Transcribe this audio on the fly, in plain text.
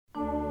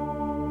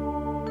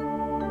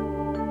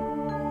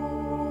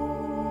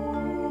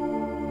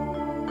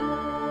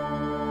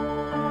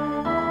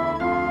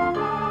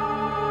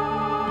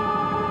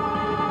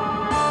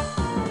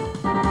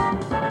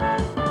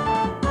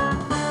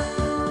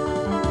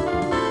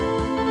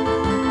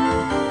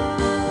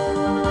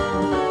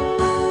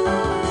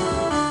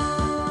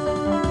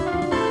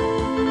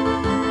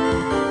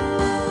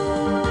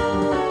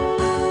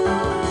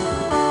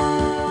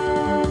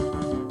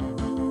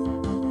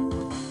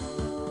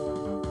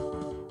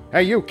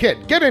Hey, you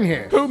kid, get in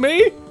here. Who,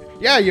 me?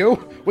 Yeah,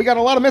 you. We got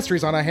a lot of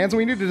mysteries on our hands and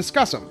we need to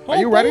discuss them. Are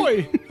you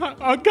ready?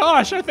 Oh,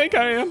 gosh, I think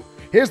I am.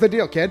 Here's the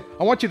deal, kid.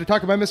 I want you to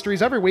talk about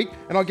mysteries every week,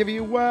 and I'll give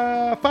you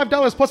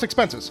 $5 plus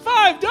expenses.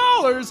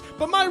 $5?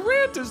 But my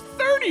rent is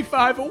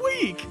 $35 a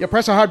week. You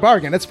press a hard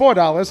bargain. It's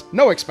 $4,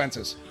 no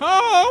expenses.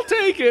 Oh, I'll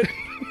take it.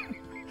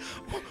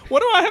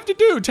 What do I have to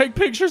do? Take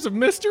pictures of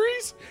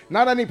mysteries?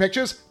 Not any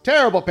pictures.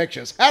 Terrible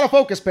pictures. Out of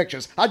focus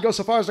pictures. I'd go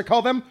so far as to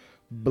call them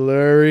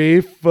blurry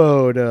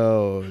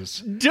photos.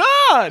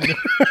 Done!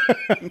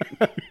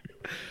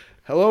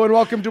 Hello and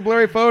welcome to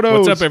Blurry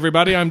Photos. What's up,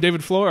 everybody? I'm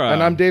David Flora.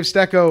 And I'm Dave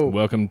Stecco.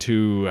 Welcome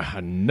to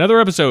another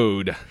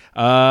episode.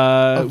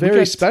 A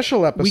very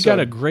special episode. We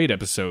got a great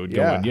episode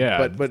going,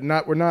 yeah. But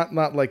we're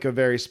not like a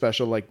very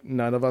special, like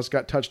none of us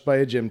got touched by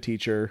a gym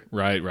teacher.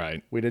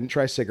 Right. We didn't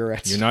try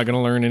cigarettes. You're not going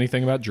to learn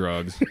anything about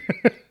drugs.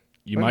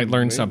 You might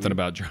learn something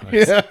about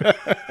drugs. Yeah.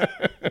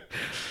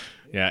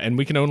 Yeah, and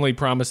we can only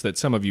promise that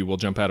some of you will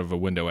jump out of a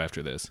window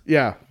after this.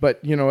 Yeah,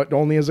 but you know, it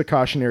only as a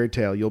cautionary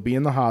tale. You'll be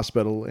in the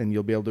hospital and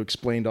you'll be able to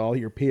explain to all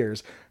your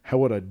peers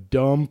what a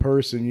dumb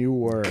person you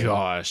were.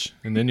 Gosh,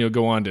 and then you'll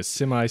go on to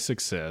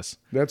semi-success.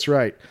 That's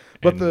right.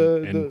 But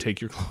and take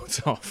your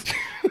clothes off.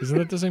 Isn't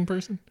that the same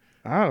person?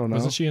 I don't know.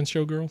 Wasn't she in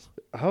Showgirls?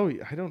 Oh,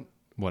 I don't.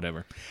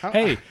 Whatever.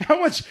 Hey,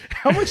 how much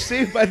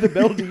Saved by the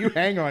Bell do you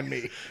hang on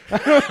me?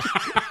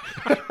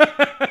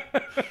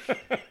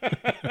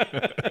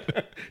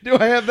 Do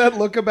I have that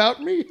look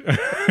about me?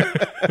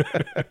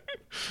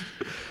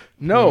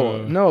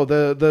 No.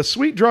 The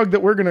sweet drug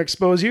that we're going to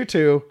expose you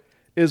to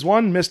is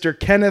one Mr.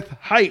 Kenneth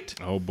Hite.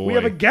 Oh boy, we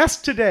have a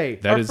guest today.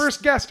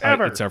 First guest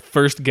ever. It's our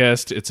first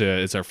guest.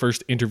 It's our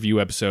first interview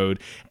episode,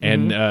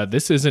 and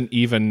this isn't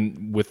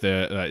even with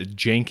the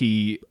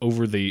janky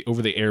over the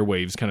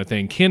airwaves kind of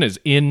thing. Ken is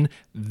in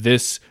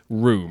this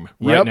room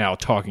right now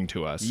talking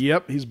to us.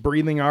 Yep, he's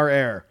breathing our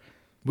air.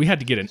 We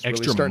had to get an extra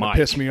really starting mic. To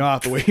piss me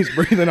off the way he's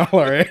breathing all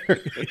our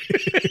air.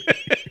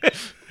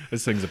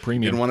 This thing's a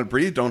premium. You don't want it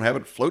breathed, don't have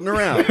it floating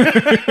around.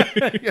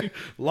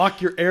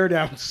 Lock your air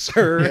down,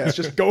 sir. Yeah. It's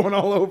just going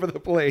all over the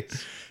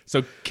place.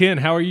 So, Ken,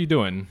 how are you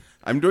doing?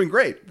 I'm doing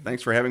great.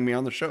 Thanks for having me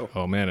on the show.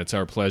 Oh man, it's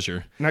our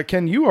pleasure. Now,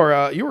 Ken, you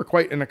are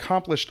quite an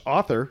accomplished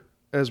author,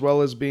 as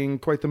well as being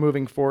quite the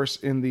moving force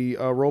in the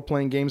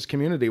role-playing games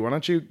community. Why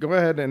don't you go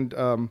ahead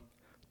and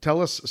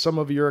tell us some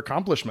of your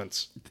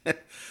accomplishments?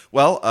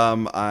 Well,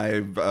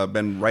 I've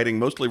been writing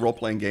mostly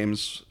role-playing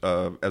games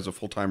as a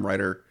full-time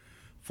writer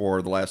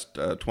for the last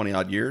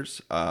 20-odd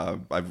years.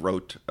 I've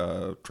wrote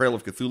Trail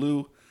of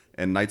Cthulhu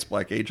and Night's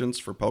Black Agents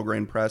for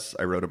Pelgrane Press.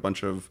 I wrote a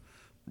bunch of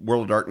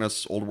World of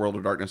Darkness, Old World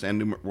of Darkness, and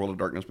New World of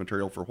Darkness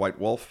material for White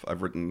Wolf.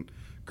 I've written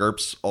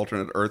GURPS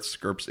Alternate Earths,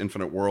 GURPS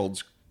Infinite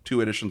Worlds,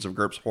 2 editions of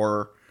GURPS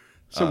Horror.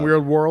 Some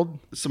Weird World?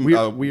 Some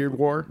Weird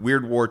War?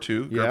 Weird War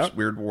 2. GURPS Yeah.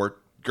 Weird War.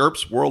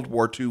 GURPS World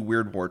War II,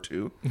 Weird War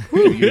 2.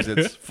 To use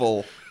its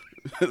full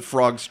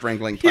frog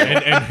strangling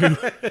title. And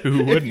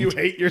who wouldn't? If you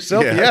hate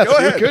yourself, Yeah, yes, go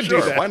ahead, you could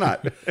sure, do that. why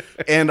not?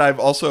 And I've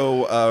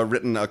also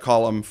written a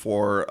column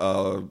for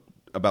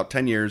about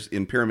 10 years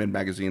in Pyramid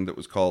Magazine that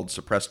was called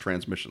Suppressed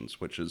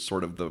Transmissions, which is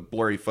sort of the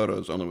blurry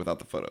photos, only without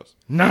the photos.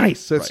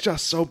 Nice. It's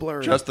just so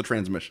blurry. Just the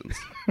transmissions.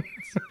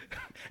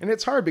 And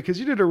it's hard because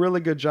you did a really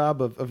good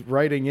job of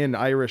writing in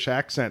Irish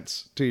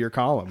accents to your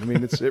column. I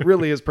mean, it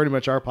really is pretty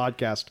much our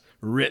podcast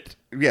writ.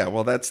 Yeah,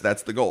 well, that's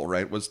the goal,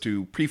 right? Was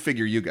to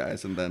prefigure you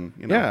guys, and then,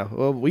 you know. Yeah,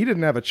 well, we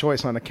didn't have a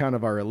choice on account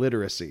of our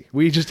illiteracy.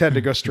 We just had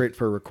to go straight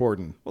for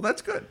recording. Well,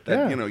 that's good.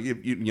 Yeah. You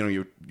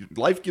know,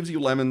 life gives you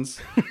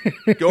lemons.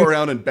 Go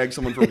around and beg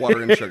someone for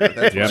water and sugar.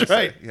 That's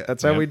right. Yeah.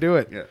 That's how we do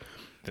it. Yeah.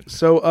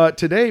 So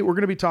today we're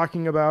going to be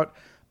talking about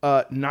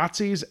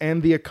Nazis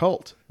and the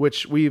occult,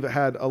 which we've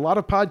had a lot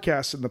of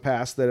podcasts in the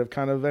past that have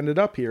kind of ended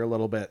up here a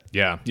little bit.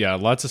 Yeah.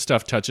 Lots of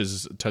stuff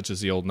touches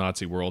the old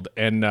Nazi world,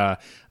 and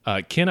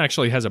Ken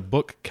actually has a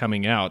book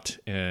coming out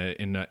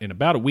in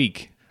about a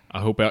week.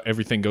 I hope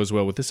everything goes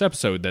well with this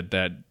episode.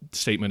 That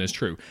statement is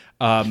true.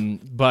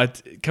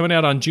 But coming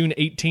out on June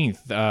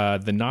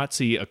 18th, the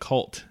Nazi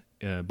Occult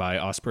by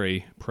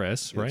Osprey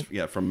Press, right?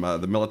 From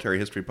the military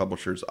history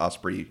publishers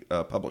Osprey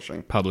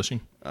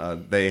Publishing.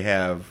 They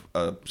have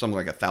something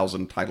like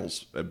 1,000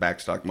 titles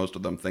backstock. Most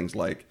of them things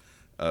like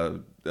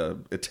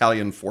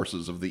Italian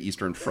Forces of the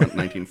Eastern Front,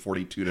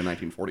 1942 to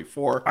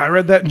 1944. I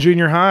read that in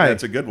junior high.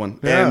 That's a good one.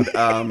 Yeah.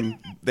 And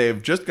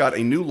they've just got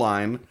a new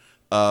line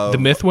of the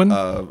myth one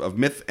of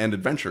myth and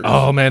adventures.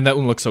 Oh man, that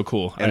one looks so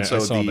cool. And I so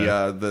saw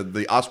that.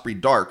 the Osprey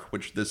Dark,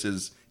 which this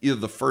is either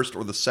the first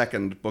or the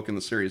second book in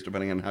the series,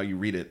 depending on how you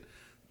read it.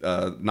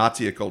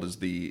 Nazi Occult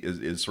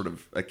is sort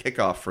of a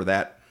kickoff for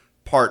that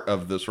part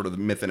of the sort of the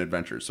myth and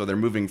adventures. So they're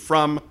moving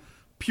from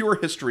pure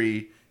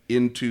history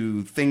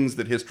into things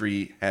that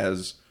history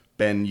has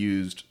been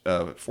used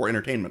for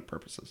entertainment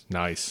purposes.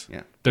 Nice.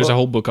 Yeah. There's a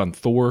whole book on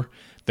Thor.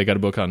 They got a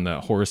book on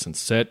Horus and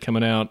Set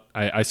coming out.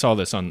 I saw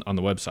this on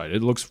the website.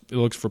 It looks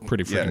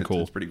pretty freaking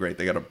cool. It's pretty great.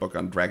 They got a book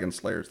on Dragon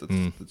Slayers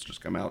that's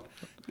just come out.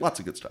 Lots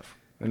of good stuff.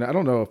 And I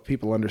don't know if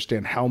people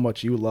understand how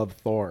much you love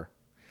Thor.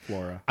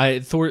 flora.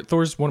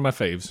 Thor's one of my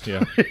faves.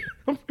 Yeah,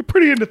 I'm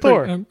pretty into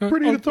Thor.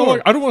 Pretty into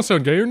Thor. I don't want to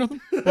sound gay or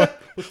nothing.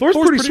 But Thor's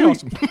pretty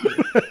sweet. awesome.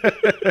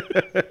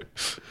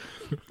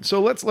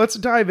 So let's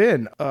dive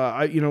in.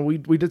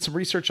 We did some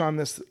research on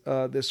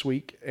this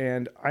week,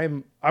 and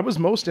I was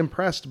most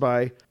impressed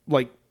by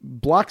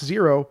Block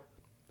 0,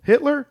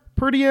 Hitler,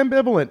 pretty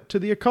ambivalent to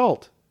the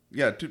occult.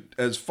 Yeah,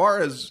 as far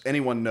as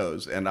anyone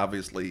knows, and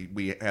obviously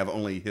we have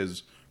only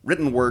his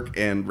written work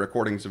and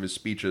recordings of his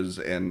speeches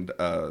and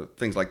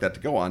things like that to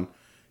go on,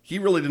 he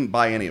really didn't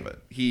buy any of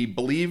it. He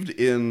believed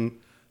in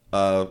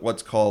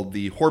what's called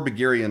the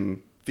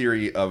Horbegierian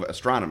theory of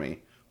astronomy,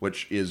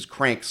 which is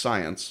crank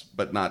science,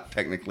 but not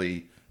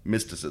technically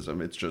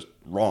mysticism. It's just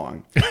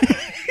wrong.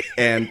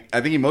 And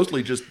I think he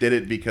mostly just did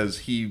it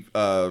because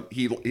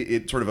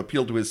it sort of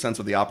appealed to his sense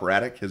of the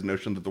operatic, his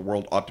notion that the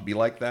world ought to be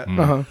like that.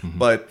 Mm-hmm.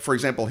 But, for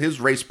example, his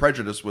race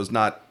prejudice was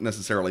not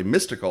necessarily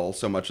mystical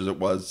so much as it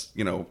was,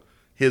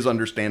 his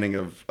understanding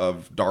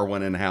of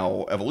Darwin and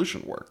how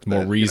evolution worked.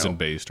 More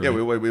reason-based, right? Yeah,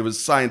 it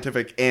was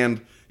scientific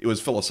and it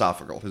was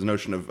philosophical. His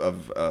notion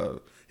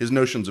his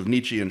notions of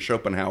Nietzsche and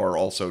Schopenhauer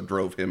also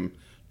drove him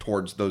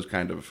towards those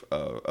kind of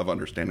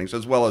understandings,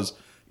 as well as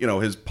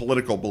his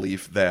political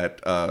belief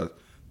that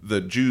the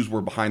Jews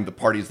were behind the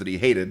parties that he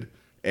hated,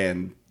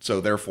 and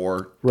so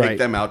therefore take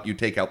them out. You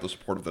take out the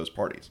support of those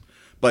parties.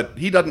 But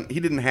he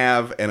didn't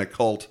have an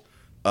occult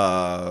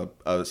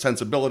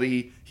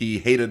sensibility. He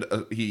hated.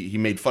 He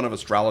made fun of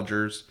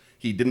astrologers.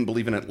 He didn't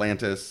believe in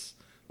Atlantis,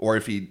 or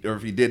if he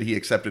did, he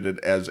accepted it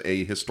as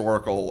a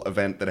historical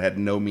event that had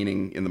no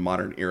meaning in the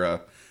modern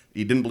era.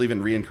 He didn't believe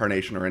in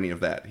reincarnation or any of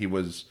that. He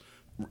was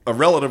a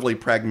relatively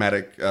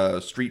pragmatic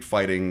street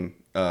fighting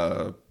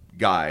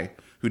guy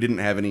who didn't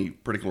have any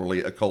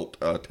particularly occult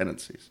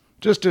tendencies.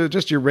 Just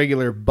your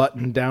regular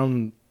button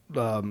down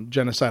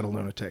genocidal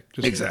lunatic.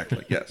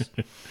 Exactly. Yes.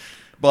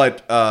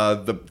 But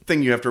the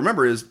thing you have to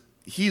remember is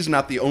he's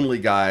not the only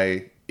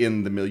guy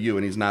in the milieu,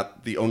 and he's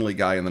not the only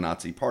guy in the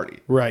Nazi party.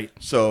 Right.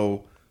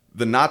 So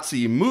the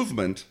Nazi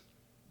movement,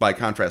 by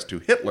contrast to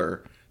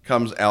Hitler,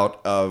 comes out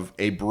of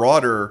a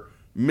broader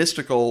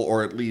mystical,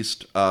 or at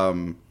least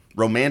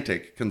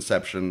romantic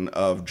conception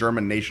of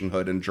German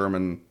nationhood and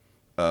German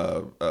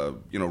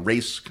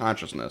race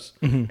consciousness.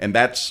 Mm-hmm. And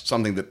that's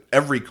something that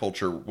every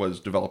culture was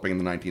developing in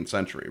the 19th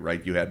century,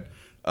 right? You had,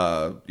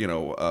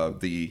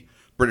 the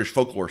British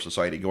Folklore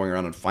Society going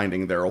around and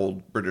finding their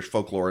old British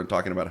folklore and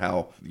talking about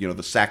how,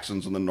 the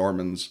Saxons and the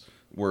Normans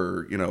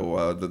were,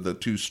 the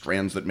two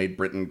strands that made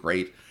Britain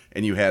great.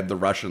 And you had the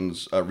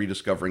Russians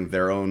rediscovering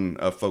their own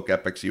folk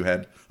epics. You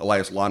had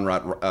Elias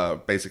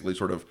Lönnrot basically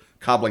sort of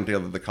cobbling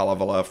together the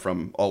Kalevala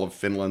from all of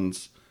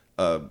Finland's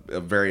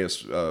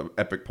various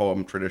epic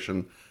poem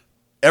tradition.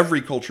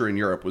 Every culture in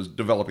Europe was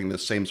developing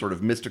this same sort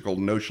of mystical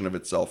notion of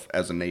itself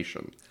as a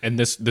nation. And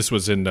this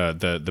was in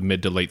the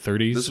mid to late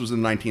 30s? This was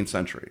in the 19th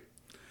century.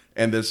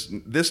 And this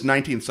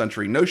 19th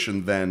century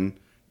notion then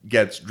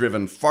gets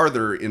driven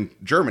farther in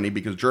Germany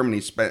because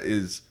Germany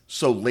is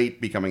so late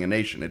becoming a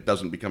nation. It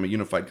doesn't become a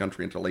unified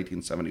country until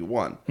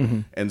 1871. Mm-hmm.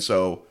 And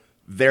so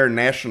their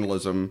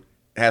nationalism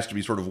has to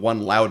be sort of one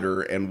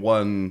louder and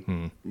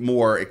one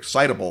more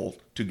excitable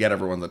to get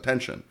everyone's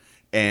attention.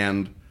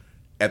 And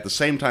at the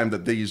same time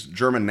that these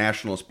German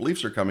nationalist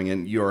beliefs are coming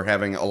in, you're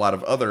having a lot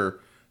of other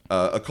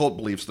occult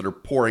beliefs that are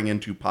pouring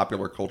into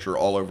popular culture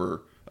all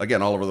over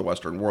the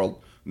Western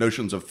world.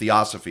 Notions of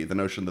theosophy, the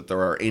notion that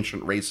there are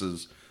ancient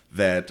races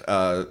that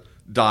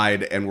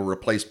died and were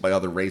replaced by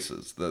other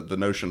races. The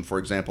notion, for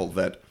example,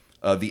 that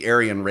the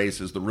Aryan race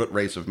is the root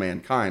race of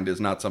mankind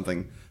is not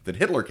something that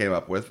Hitler came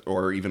up with,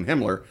 or even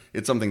Himmler.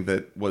 It's something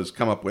that was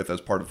come up with as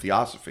part of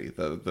theosophy,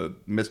 the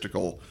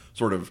mystical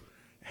sort of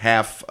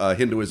half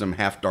Hinduism,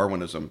 half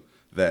Darwinism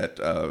that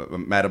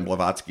Madame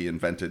Blavatsky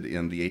invented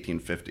in the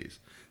 1850s.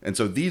 And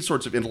so these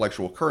sorts of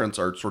intellectual currents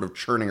are sort of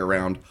churning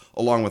around,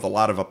 along with a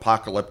lot of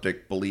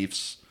apocalyptic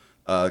beliefs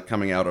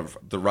coming out of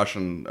the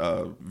Russian,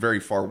 very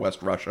far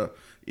west Russia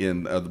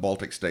in the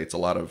Baltic states, a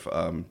lot of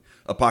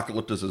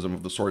apocalypticism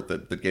of the sort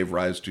that gave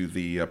rise to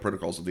the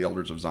Protocols of the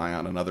Elders of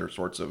Zion and other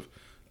sorts of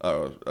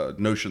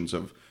notions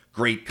of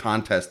great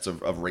contests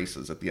of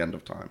races at the end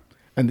of time.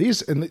 And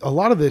a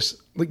lot of this,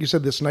 like you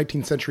said, this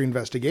 19th century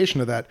investigation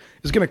of that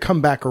is going to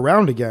come back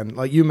around again.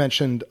 Like you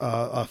mentioned,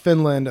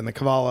 Finland and the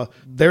Kavala,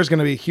 there's going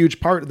to be a huge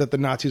part that the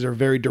Nazis are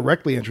very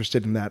directly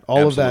interested in that.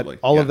 All Absolutely.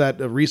 of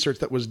that research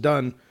that was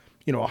done,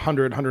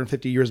 100,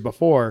 150 years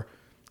before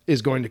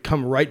is going to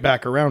come right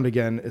back around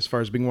again as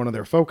far as being one of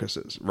their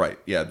focuses. Right.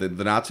 Yeah. The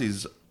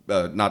Nazis,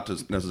 not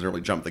to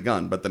necessarily jump the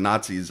gun, but the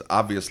Nazis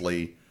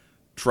obviously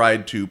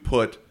tried to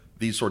put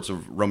these sorts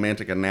of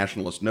romantic and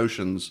nationalist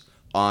notions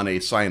on a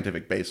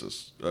scientific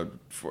basis.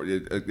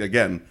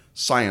 Again,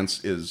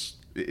 science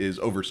is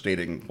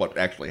overstating what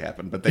actually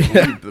happened, but they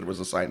believed that it was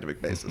a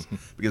scientific basis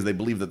because they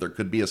believed that there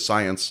could be a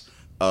science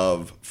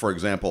of, for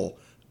example,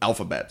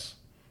 alphabets,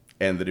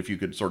 and that if you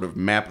could sort of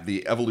map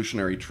the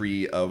evolutionary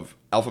tree of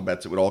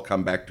alphabets, it would all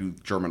come back to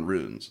German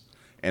runes.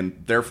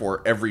 And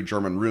therefore, every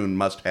German rune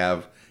must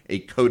have a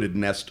coded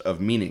nest of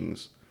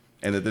meanings,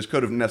 and that this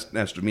coded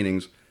nest of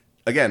meanings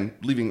again,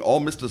 leaving all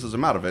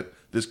mysticism out of it,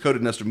 this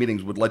coded nest of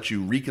meetings would let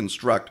you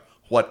reconstruct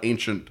what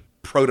ancient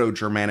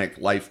proto-Germanic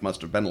life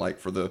must have been like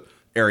for the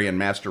Aryan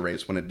master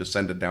race when it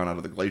descended down out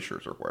of the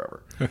glaciers or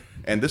wherever.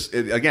 And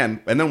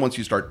again, and then once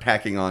you start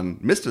tacking on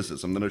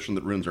mysticism, the notion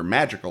that runes are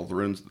magical, the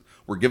runes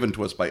were given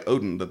to us by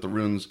Odin, that the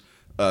runes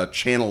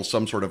channel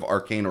some sort of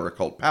arcane or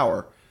occult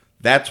power,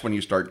 that's when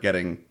you start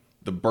getting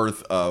the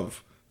birth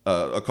of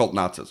occult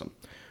Nazism.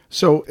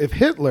 So if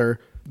Hitler,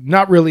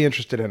 not really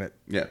interested in it.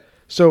 Yeah.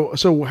 So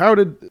how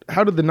did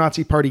the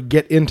Nazi Party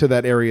get into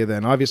that area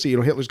then? Obviously,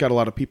 Hitler's got a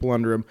lot of people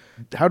under him.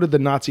 How did the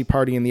Nazi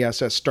Party and the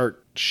SS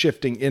start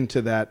shifting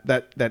into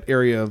that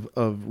area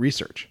of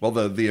research? Well,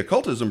 the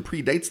occultism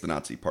predates the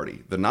Nazi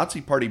Party. The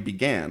Nazi Party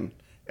began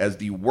as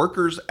the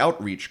workers'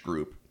 outreach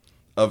group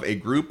of a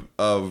group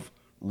of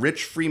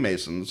rich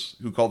Freemasons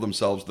who called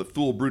themselves the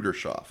Thule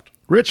Bruderschaft.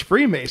 Rich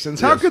Freemasons?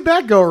 How Yes. could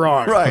that go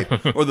wrong? Right.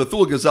 Or the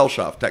Thule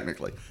Gesellschaft,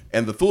 technically.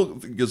 And the Thule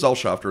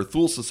Gesellschaft, or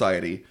Thule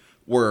Society,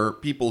 were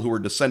people who were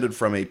descended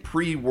from a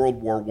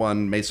pre-World War I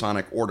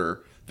Masonic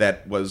order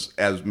that was,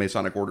 as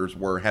Masonic orders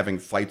were, having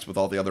fights with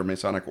all the other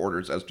Masonic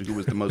orders as to who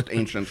was the most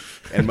ancient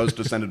and most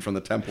descended from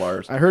the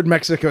Templars. I heard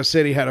Mexico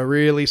City had a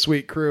really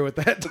sweet crew at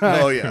that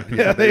time. Oh,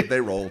 yeah.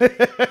 They roll.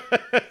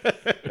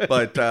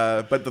 But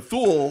the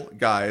Thule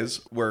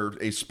guys were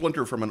a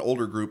splinter from an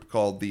older group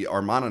called the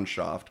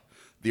Armanenschaft.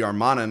 The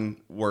Armanen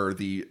were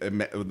the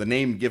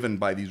name given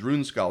by these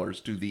rune scholars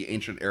to the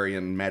ancient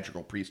Aryan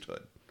magical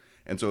priesthood.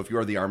 And so if you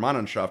are the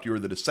Armanenschaft, you are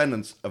the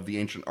descendants of the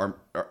ancient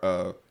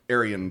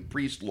Aryan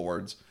priest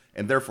lords,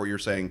 and therefore you're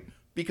saying,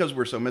 because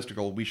we're so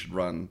mystical, we should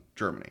run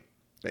Germany,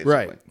 basically.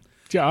 Right.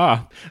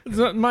 Yeah,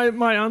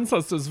 my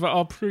ancestors were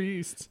all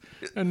priests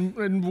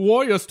and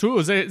warriors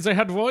too. They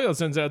had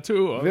warriors in there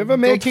too. We were Don't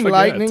making forget.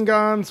 lightning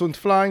guns and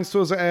flying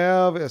through the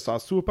air. We saw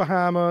super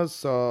hammers.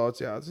 So,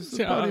 yeah, this is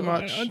pretty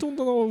much... I don't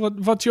know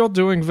what you're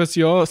doing with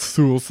your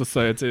Thule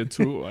society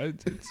too.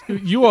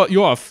 You are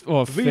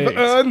We've fake.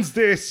 earned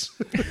this.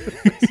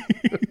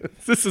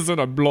 This isn't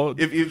a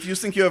blood. If you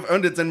think you have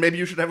earned it, then maybe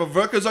you should have a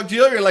workers'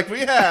 auxiliary like we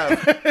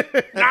have.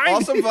 An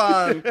awesome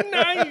one.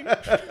 Nine.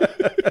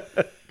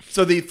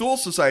 So the Thule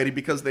Society,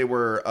 because they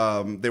were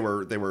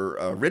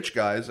rich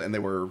guys and they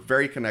were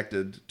very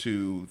connected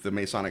to the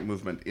Masonic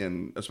movement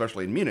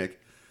especially in Munich,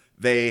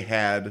 they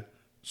had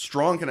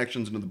strong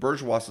connections into the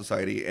bourgeois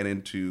society and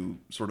into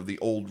sort of the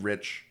old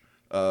rich,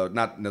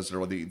 not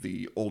necessarily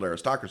the old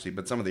aristocracy,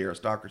 but some of the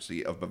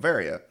aristocracy of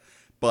Bavaria.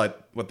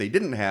 But what they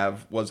didn't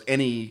have was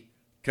any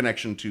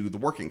connection to the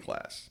working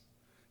class.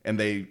 And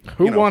they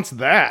Who wants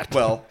that?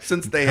 Well,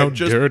 since they How had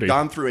just dirty.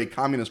 gone through a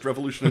communist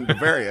revolution in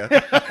Bavaria,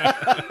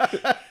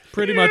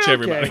 Pretty much okay.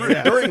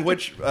 everybody. during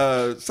which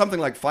something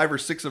like 5 or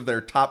 6 of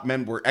their top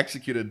men were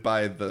executed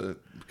by the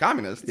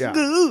communists, Yeah.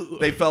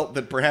 they felt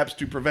that perhaps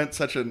to prevent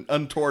such an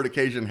untoward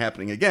occasion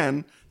happening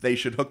again, they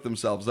should hook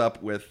themselves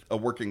up with a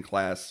working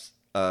class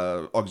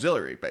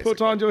auxiliary, basically.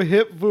 Put on your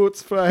hip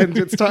boots, friend.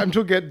 It's time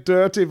to get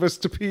dirty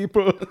with the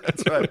people.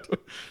 That's right.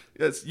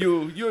 Yes,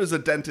 you as a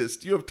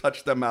dentist, you have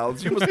touched their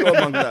mouths. You must go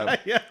among them.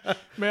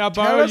 May I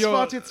Tell borrow us your...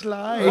 what it's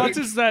like. What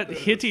is that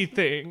hitty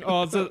thing?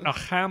 Oh, a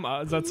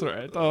hammer. That's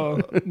right.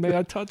 Oh, may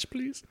I touch,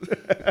 please?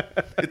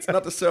 It's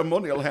not a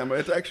ceremonial hammer.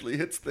 It actually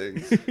hits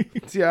things.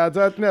 Yeah,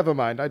 never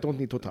mind. I don't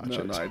need to touch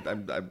it.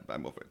 No,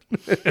 I'm over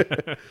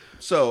it.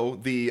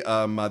 So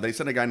they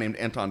sent a guy named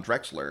Anton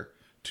Drexler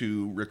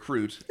to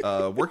recruit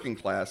working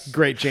class.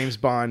 Great James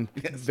Bond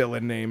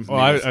villain name. Well,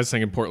 I was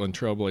thinking Portland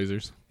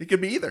Trailblazers. It could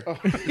be either.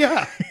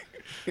 Yeah.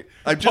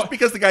 Just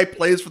because the guy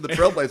plays for the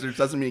Trailblazers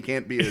doesn't mean he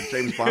can't be a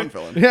James Bond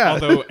villain. Yeah.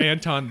 Although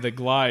Anton the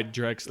Glide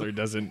Drexler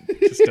doesn't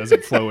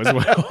flow as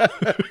well.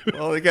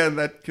 Well, again,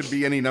 that could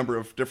be any number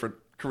of different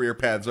career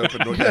paths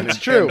open to a guy That's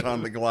named true.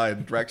 Anton the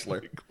Glide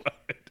Drexler.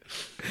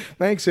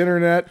 Thanks,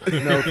 Internet.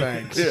 No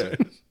thanks. Yeah.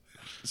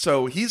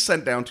 So he's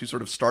sent down to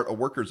sort of start a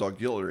workers'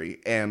 auxiliary,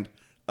 and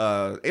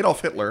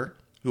Adolf Hitler,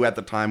 who at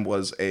the time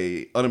was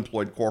a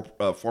unemployed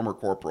former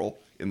corporal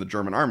in the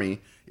German army,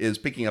 is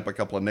picking up a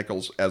couple of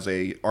nickels as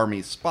a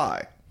army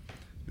spy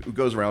who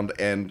goes around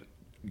and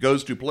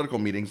goes to political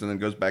meetings and then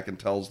goes back and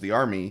tells the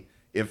army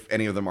if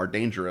any of them are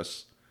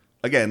dangerous.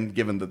 Again,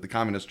 given that the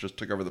communists just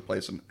took over the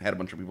place and had a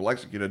bunch of people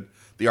executed,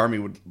 the army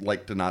would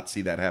like to not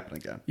see that happen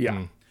again.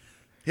 Yeah.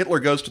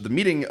 Hitler goes to the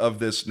meeting of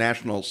this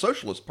National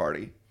Socialist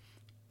Party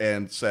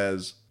and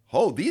says,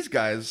 "Oh, these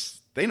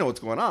guys, they know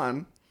what's going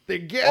on. They're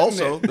getting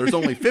Also, it. there's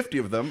only 50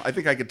 of them. I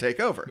think I could take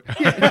over."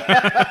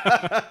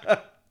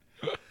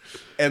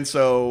 And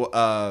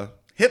so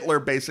Hitler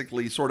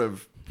basically sort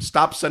of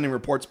stops sending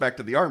reports back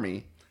to the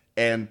army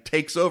and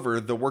takes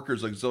over the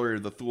workers' auxiliary,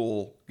 the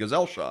Thule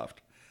Gesellschaft.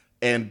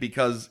 And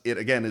because it,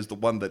 again, is the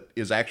one that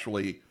is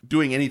actually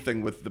doing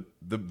anything with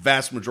the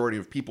vast majority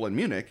of people in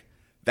Munich,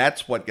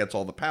 that's what gets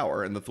all the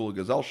power. And the Thule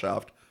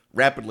Gesellschaft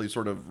rapidly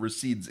sort of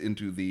recedes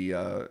into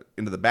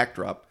the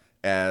backdrop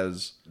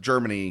as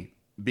Germany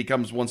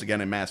becomes once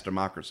again a mass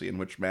democracy in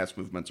which mass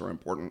movements are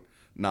important,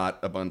 not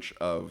a bunch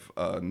of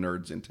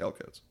nerds in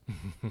tailcoats.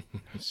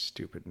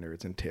 Stupid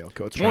nerds in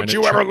tailcoats. Trying Won't to-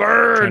 you ever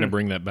learn? Trying to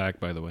bring that back,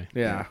 by the way.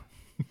 Yeah.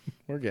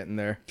 We're getting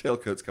there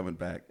Tailcoat's coming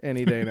back.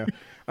 any day now.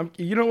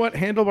 You know what?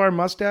 Handlebar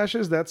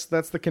mustaches. That's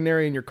the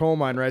canary in your coal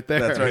mine right there.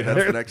 That's right.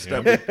 That's the next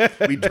step.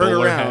 We turn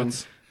Bowler around.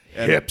 hats.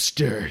 And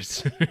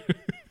Hipsters.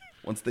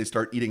 once they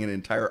start eating an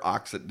entire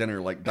ox at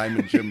dinner like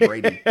Diamond Jim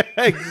Brady.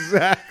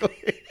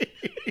 Exactly.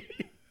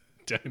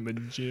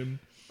 Diamond Jim.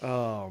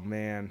 Oh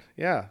man,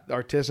 yeah,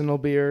 artisanal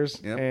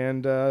beers Yep.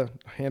 and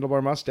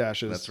handlebar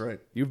mustaches. That's right.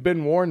 You've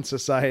been warned,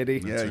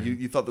 society. Yeah,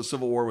 you thought the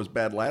Civil War was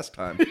bad last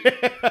time.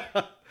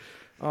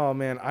 Oh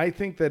man, I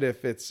think that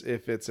if it's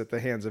at the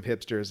hands of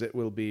hipsters, it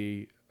will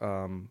be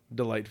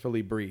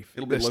delightfully brief.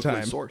 It'll be this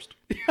locally time.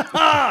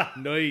 sourced.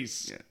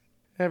 Nice. Yeah.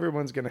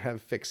 Everyone's gonna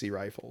have fixie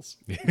rifles.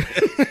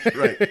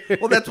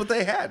 Right. Well, that's what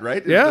they had,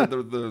 right? Yeah.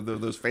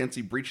 Those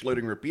fancy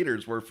breech-loading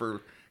repeaters were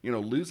for,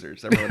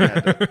 losers. Everyone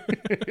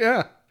had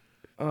Yeah.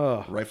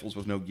 rifles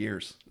with no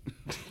gears.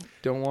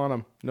 Don't want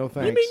them. No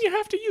thanks. You mean you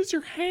have to use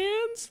your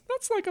hands?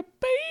 That's like a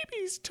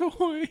baby's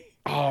toy.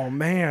 Oh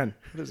man,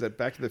 what is that?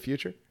 Back to the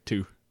Future?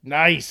 2.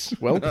 Nice.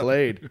 Well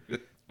played.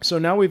 So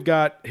now we've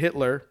got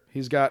Hitler.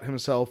 He's got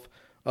himself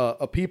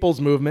a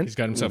people's movement. He's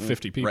got himself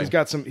 50 people.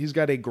 Right. He's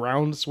got a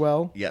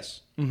groundswell.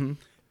 Yes. Mm-hmm.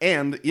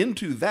 And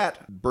into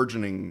that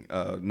burgeoning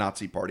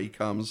Nazi party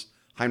comes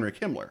Heinrich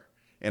Himmler.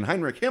 And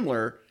Heinrich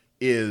Himmler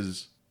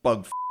is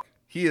bug f***.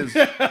 He is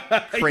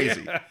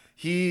crazy. Yeah.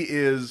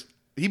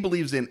 He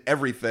believes in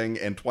everything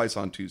and twice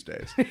on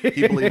Tuesdays.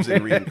 He believes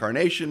in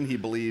reincarnation. He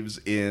believes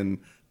in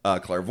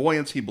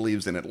clairvoyance. He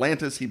believes in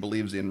Atlantis. He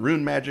believes in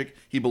rune magic.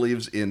 He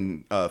believes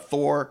in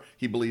Thor.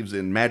 He believes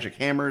in magic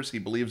hammers. He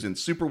believes in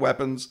super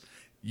weapons.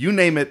 You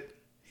name it,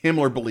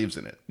 Himmler believes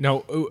in it.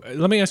 Now,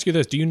 let me ask you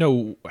this. Do you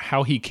know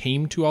how he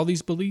came to all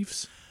these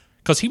beliefs?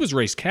 Because he was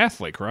raised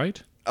Catholic,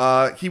 right?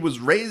 He was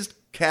raised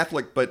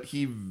Catholic, but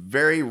he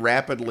very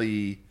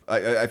rapidly...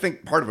 I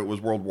think part of it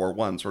was World War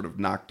I sort of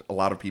knocked a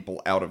lot of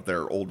people out of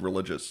their old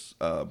religious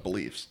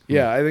beliefs.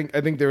 Yeah,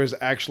 I think there was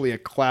actually a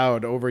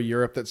cloud over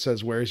Europe that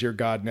says, "Where's your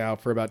God now?"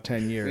 for about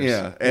 10 years.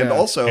 Yeah, and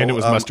also And it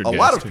was mustard a gas,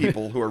 lot of too.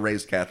 people who are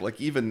raised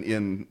Catholic, even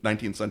in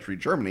 19th century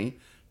Germany,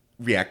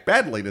 react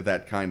badly to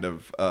that kind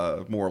of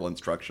moral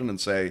instruction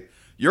and say,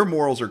 your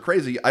morals are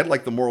crazy. I'd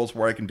like the morals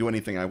where I can do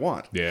anything I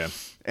want. Yeah.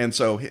 And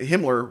so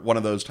Himmler, one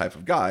of those type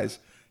of guys,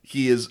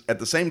 he is at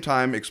the same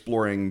time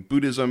exploring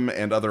Buddhism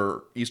and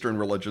other Eastern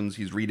religions.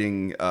 He's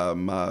reading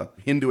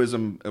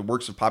Hinduism,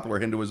 works of popular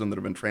Hinduism that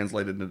have been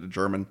translated into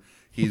German.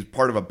 He's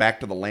part of a Back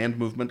to the Land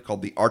movement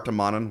called the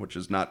Artemannen, which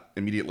is not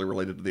immediately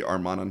related to the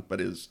Armannen, but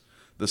is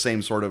the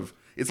same sort of...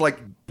 It's like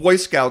Boy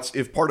Scouts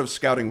if part of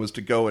scouting was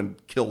to go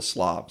and kill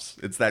Slavs.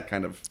 It's that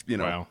kind of,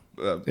 Wow.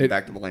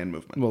 Back to the Land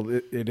movement. Well,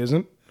 it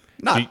isn't.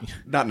 Not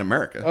in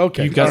America.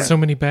 Okay. You've got so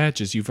many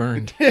badges you've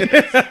earned.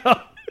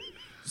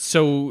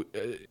 So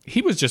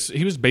he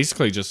was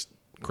basically just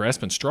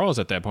grasping straws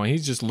at that point.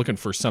 He's just looking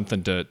for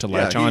something to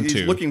latch on he's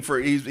to. looking for.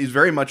 He's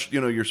very much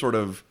your sort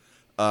of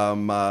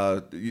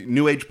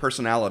New Age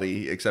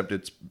personality, except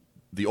it's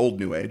the old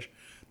New Age,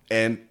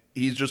 and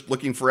he's just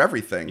looking for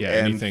everything. Yeah,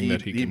 and anything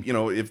that he can.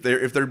 If there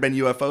had been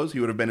UFOs, he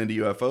would have been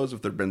into UFOs.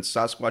 If there had been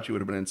Sasquatch, he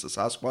would have been into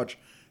Sasquatch.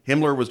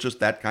 Himmler was just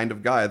that kind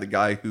of guy, the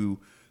guy who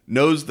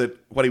knows that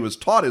what he was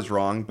taught is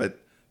wrong, but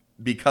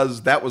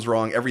because that was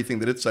wrong, everything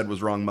that it said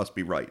was wrong must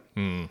be right.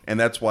 And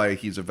that's why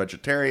he's a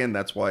vegetarian.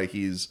 That's why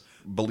he's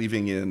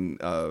believing in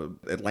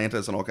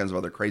Atlantis and all kinds of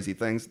other crazy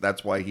things.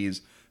 That's why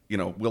he's,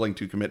 willing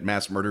to commit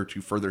mass murder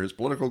to further his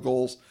political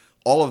goals.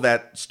 All of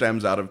that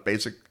stems out of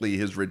basically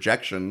his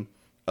rejection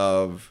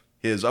of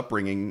his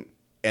upbringing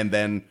and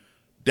then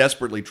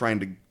desperately trying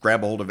to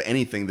grab a hold of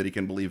anything that he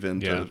can believe in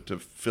to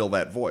fill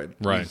that void.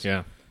 Right, He's,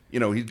 yeah.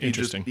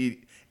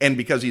 Interesting. And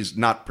because he's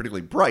not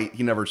particularly bright,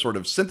 he never sort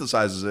of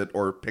synthesizes it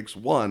or picks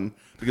one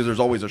because there's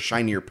always a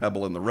shinier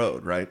pebble in the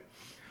road, right?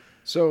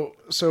 So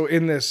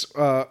in this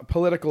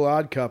political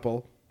odd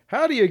couple,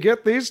 how do you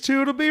get these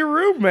two to be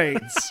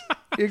roommates?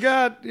 you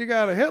got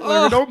a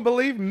Hitler who don't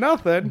believe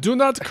nothing. Do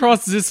not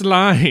cross this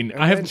line.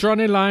 I have drawn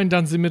a line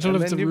down the middle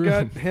And of then the you've room.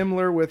 got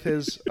Himmler with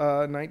his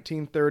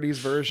 1930s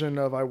version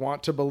of "I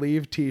Want to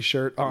Believe"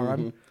 T-shirt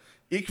on.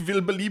 Ich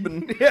will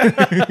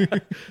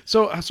belieben.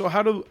 So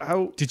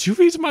how Did you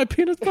read my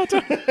peanut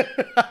butter?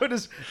 how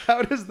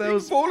does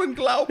those Ich wollen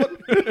glauben.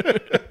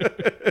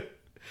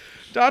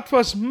 that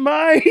was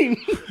mine?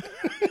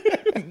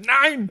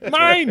 Mine.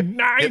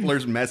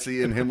 Hitler's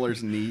messy and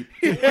Himmler's neat.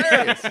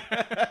 Hilarious.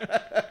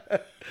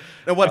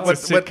 Now, what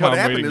That's a sitcom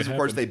happened waiting is, to of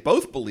course, happen. they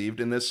both believed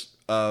in this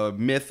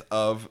myth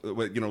of,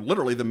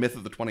 literally the myth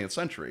of the 20th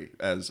century,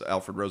 as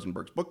Alfred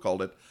Rosenberg's book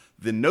called it,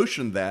 the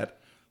notion that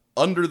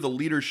under the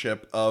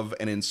leadership of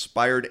an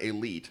inspired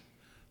elite,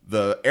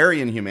 the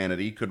Aryan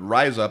humanity could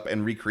rise up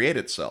and recreate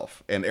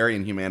itself. And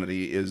Aryan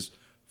humanity is,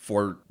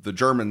 for the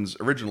Germans,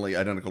 originally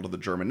identical to the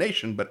German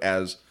nation, but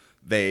as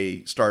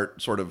they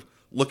start sort of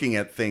looking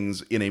at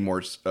things in a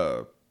more,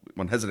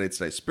 one hesitates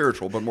to say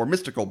spiritual, but more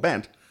mystical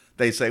bent,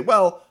 they say,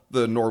 well,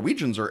 the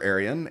Norwegians are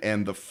Aryan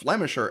and the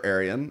Flemish are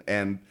Aryan,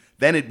 and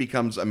then it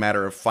becomes a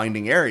matter of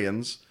finding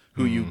Aryans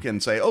who you can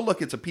say, oh,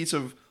 look, it's a piece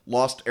of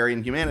lost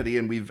Aryan humanity,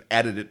 and we've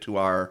added it to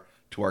our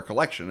to our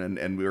collection,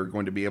 and we are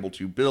going to be able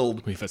to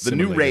build We've the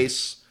new assimilated.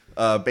 race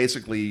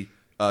basically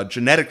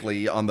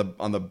genetically on the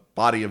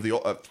body of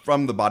the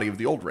from the body of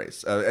the old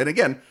race. And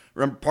again,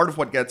 remember, part of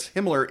what gets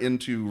Himmler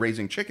into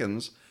raising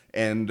chickens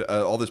and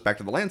all this back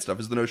to the land stuff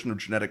is the notion of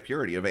genetic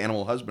purity, of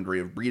animal husbandry,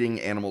 of breeding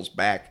animals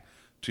back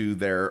to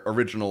their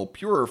original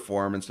purer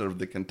form instead of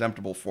the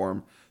contemptible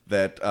form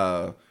that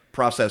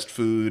processed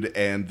food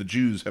and the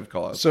Jews have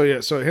caused. So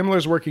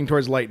Himmler's working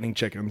towards lightning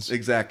chickens.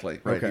 Exactly,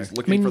 right. Okay. He's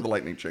looking for the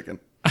lightning chicken.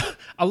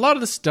 A lot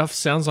of the stuff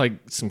sounds like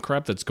some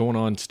crap that's going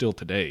on still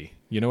today.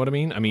 You know what I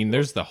mean? I mean,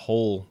 there's the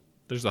whole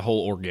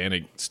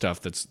organic stuff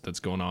that's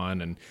going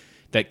on, and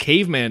that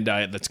caveman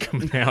diet that's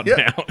coming out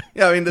now.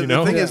 Yeah, I mean, the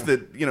thing Yeah. is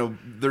that,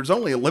 there's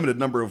only a limited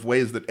number of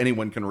ways that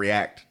anyone can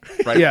react,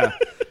 right? Yeah.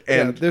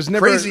 And Yeah, there's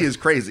never- crazy is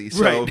crazy.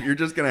 So Right. you're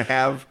just going to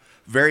have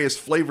various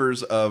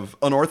flavors of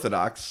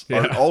unorthodox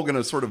are all going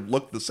to sort of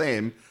look the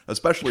same,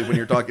 especially when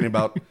you're talking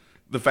about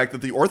the fact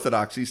that the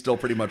orthodoxy still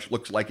pretty much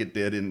looks like it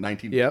did in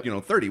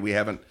 1930. We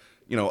haven't,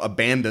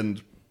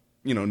 abandoned,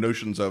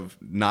 notions of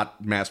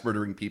not mass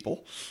murdering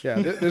people. Yeah,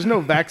 there's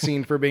no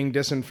vaccine for being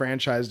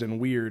disenfranchised and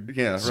weird.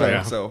 Yeah, So-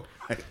 right. So,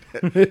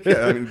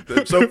 I mean,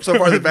 so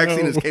far the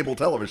vaccine is cable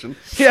television,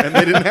 and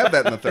they didn't have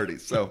that in the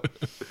 30s.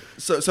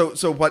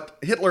 So what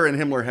Hitler and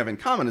Himmler have in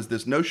common is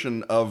this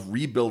notion of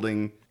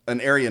rebuilding an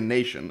Aryan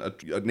nation,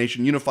 a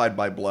nation unified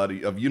by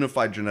blood, of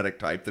unified genetic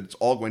type, that it's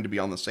all going to be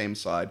on the same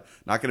side,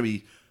 not going to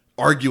be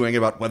arguing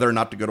about whether or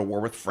not to go to war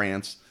with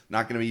France,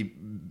 not going to be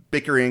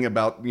bickering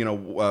about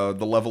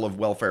the level of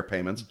welfare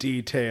payments.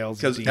 Details.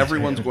 Because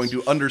everyone's going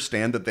to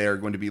understand that they are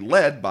going to be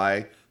led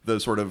by the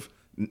sort of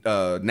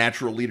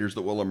natural leaders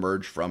that will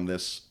emerge from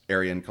this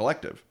Aryan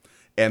collective.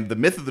 And the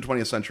myth of the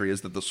 20th century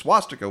is that the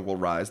swastika will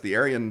rise, the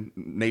Aryan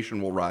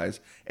nation will rise,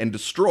 and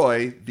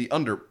destroy the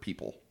under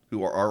people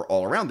who are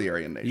all around the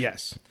Aryan nation.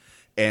 Yes.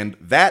 And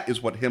that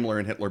is what Himmler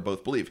and Hitler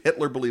both believe.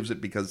 Hitler believes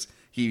it because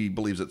he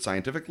believes it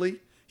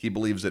scientifically, he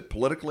believes it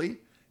politically,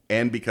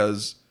 and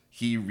because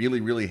he really,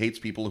 really hates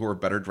people who are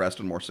better dressed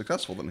and more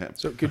successful than him.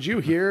 So could you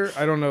hear,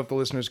 I don't know if the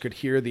listeners could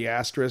hear the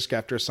asterisk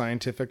after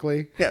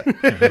scientifically. Yeah.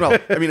 Well,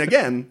 I mean,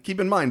 again,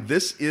 keep in mind,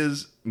 this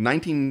is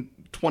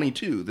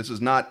 1922. This is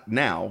not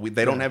now.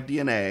 They don't have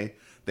DNA.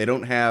 They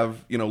don't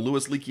have,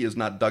 Louis Leakey has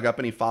not dug up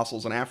any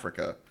fossils in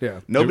Africa. Yeah.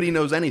 Nobody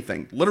knows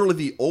anything. Literally,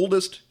 the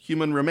oldest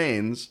human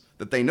remains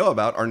that they know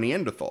about are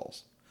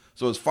Neanderthals.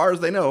 So as far as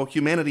they know,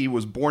 humanity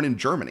was born in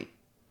Germany,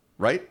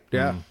 right?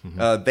 Yeah.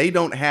 They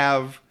don't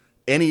have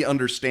any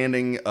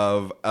understanding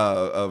of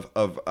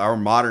our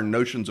modern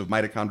notions of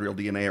mitochondrial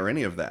DNA or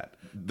any of that.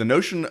 The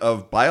notion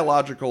of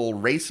biological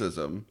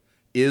racism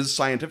is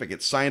scientific.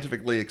 It's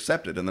scientifically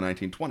accepted in the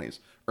 1920s.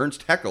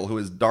 Ernst Haeckel, who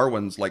is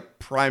Darwin's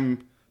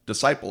prime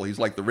disciple, he's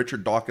like the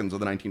Richard Dawkins of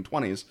the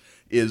 1920s,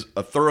 is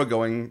a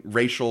thoroughgoing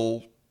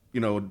racial,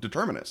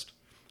 determinist.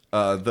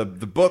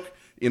 The book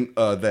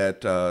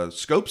that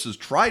Scopes is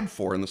tried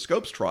for in the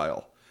Scopes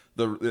trial,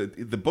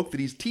 the book that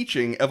he's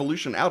teaching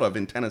evolution out of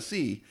in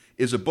Tennessee,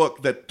 is a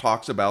book that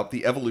talks about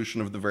the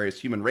evolution of the various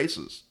human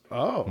races.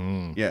 Oh.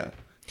 Yeah.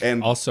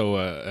 And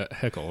Also,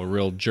 Heckle, a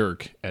real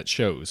jerk at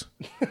shows,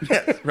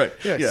 yeah, right.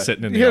 Yeah.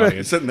 sitting in the Yeah.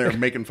 audience. Sitting there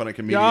making fun of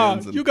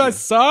comedians. You guys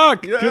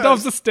suck. Yeah. Get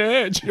off the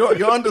stage. Your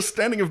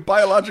understanding of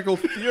biological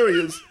theory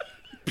is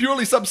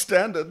purely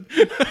substandard.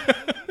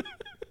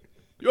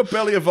 You're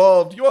barely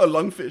evolved. You're a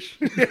lungfish.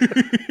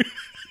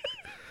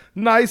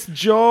 Nice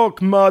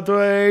joke,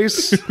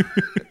 Madres.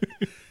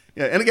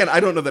 Yeah, and again, I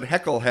don't know that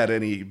Haeckel had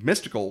any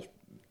mystical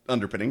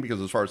underpinning,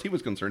 because as far as he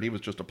was concerned, he was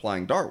just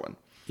applying Darwin.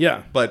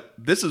 Yeah. But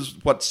this is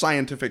what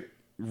scientific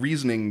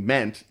reasoning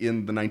meant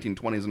in the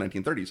 1920s and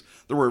 1930s.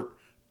 There were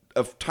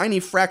a tiny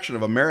fraction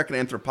of American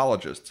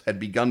anthropologists had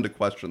begun to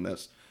question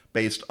this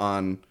based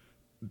on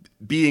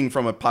being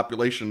from a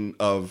population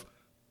of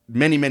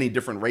many, many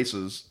different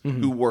races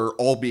who were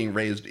all being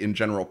raised in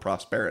general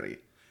prosperity.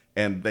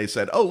 And they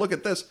said, oh, look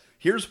at this.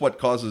 Here's what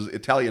causes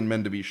Italian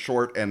men to be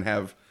short and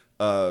have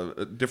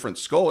a different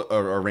skull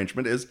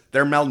arrangement is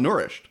they're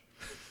malnourished.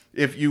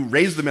 If you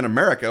raise them in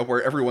America,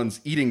 where everyone's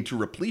eating to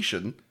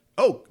repletion,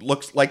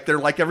 looks like they're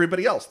like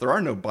everybody else. There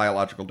are no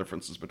biological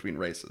differences between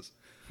races.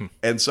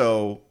 And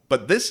so,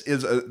 but this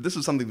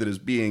is something that is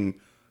being,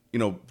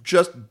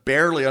 just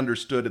barely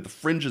understood at the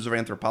fringes of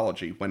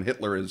anthropology when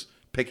Hitler is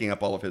picking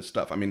up all of his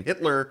stuff. I mean,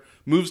 Hitler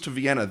moves to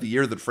Vienna the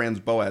year that Franz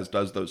Boas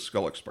does those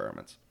skull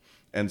experiments.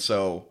 And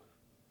so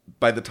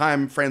by the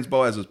time Franz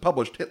Boas is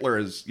published, Hitler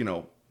is,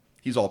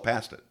 he's all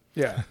past it.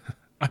 Yeah.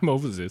 I'm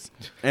over this.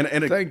 And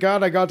Thank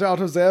God I got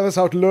out of there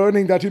without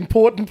learning that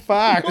important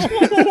fact.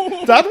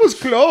 That was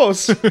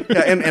close.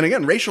 yeah, and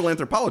again, racial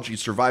anthropology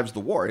survives the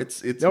war.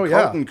 It's Oh,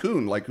 yeah. Carlton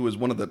Kuhn, who was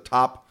one of the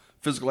top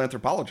physical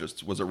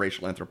anthropologists, was a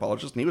racial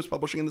anthropologist, and he was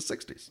publishing in the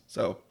 60s.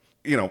 So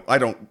I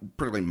don't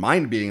particularly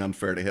mind being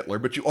unfair to Hitler,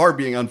 but you are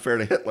being unfair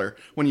to Hitler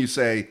when you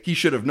say he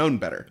should have known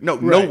better. No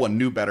one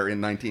knew better in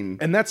 19.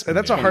 And that's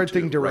a hard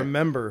thing to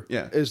remember.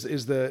 Yeah.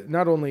 Is the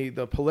not only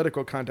the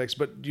political context,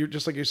 but you're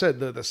just like you said,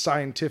 the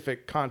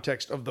scientific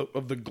context of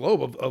the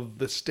globe of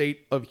the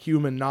state of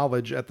human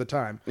knowledge at the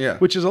time. Yeah.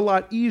 Which is a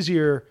lot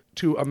easier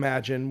to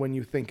imagine when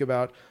you think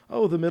about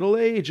the Middle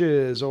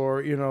Ages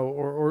or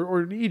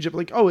or Egypt.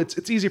 Like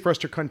it's easy for us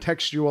to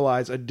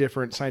contextualize a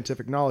different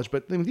scientific knowledge,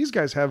 but these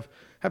guys have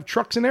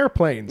trucks and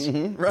airplanes.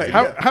 Mm-hmm, right.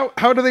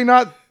 How do they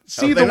not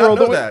see the world?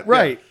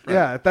 Right.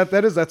 Yeah.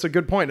 That's a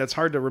good point. That's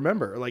hard to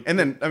remember. Like, and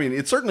then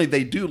it's certainly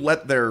they do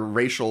let their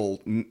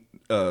racial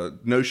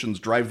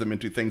notions drive them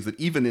into things that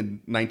even in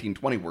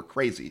 1920 were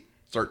crazy.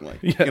 Certainly,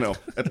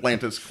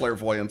 Atlantis,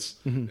 clairvoyance,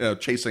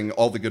 chasing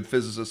all the good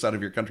physicists out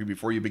of your country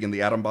before you begin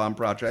the atom bomb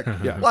project.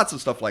 Lots of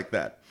stuff like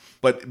that.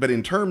 But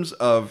in terms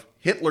of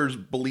Hitler's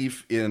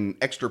belief in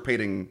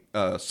extirpating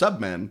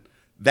submen,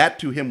 that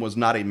to him was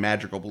not a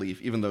magical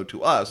belief, even though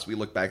to us, we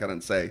look back on it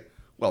and say,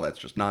 well, that's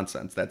just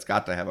nonsense. That's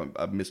got to have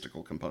a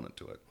mystical component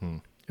to it.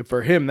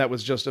 For him, that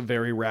was just a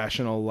very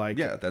rational,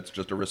 that's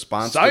just a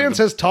response. Science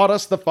has taught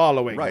us the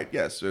following. Right,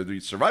 yes. So the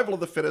survival of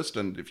the fittest,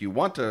 and if you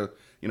want to,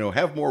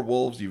 have more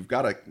wolves, you've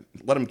got to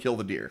let them kill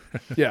the deer.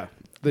 Yeah.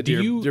 The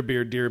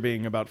deer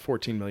being about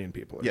 14 million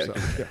people or so.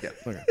 Yeah.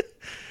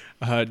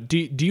 Okay.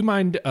 Do you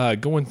mind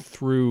going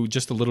through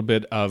just a little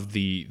bit of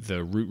the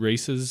root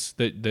races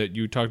that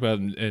you talked about,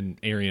 and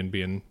Aryan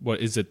being, what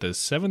is it, the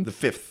seventh? The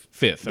fifth.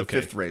 The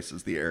fifth race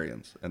is the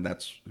Aryans, and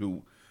that's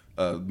who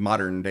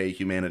modern day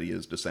humanity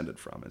is descended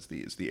from, is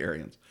the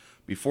Aryans.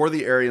 Before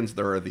the Aryans,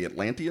 there are the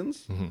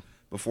Atlanteans. Mm-hmm.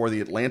 Before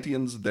the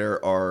Atlanteans,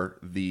 there are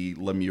the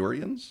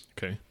Lemurians.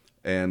 Okay.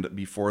 And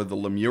before the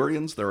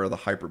Lemurians, there are the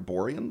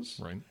Hyperboreans.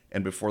 Right.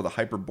 And before the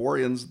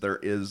Hyperboreans, there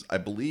is, I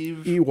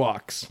believe...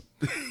 Ewoks.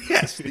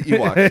 Yes, the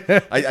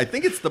Ewoks. I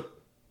think it's the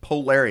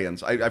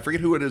Polarians. I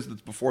forget who it is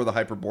that's before the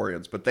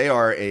Hyperboreans, but they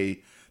are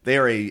a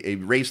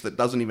race that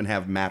doesn't even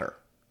have matter,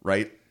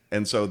 right?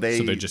 And so they're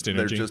just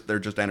energy? They're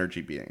just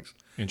energy beings.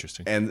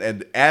 Interesting.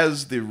 And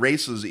as the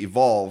races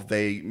evolve,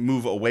 they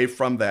move away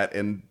from that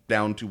and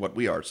down to what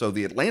we are. So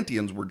the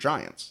Atlanteans were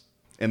giants.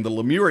 And the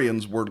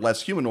Lemurians were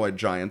less humanoid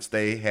giants.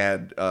 They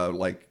had,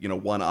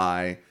 one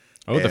eye.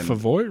 Oh, the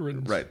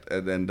Favoyrans. Right.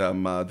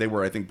 And they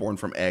were, I think, born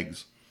from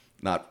eggs,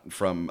 not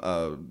from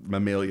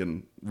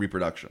mammalian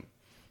reproduction.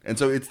 And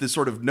so it's this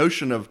sort of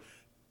notion of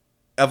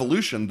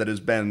evolution that has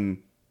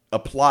been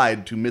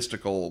applied to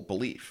mystical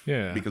belief.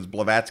 Yeah. Because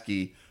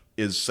Blavatsky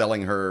is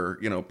selling her,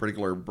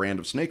 particular brand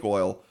of snake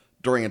oil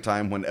during a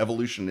time when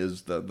evolution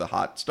is the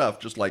hot stuff.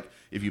 Just like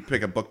if you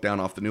pick a book down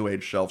off the New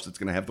Age shelves, it's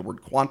going to have the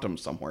word quantum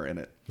somewhere in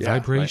it. Yeah,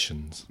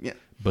 vibrations. Right?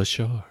 Yeah.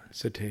 Bashar.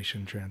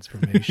 Cetacean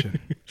transformation.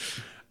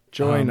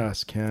 Join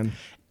us, Ken.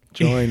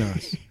 Join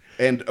us.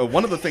 And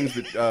one of the things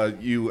that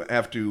you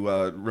have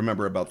to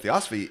remember about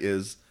Theosophy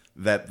is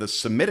that the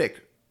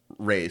Semitic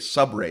race,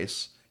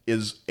 sub-race,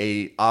 is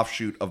a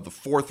offshoot of the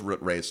fourth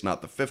root race,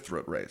 not the fifth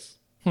root race.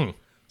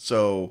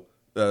 So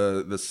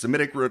the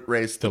Semitic root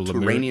race, the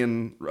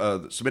Turanian,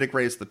 the Semitic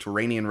race, the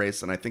Turanian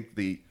race, and I think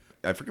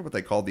I forget what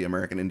they called the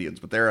American Indians,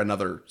 but they're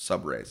another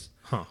sub-race.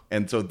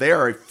 And so they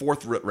are a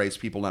fourth root race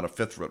people, not a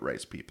fifth root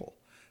race people.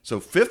 So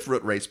fifth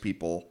root race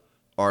people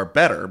are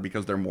better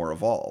because they're more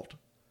evolved.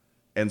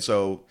 And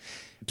so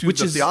to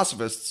the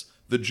Theosophists,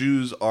 the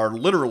Jews are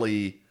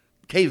literally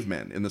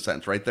cavemen in the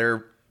sense, right?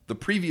 They're the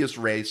previous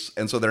race,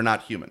 and so they're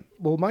not human.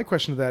 Well, my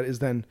question to that is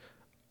then,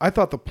 I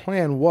thought the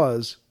plan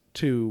was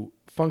to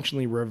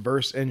functionally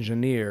reverse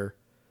engineer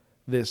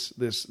this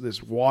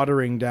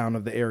watering down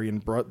of the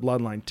Aryan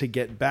bloodline to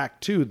get back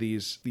to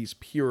these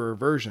purer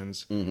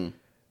versions. Mm-hmm.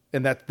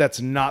 And that's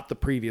not the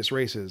previous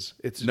races.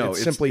 It's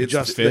simply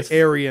just the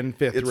Aryan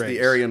fifth race. It's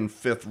the Aryan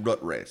fifth root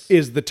race.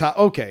 Is the top?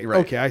 Okay,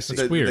 right. Okay, I see.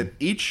 It's weird.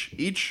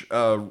 Each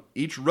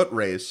root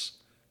race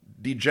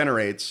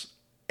degenerates,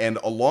 and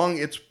along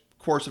its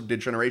course of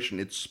degeneration,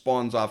 it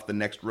spawns off the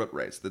next root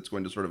race that's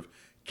going to sort of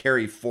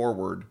carry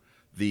forward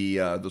the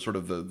sort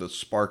of the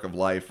spark of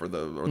life or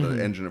the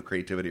engine of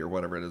creativity or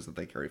whatever it is that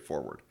they carry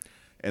forward.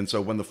 And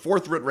so when the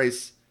fourth root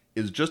race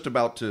is just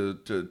about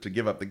to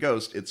give up the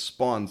ghost, it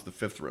spawns the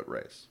fifth root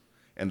race.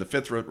 And the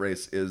fifth root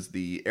race is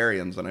the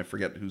Aryans, and I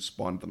forget who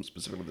spawned them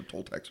specifically, the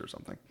Toltecs or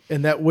something.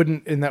 And that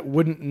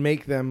wouldn't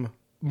make them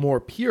more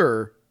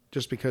pure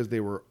just because they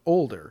were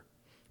older.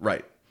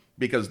 Right.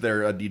 Because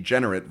they're a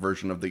degenerate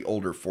version of the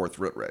older fourth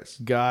root race.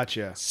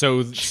 Gotcha.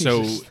 So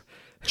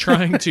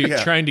trying to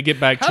get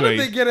back to How did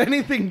they get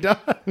anything done?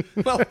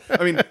 Well,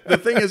 I mean, the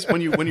thing is,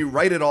 when you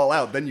write it all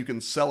out, then you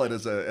can sell it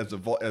as a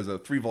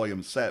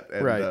 3-volume set,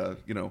 and right.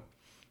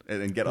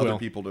 And get other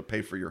people to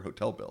pay for your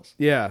hotel bills.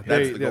 Yeah,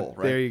 that's the goal,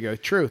 right? There you go.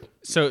 Truth.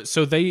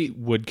 So they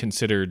would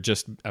consider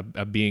just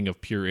a being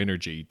of pure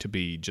energy to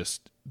be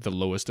just the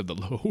lowest of the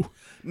low.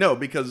 No,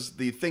 because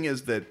the thing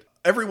is that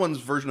everyone's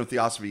version of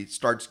Theosophy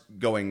starts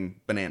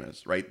going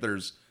bananas, right?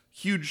 There's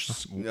huge.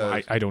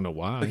 I don't know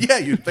why. Yeah,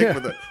 you'd think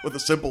with a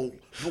simple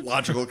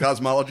logical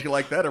cosmology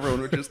like that,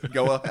 everyone would just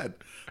go ahead.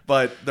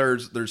 But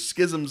there's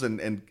schisms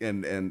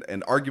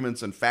and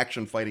arguments and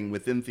faction fighting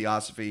within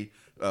Theosophy.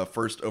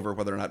 First over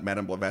whether or not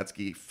Madame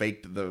Blavatsky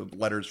faked the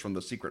letters from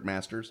the secret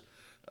masters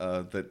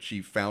that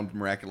she found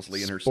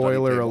miraculously in her study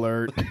Spoiler table.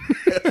 alert.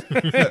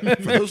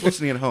 For those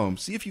listening at home,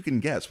 see if you can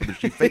guess whether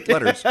she faked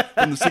letters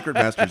from the secret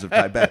masters of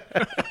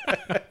Tibet.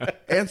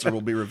 Answer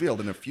will be revealed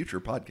in a future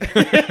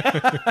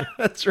podcast.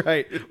 That's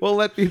right. We'll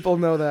let people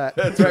know that.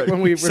 That's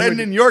right.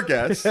 Send in your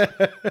guess.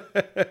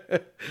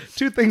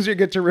 Two things you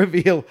get to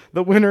reveal: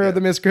 the winner of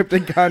the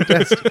Miscrypting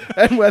contest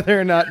and whether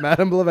or not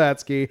Madame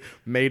Blavatsky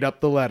made up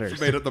the letters.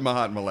 Made up the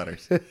Mahatma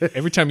letters.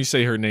 Every time you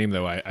say her name,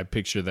 though, I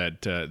picture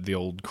that the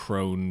old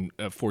crone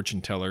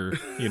fortune teller,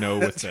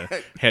 with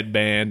the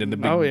headband and the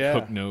big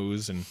hook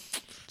nose. And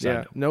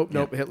yeah, nope.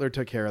 Hitler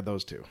took care of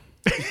those two.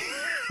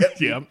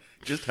 Yeah.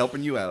 Just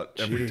helping you out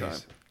every time.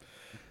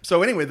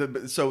 So anyway,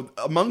 so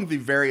among the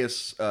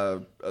various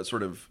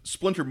sort of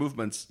splinter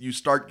movements, you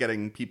start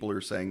getting people who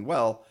are saying,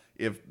 well,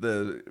 if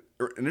the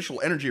initial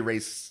energy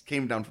race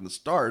came down from the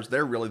stars,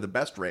 they're really the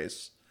best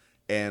race.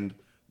 And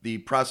the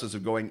process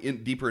of going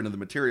deeper into the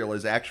material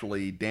is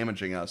actually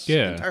damaging us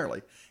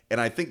entirely.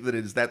 And I think that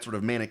it is that sort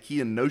of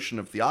Manichaean notion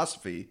of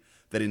Theosophy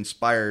that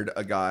inspired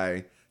a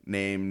guy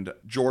named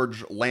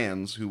George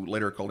Lanz, who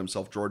later called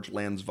himself George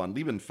Lanz von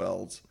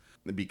Liebenfels,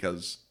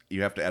 because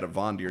you have to add a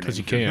von to your name because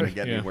you if you're can going to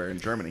get anywhere in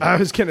Germany. I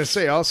was going to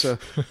say also,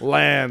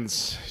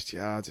 Lanz.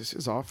 Yeah, this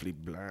is awfully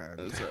bland.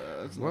 It's not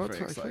What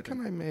very exciting.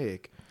 can I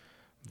make?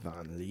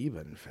 Von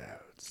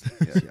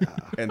Liebenfels. Yeah.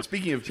 And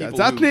speaking of people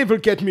That name will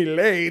get me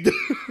laid.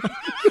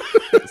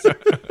 the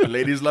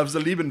ladies loves the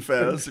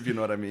Liebenfels, if you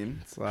know what I mean.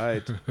 That's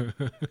right.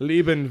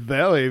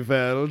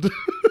 Liebenfeld.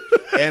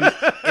 And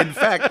in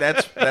fact,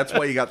 that's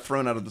why he got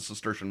thrown out of the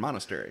Cistercian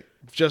monastery.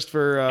 Just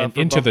for and for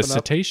into the bumping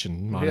up-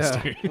 Cetacean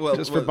monastery. Yeah. Well,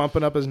 Just for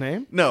bumping up his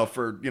name? No,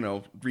 for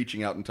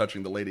reaching out and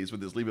touching the ladies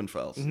with his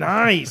Liebenfels.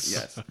 Nice.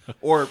 Yes.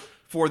 Or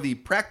for the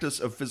practice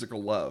of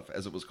physical love,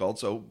 as it was called.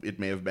 So it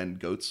may have been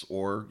goats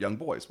or young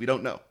boys. We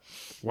don't know.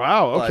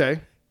 Wow, But,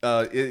 okay.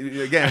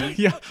 Again,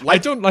 Yeah, I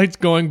don't like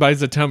going by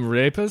the term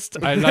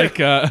rapist. I like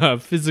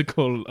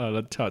physical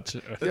touch.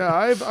 Yeah,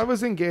 I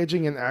was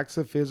engaging in acts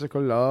of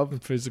physical love.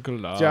 Physical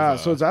love. Yeah,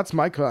 so that's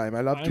my crime.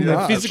 I love I'm too a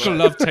much. physical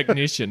love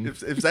technician. if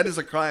that is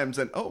a crime,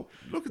 then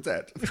look at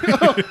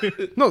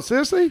that. No,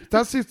 seriously?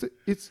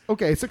 It's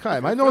okay, it's a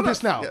crime. I know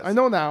this now. Yes. I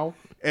know now.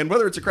 And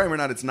whether it's a crime or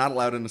not, it's not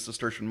allowed in a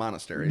Cistercian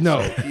monastery.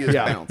 No. So he is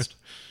Yeah. bounced.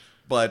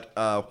 But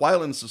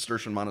while in the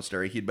Cistercian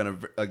monastery, he'd been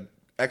an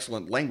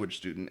excellent language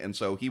student, and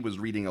so he was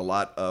reading a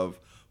lot of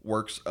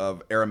works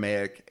of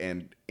Aramaic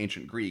and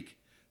ancient Greek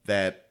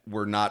that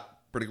were not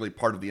particularly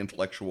part of the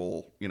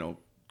intellectual,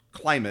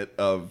 climate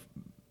of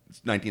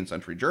 19th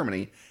century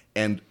Germany.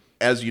 And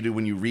as you do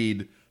when you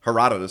read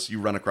Herodotus, you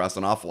run across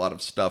an awful lot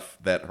of stuff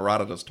that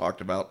Herodotus talked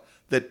about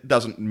that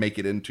doesn't make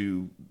it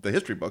into the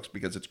history books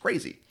because it's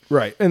crazy.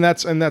 Right. And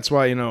that's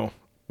why,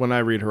 when I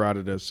read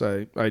Herodotus,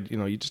 I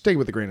you just take it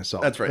with a grain of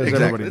salt. That's right. As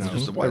Exactly. Everybody It's knows.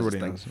 just the wisest Everybody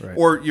thing. knows, right.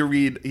 Or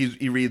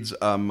he reads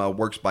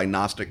works by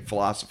Gnostic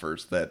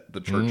philosophers that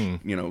the church,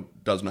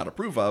 does not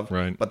approve of.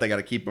 Right. But they got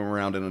to keep them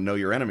around in a know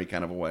your enemy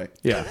kind of a way.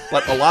 Yeah.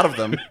 But a lot of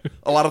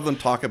them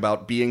talk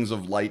about beings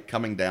of light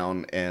coming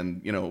down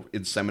and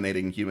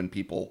inseminating human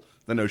people.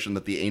 The notion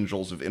that the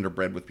angels have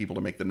interbred with people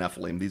to make the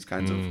Nephilim. These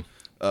kinds of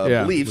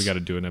Yeah. beliefs. We got to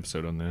do an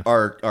episode on that.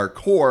 Are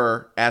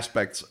core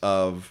aspects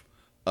of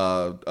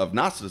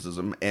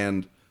Gnosticism,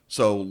 and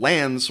so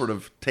Lanz sort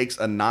of takes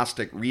a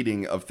Gnostic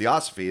reading of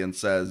Theosophy and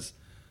says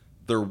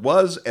there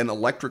was an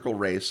electrical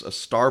race, a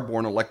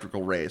star-born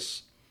electrical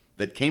race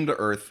that came to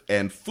Earth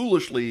and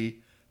foolishly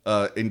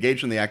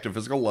engaged in the act of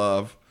physical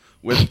love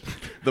with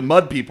the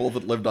mud people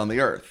that lived on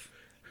the Earth,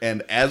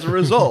 and as a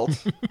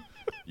result,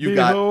 you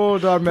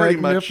Behold our got pretty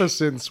much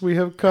magnificence. We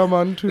have come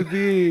unto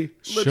thee.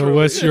 Show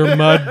us your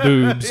mud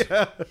boobs.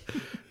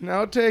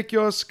 Now take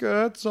your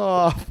skirts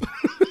off.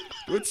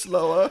 do it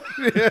slower,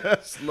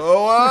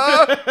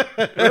 slower.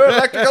 We're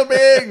electrical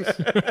beings.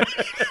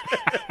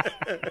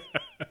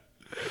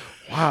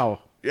 Wow.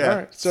 Yeah. All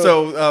right.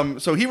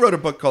 So he wrote a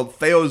book called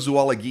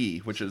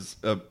Theozoology, which is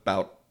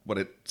about what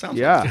it sounds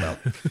like it's about.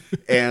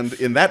 And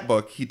in that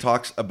book, he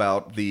talks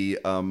about the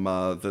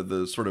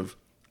sort of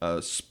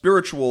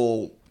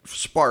spiritual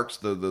sparks,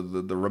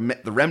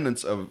 the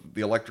remnants of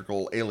the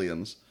electrical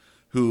aliens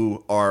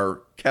who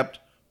are kept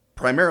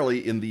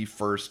primarily in the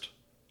first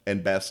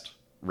and best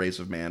race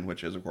of man,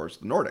 which is, of course,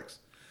 the Nordics.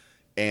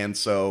 And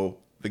so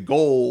the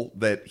goal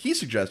that he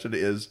suggested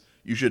is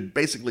you should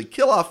basically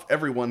kill off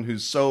everyone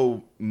who's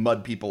so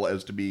mud people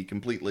as to be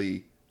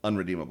completely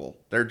unredeemable.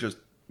 They're just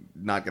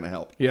not going to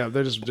help. Yeah,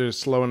 they're just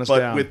slowing us But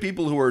down. with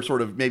people who are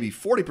sort of maybe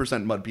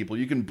 40% mud people,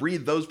 you can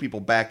breed those people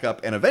back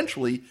up, and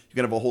eventually you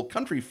can have a whole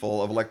country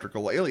full of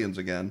electrical aliens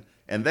again.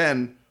 And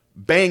then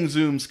bang,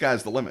 zoom,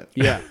 sky's the limit.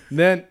 Yeah.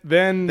 Then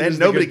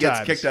nobody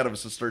gets kicked out of a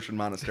Cistercian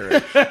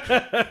monastery.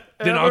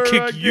 Then I'll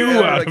kick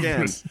you out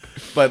again.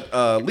 But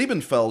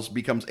Liebenfels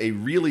becomes a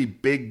really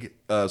big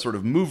sort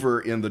of mover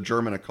in the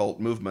German occult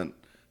movement.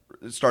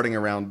 Starting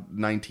around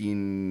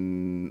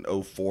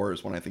 1904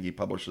 is when I think he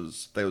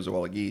publishes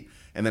Theozoologie.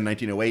 And then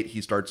 1908,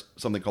 he starts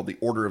something called the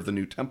Order of the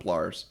New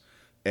Templars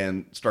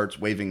and starts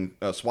waving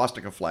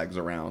swastika flags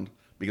around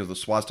because the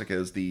swastika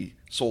is the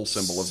sole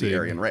symbol of the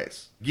Aryan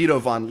race. Guido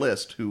von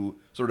List, who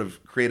sort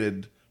of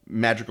created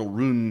magical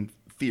rune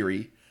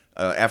theory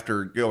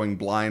after going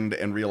blind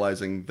and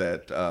realizing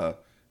that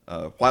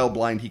while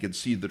blind, he could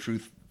see the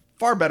truth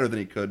far better than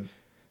he could.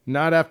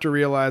 Not after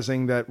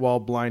realizing that while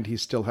blind, he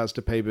still has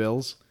to pay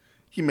bills.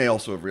 He may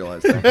also have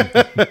realized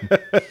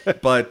that.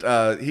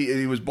 But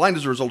he was blind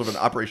as a result of an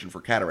operation for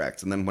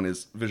cataracts. And then when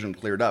his vision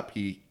cleared up,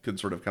 he could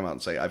sort of come out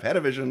and say, I've had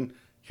a vision.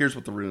 Here's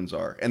what the runes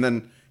are. And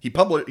then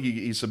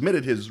he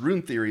submitted his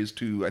rune theories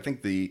to, I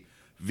think, the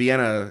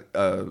Vienna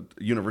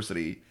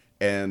University.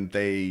 And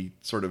they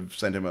sort of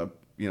sent him a,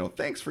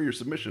 thanks for your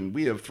submission.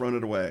 We have thrown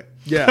it away.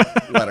 Yeah.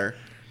 Letter.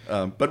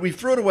 But we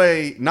threw it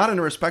away not in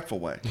a respectful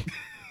way.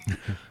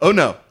 Oh,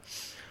 no.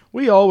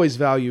 We always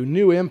value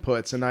new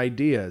inputs and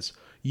ideas.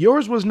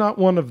 Yours was not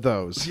one of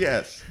those.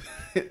 Yes.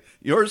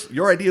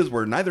 Your ideas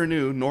were neither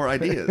new nor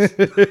ideas.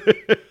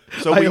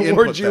 So I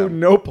award you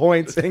no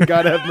points, and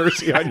God have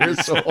mercy on your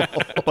soul.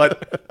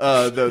 But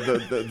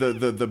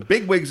the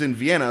bigwigs in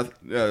Vienna,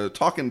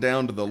 talking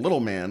down to the little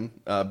man,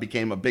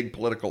 became a big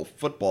political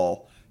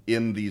football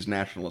in these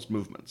nationalist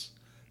movements.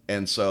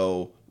 And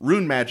so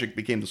rune magic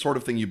became the sort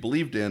of thing you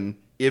believed in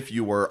if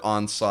you were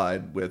on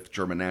side with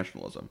German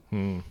nationalism.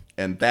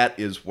 And that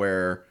is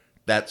where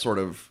that sort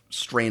of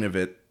strain of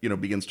it,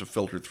 begins to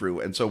filter through.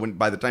 And so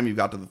by the time you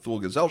got to the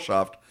Thule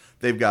Gesellschaft,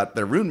 they've got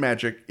their rune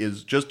magic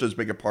is just as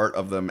big a part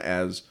of them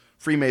as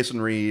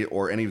Freemasonry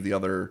or any of the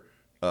other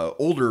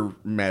older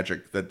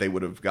magic that they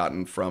would have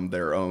gotten from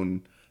their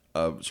own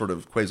sort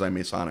of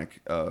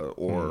quasi-Masonic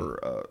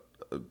or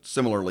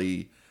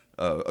similarly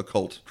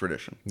occult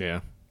tradition. Yeah.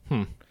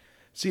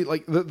 See,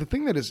 like the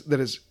thing that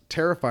is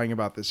terrifying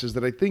about this is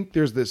that I think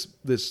there's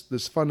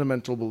this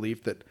fundamental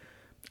belief that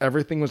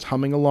everything was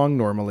humming along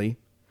normally.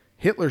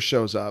 Hitler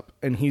shows up,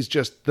 and he's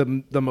just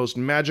the most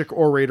magic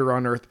orator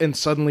on earth, and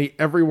suddenly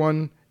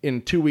everyone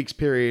in 2 weeks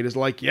period is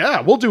like,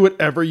 yeah, we'll do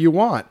whatever you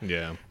want.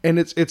 Yeah. And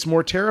it's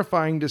more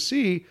terrifying to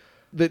see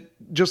that,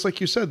 just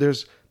like you said,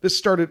 this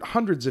started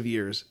hundreds of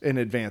years in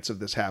advance of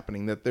this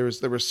happening, that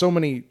there were so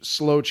many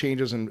slow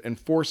changes and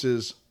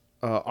forces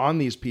on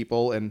these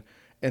people and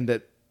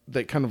that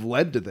kind of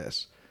led to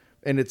this.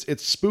 And it's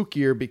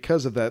spookier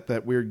because of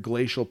that weird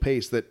glacial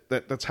pace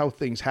that's how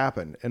things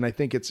happen. And I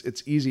think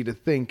it's easy to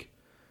think,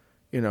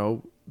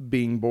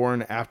 being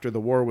born after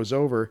the war was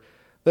over,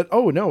 that,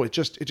 oh no, it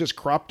just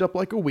cropped up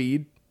like a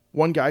weed.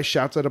 One guy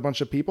shouts at a bunch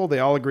of people, they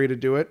all agree to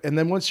do it, and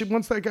then once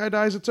that guy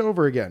dies, it's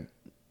over again.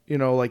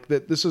 Like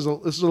that. This is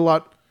a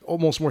lot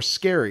almost more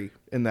scary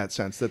in that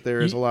sense, that there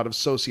is a lot of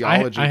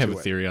sociology. I have a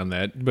theory on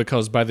that,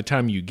 because by the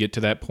time you get to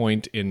that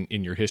point in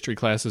your history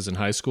classes in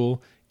high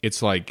school,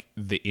 it's like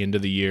the end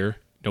of the year.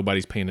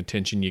 Nobody's paying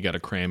attention. You got to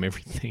cram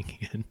everything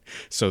in,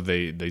 so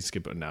they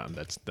skip it. No,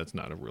 that's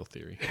not a real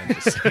theory. I'm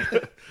just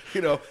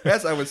saying.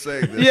 As I was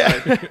saying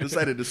this, I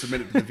decided to submit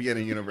it to the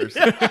Vienna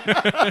University.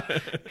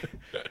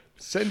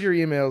 Send your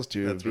emails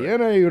to That's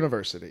Vienna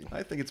University.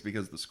 I think it's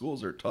because the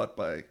schools are taught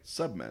by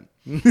submen,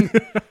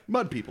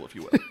 mud people, if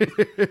you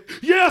will.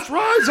 Yes,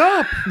 rise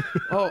up!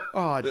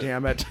 oh,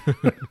 damn it!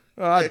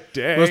 Oh,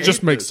 dang! Let's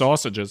just make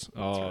sausages.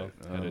 Oh,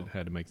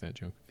 had to make that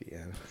joke.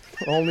 Yeah.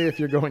 Only if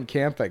you're going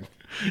camping.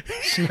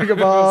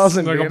 Snuggaballs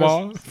and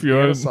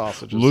Vienna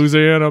sausages.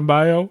 Louisiana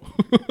bio.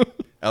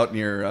 Out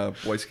near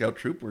Boy Scout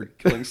troop, we're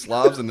killing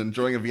Slavs and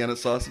enjoying a Vienna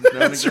sausage now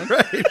and again.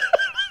 That's right.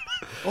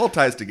 All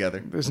ties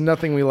together. There's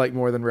nothing we like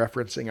more than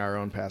referencing our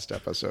own past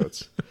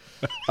episodes.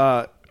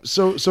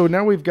 So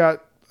now we've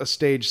got a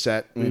stage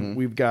set. Mm-hmm.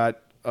 We've got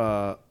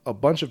a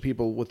bunch of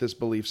people with this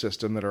belief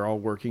system that are all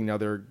working. Now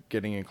they're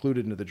getting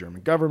included into the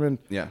German government.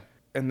 Yeah.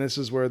 And this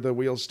is where the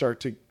wheels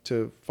start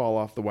to fall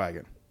off the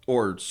wagon.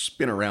 Or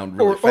spin around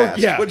really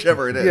fast,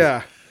 whichever it is.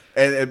 Yeah.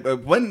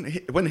 And when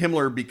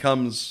Himmler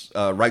becomes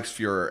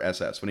Reichsfuhrer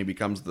SS, when he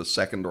becomes the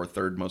second or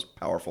third most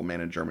powerful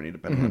man in Germany,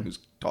 depending on who's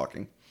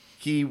talking,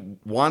 he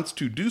wants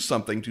to do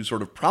something to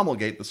sort of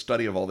promulgate the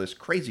study of all this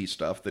crazy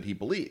stuff that he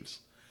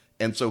believes.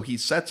 And so he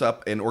sets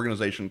up an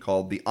organization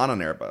called the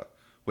Ahnenerbe,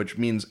 which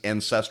means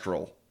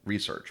ancestral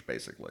research,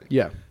 basically.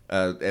 Yeah.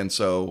 And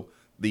so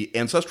the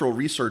Ancestral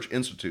Research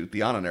Institute,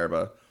 the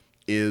Ahnenerbe,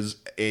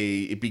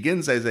 it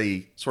begins as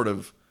a sort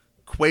of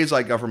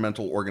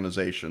quasi-governmental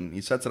organization.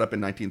 He sets it up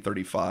in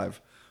 1935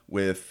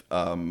 with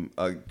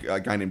a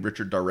guy named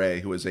Richard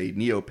Darré, who is a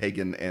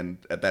neo-pagan and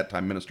at that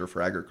time Minister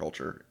for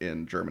Agriculture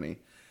in Germany.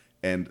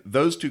 And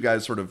those two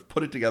guys sort of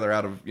put it together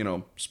out of,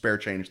 spare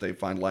change they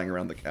find lying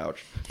around the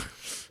couch.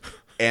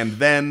 And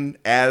then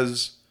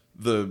as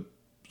the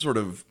sort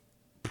of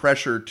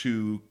pressure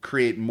to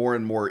create more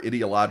and more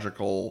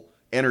ideological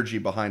energy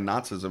behind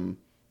Nazism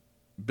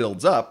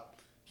builds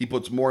up, he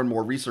puts more and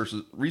more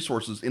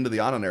resources into the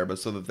Ahnenerbe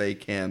so that they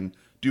can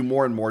do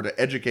more and more to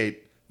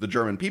educate the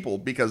German people.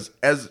 Because,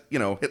 as you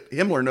know,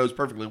 Himmler knows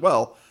perfectly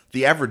well,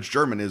 the average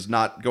German is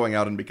not going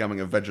out and becoming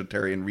a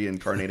vegetarian,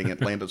 reincarnating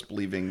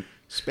Atlantis-believing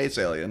space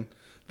alien.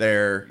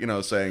 They're,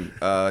 saying,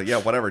 yeah,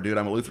 whatever, dude,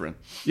 I'm a Lutheran.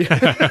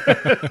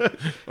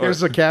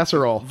 Here's a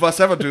casserole.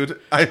 Whatever, dude,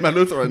 I'm a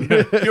Lutheran.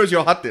 Here's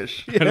your hot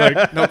dish.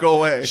 No, go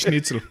away.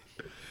 Schnitzel.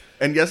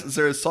 And yes,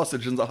 there is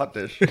sausage in the hot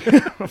dish.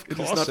 Of It is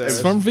course not there a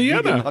is. From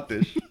vegan Vienna. hot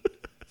dish.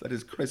 That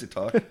is crazy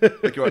talk.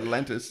 Like you're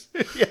Atlantis.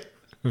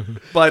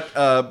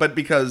 But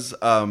because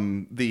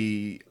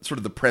the sort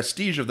of the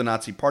prestige of the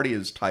Nazi Party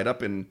is tied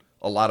up in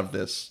a lot of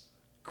this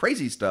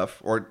crazy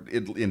stuff, or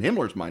in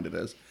Himmler's mind it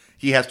is,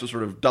 he has to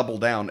sort of double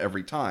down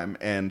every time,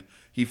 and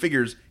he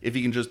figures if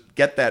he can just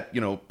get that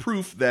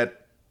proof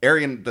that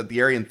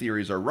the Aryan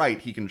theories are right,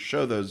 he can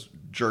show those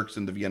jerks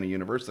in the Vienna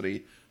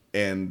University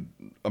and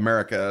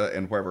America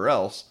and wherever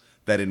else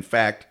that in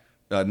fact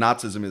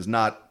Nazism is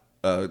not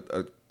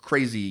a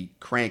crazy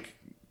crank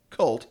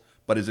cult,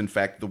 but is in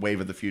fact the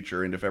wave of the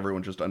future. And if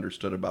everyone just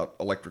understood about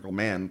electrical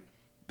man,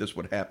 this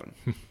would happen.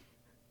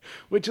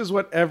 Which is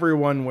what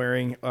everyone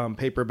wearing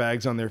paper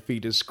bags on their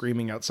feet is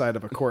screaming outside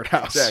of a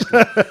courthouse.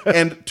 Exactly.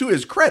 And to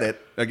his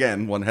credit,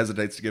 again, one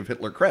hesitates to give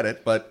Hitler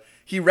credit, but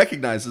he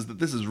recognizes that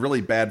this is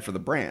really bad for the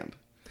brand.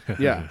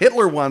 Yeah.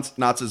 Hitler wants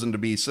Nazism to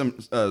be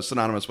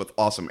synonymous with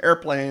awesome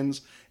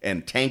airplanes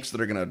and tanks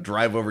that are going to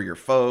drive over your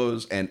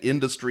foes and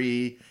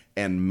industry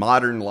and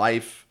modern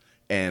life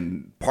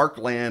and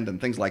parkland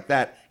and things like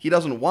that. He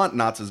doesn't want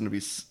Nazism to be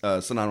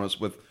synonymous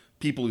with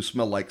people who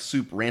smell like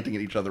soup ranting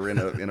at each other in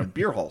a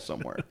beer hall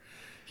somewhere.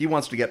 He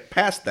wants to get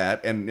past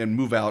that and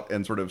move out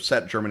and sort of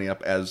set Germany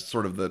up as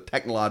sort of the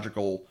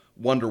technological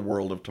wonder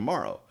world of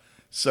tomorrow.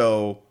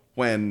 So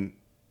when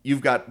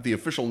you've got the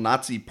official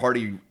Nazi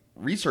Party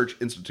Research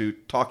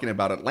Institute talking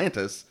about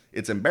Atlantis,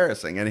 it's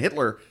embarrassing. And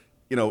Hitler,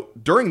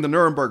 during the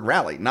Nuremberg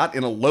rally, not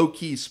in a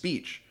low-key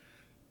speech,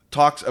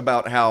 talks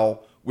about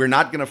how we're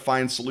not going to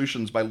find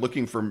solutions by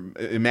looking for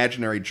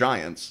imaginary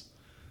giants.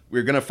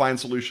 We're going to find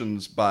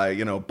solutions by,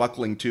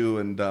 buckling to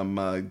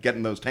and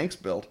getting those tanks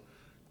built.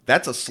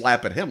 That's a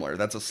slap at Himmler.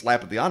 That's a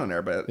slap at the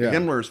Ahnenerbe. Yeah.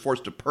 Himmler is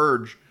forced to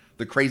purge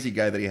the crazy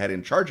guy that he had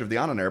in charge of the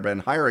Ahnenerbe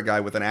and hire a guy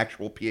with an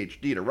actual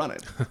PhD to run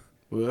it.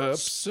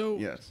 Whoops. So,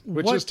 Yes.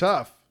 Which what- is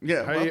tough.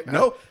 Yeah, How well, you-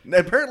 no,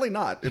 apparently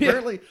not.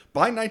 Apparently,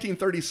 by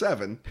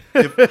 1937,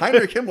 if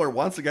Heinrich Himmler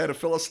wants a guy to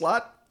fill a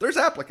slot, there's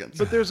applicants.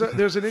 But there's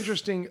an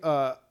interesting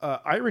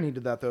irony to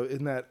that, though,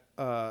 in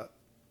that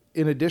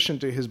in addition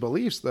to his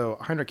beliefs, though,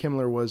 Heinrich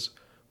Himmler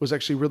was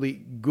actually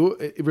really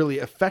good, really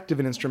effective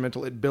and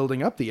instrumental at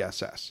building up the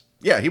SS.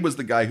 Yeah, he was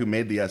the guy who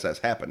made the SS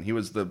happen. He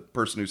was the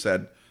person who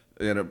said,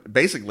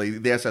 basically,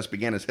 the SS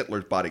began as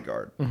Hitler's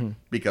bodyguard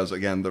because,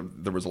 again,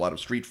 there was a lot of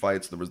street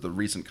fights. There was the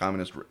recent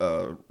communist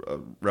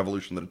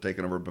revolution that had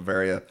taken over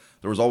Bavaria.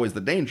 There was always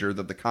the danger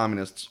that the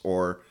communists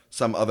or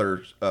some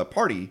other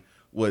party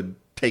would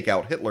take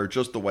out Hitler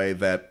just the way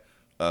that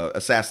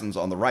assassins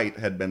on the right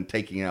had been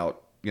taking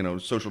out,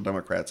 social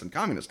democrats and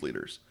communist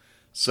leaders.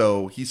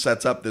 So he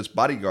sets up this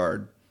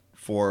bodyguard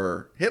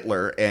for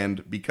Hitler,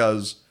 and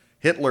because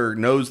Hitler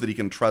knows that he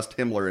can trust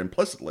Himmler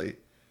implicitly,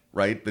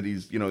 right? That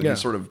he's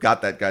sort of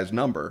got that guy's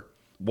number.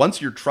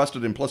 Once you're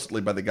trusted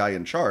implicitly by the guy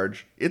in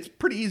charge, it's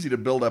pretty easy to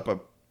build up a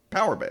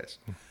power base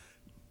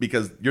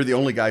because you're the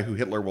only guy who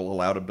Hitler will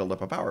allow to build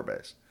up a power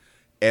base.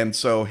 And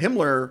so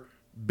Himmler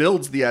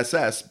builds the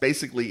SS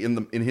basically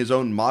in his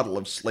own model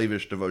of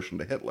slavish devotion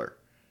to Hitler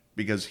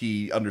because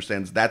he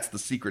understands that's the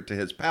secret to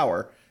his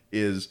power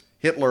is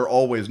Hitler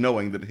always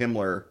knowing that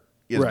Himmler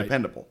is Right.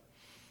 dependable.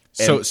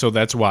 So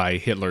that's why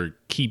Hitler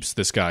keeps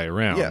this guy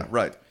around. Yeah,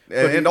 right.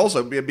 And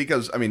also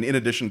because, in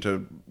addition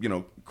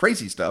to,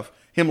 crazy stuff,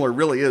 Himmler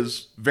really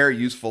is very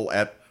useful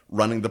at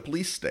running the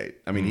police state.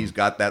 He's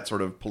got that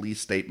sort of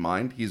police state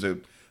mind. He's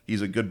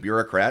a good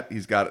bureaucrat.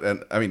 He's got,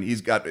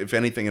 if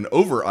anything, an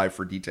over eye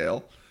for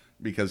detail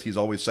because he's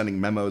always sending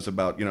memos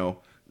about,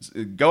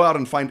 go out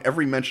and find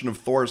every mention of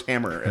Thor's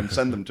hammer and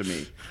send them to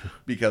me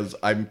because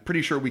I'm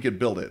pretty sure we could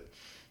build it.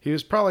 He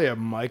was probably a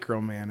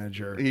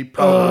micromanager. He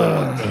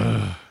probably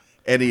was.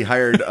 And he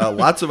hired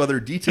lots of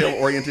other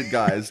detail-oriented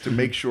guys to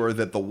make sure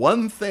that the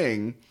one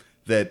thing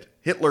that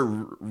Hitler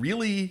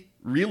really,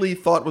 really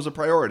thought was a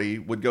priority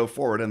would go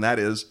forward, and that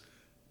is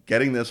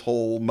getting this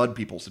whole mud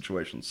people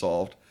situation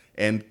solved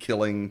and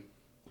killing,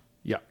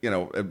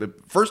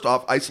 first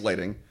off,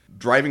 isolating,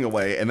 driving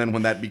away, and then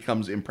when that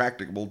becomes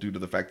impracticable due to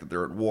the fact that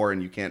they're at war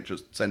and you can't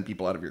just send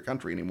people out of your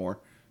country anymore,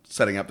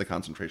 setting up the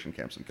concentration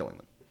camps and killing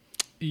them.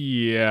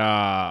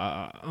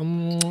 Yeah.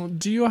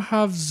 Do you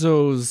have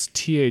those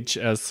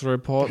THS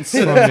reports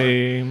for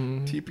me?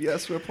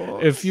 TPS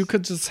reports? If you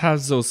could just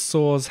have those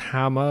Thor's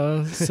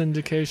hammer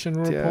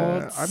syndication Yeah,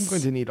 reports. I'm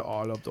going to need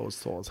all of those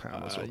Thor's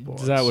hammers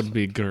reports. That would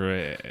be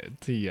great.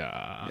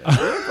 Yeah.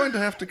 We're going to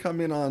have to come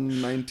in on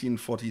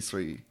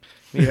 1943.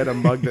 He had a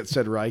mug that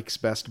said Reich's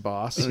best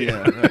boss.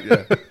 Yeah, right,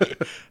 yeah.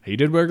 He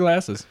did wear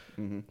glasses.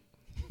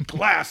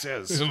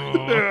 Glasses.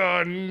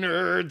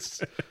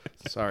 Nerds.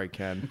 Sorry,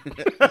 Ken.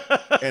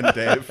 And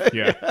Dave.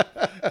 Yeah.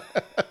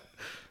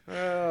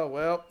 Oh,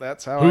 well,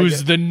 that's how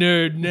Who's the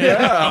nerd now?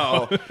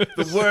 Now,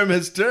 the worm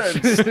has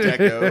turned,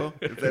 Stecco,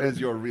 if that is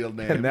your real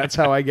name. And that's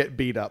how I get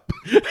beat up.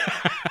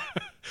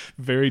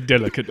 Very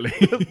delicately.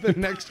 The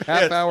next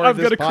half hour I've of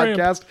this got a cramp.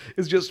 podcast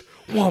is just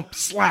whomp,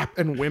 slap,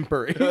 and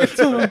whimpering.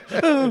 Oh,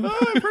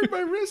 I've hurt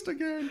my wrist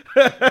again.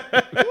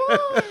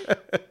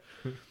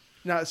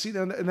 Now, see,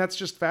 and that's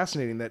just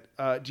fascinating.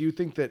 That do you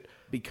think that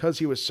because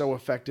he was so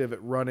effective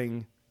at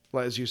running,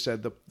 as you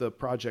said, the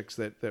projects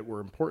that were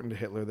important to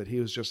Hitler, that he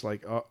was just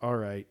like, all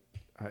right,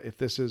 if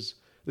this is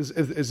this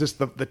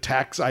the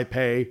tax I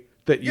pay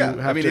that you have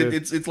I mean, to...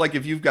 it's like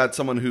if you've got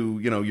someone who,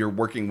 you're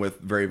working with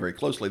very, very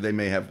closely, they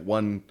may have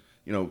one,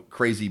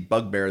 crazy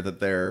bugbear that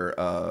they're,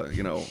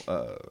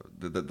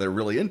 that they're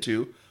really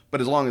into.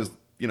 But as long as,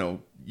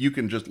 you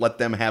can just let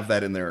them have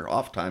that in their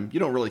off time, you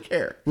don't really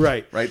care.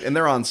 Right. Right. And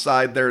they're on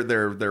side, they're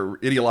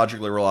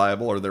ideologically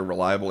reliable, or they're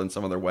reliable in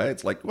some other way.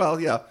 It's like,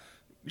 well, yeah,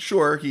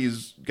 sure,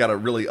 he's got a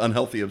really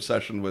unhealthy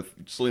obsession with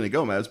Selena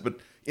Gomez, but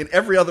in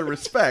every other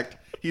respect,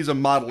 he's a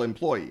model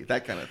employee,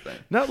 that kind of thing.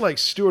 Not like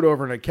Stewart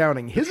over in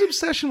accounting. His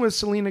obsession with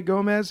Selena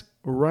Gomez,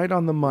 right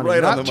on the money.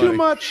 Right on not the too money.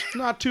 much,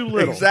 not too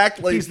little.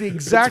 Exactly. He's the It's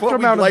exact what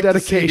we'd amount like of to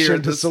see here dedication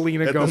at to this-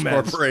 Selena at Gomez.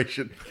 This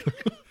corporation.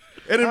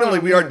 And admittedly,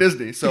 we are man.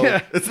 Disney, so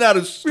Yeah. it's not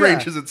as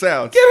strange Yeah. as it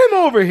sounds. Get him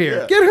over here.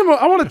 Yeah. Get him.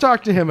 I want to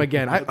talk to him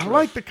again. I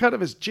like the cut of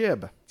his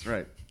jib. That's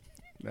right.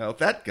 Now,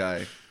 that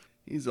guy,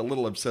 he's a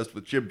little obsessed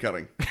with jib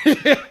cutting.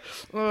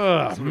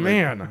 Oh,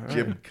 man.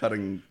 Jib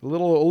cutting. A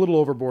little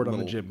overboard on the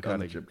little- jib on cutting.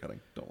 the jib cutting.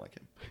 Don't like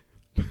him.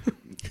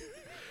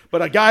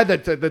 But a guy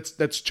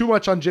that's too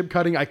much on jib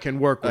cutting, I can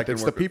work with. can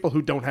It's work the people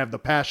who don't have the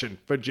passion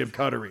for jib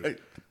cuttery. Right.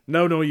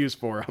 No use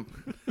for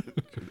them.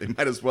 They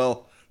might as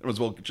well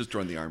just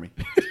join the army.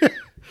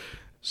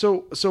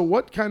 So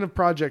what kind of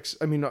projects?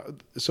 I mean,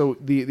 so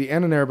the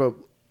Annenerba.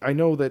 I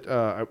know that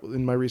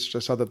in my research I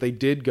saw that they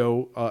did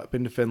go up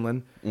into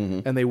Finland,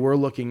 and they were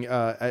looking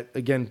at,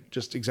 again,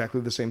 just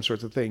exactly the same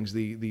sorts of things.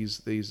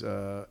 These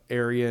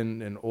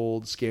Aryan and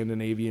old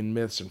Scandinavian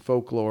myths and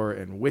folklore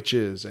and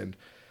witches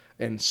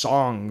and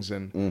songs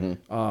and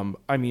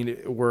I mean,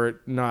 were it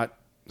not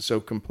so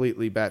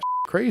completely batshit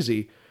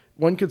crazy,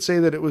 one could say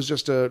that it was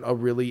just a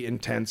really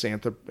intense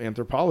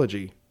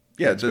anthropology.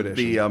 Yeah,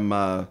 expedition.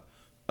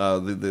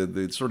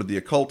 the sort of the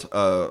occult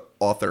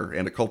author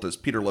and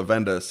occultist Peter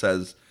Levenda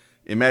says,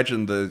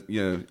 imagine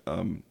the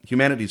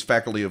humanities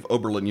faculty of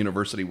Oberlin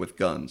University with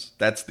guns.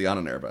 That's the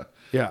Annenerbe.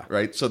 Yeah.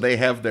 Right. So they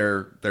have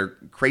their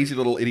crazy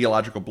little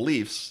ideological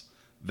beliefs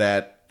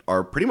that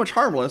are pretty much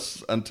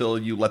harmless until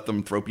you let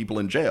them throw people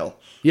in jail.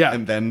 Yeah.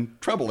 And then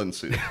trouble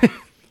ensues.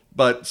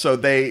 But so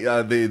they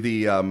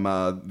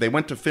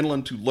went to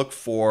Finland to look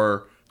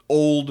for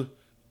old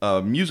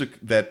music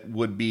that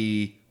would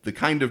be the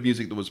kind of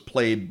music that was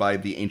played by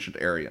the ancient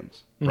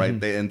Aryans,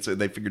 right? And so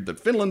they figured that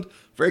Finland,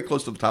 very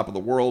close to the top of the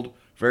world,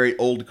 very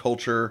old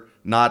culture,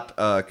 not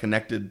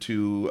connected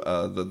to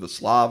the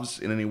Slavs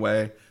in any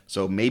way.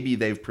 So maybe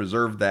they've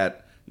preserved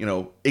that,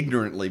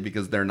 ignorantly,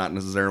 because they're not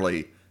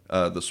necessarily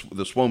the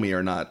Suomi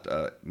are not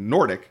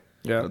Nordic.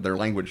 Yeah. Their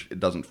language, it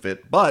doesn't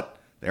fit, but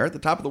they're at the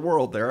top of the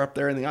world. They're up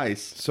there in the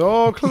ice.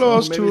 So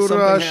close maybe to something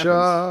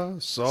Russia,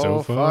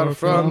 so far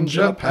from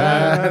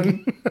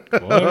Japan.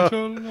 Quite a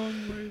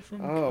long way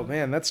from... Oh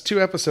man, that's 2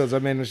 episodes. I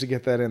managed to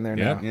get that in there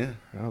now. Yeah.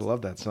 I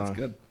love that song.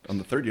 Good. On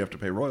the 3rd, you have to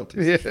pay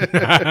royalties.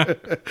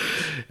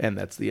 And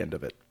that's the end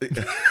of it.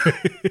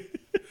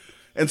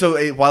 And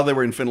so while they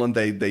were in Finland,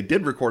 they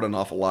did record an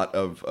awful lot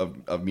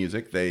of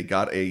music. They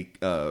got a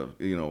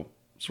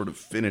sort of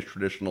Finnish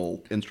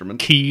traditional instrument,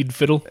 Keyed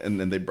fiddle. and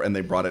then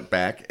they brought it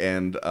back,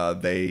 and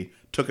they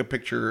took a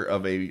picture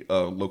of a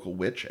local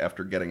witch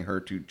after getting her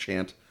to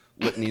chant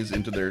litanies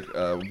into their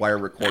wire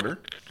recorder,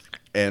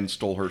 and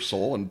stole her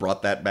soul and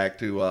brought that back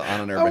to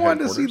Annenerbe I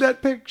wanted to see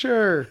that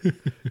picture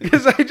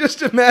because I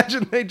just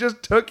imagine they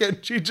just took it.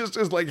 And she just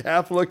is like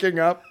half looking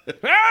up.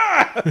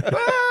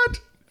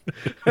 What?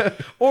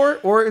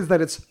 or is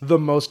that it's the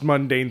most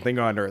mundane thing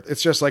on earth?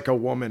 It's just like a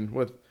woman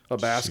with a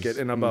basket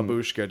and a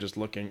babushka just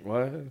looking.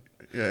 What?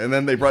 Yeah, and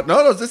then they brought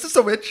no, this is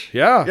a witch.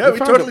 Yeah, we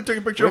totally took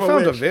a picture of a witch.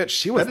 We found a witch.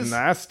 She was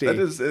nasty. That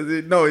is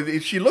no.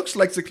 She looks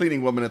like the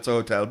cleaning woman at the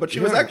hotel, but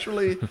she was Yeah.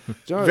 actually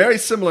very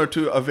similar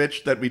to a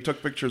witch that we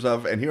took pictures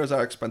of. And here's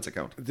our expense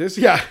account. This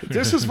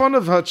is one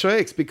of her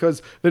tricks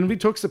because when we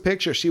took the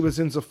picture, she was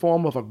in the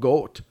form of a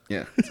goat.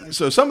 Yeah.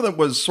 So some of them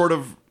was sort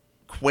of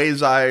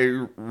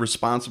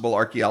quasi-responsible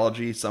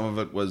archaeology. Some of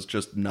it was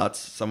just nuts.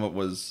 Some of it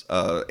was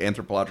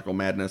anthropological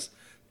madness.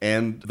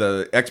 And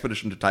the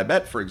expedition to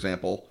Tibet, for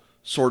example,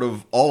 sort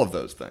of all of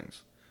those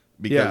things.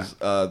 Because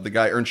the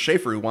guy, Ernst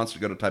Schaefer, who wants to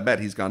go to Tibet,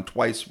 he's gone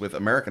twice with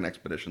American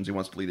expeditions. He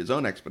wants to lead his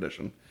own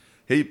expedition.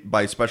 He,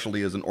 by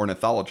specialty, is an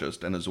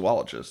ornithologist and a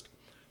zoologist.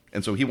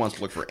 And so he wants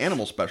to look for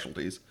animal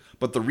specialties.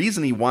 But the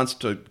reason he wants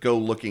to go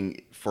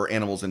looking for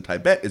animals in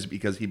Tibet is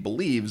because he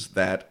believes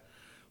that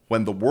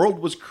when the world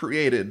was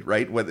created,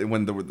 right,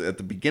 at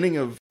the beginning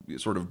of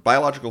sort of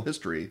biological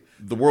history,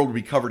 the world would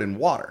be covered in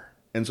water.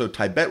 And so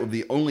Tibet would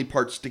be the only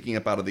part sticking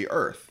up out of the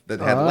earth that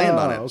had land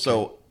on it. Okay.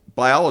 So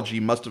biology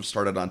must have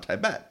started on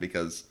Tibet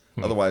because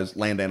otherwise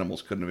land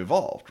animals couldn't have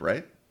evolved,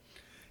 right?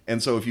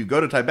 And so if you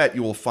go to Tibet,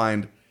 you will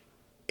find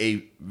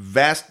a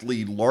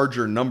vastly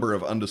larger number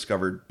of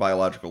undiscovered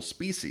biological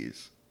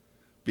species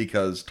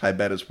because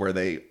Tibet is where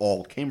they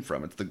all came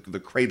from. It's the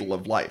cradle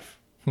of life.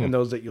 And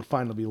those that you'll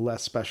find will be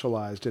less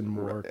specialized and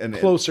more And-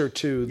 closer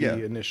to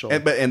the initial.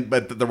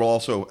 But there will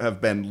also have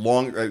been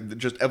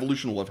just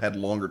evolution will have had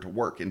longer to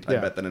work in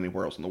Tibet than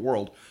anywhere else in the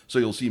world. So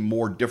you'll see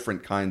more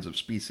different kinds of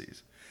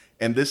species.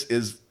 And this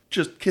is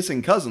just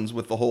kissing cousins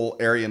with the whole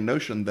Aryan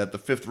notion that the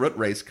fifth root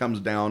race comes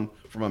down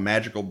from a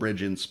magical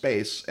bridge in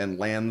space and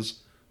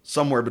lands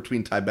somewhere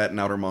between Tibet and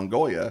Outer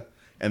Mongolia,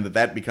 and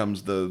that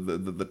becomes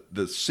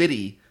the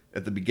city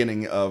at the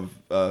beginning of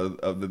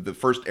the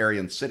first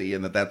Aryan city,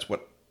 and that's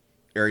what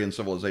Aryan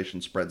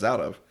civilization spreads out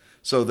of.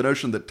 So the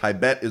notion that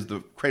Tibet is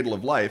the cradle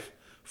of life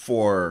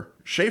for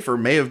Schaefer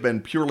may have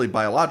been purely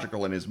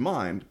biological in his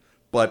mind,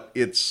 but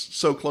it's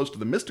so close to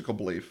the mystical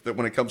belief that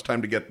when it comes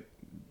time to get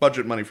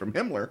budget money from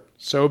Himmler,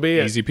 so be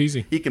it. Easy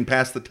peasy. he can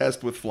pass the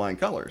test with flying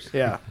colors.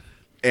 Yeah.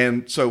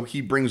 And so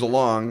he brings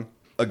along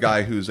a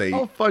guy who's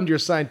I'll fund your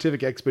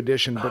scientific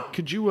expedition, but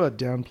could you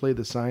downplay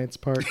the science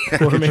part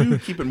for Could me? you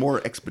keep it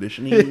more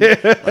expedition-y,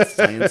 less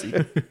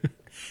sciencey?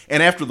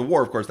 And after the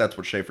war, of course, that's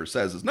what Schaefer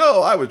says is,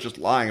 no, I was just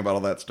lying about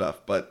all that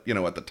stuff. But,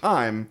 at the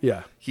time,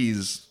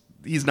 he's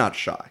not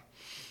shy.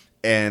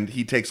 And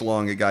he takes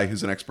along a guy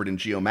who's an expert in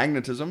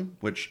geomagnetism,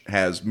 which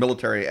has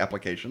military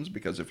applications,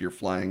 because if you're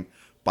flying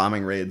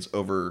bombing raids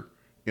over,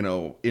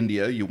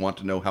 India, you want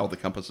to know how the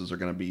compasses are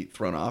going to be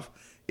thrown off.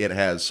 It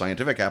has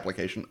scientific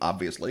application,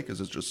 obviously,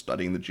 because it's just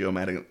studying the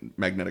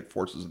geomagnetic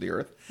forces of the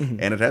Earth. Mm-hmm.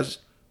 And it has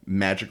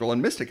magical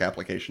and mystic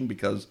application,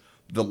 because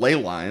the ley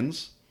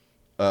lines,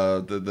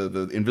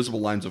 the invisible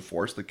lines of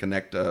force that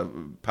connect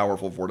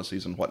powerful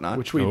vortices and whatnot,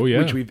 which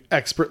we've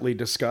expertly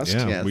discussed.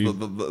 Yeah,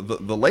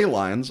 the ley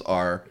lines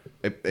are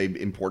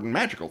a important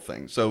magical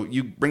thing. So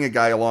you bring a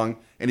guy along,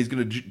 and he's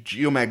going to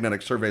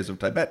geomagnetic surveys of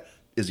Tibet.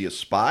 Is he a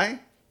spy?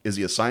 Is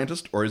he a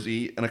scientist? Or is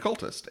he an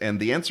occultist? And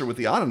the answer with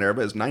the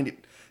Ahnenerbe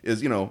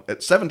is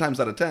at 7 times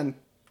out of 10,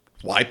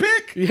 why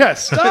pick? Yeah,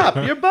 stop.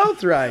 You're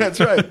both right.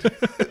 That's right.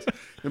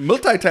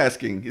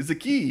 Multitasking is the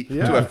key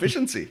to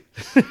efficiency.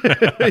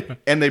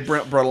 And they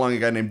brought along a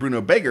guy named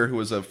Bruno Beger, who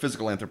was a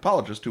physical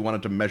anthropologist who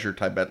wanted to measure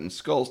Tibetan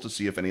skulls to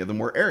see if any of them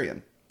were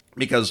Aryan.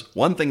 Because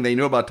one thing they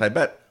knew about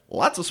Tibet,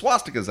 lots of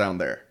swastikas down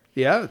there.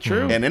 Yeah,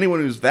 true. And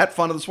anyone who's that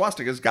fond of the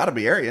swastikas got to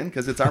be Aryan,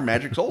 because it's our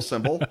magic soul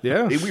symbol.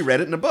 Yeah. We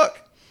read it in a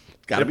book.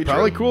 Gotta be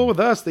probably true. cool with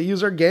us. They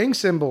use our gang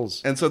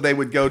symbols. And so they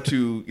would go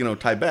to,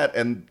 Tibet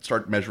and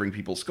start measuring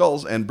people's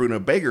skulls. And Bruno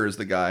Beger is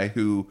the guy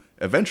who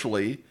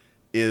eventually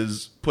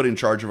is put in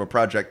charge of a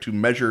project to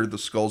measure the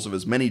skulls of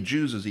as many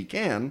Jews as he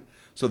can,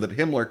 so that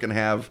Himmler can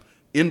have,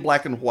 in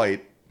black and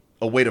white,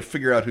 a way to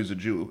figure out who's a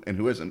Jew and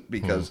who isn't.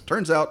 Because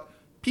turns out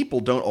people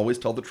don't always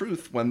tell the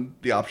truth when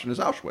the option is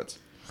Auschwitz.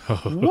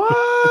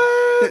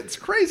 What? It's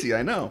crazy,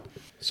 I know.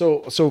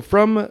 So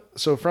from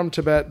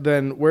Tibet,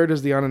 then where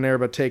does the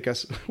Ahnenerbe take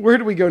us? Where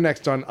do we go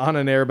next on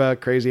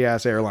Ahnenerbe Crazy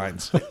Ass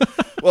Airlines?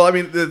 Well, I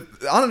mean, the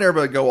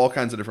Ahnenerbe go all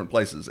kinds of different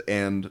places,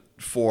 and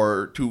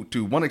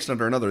to one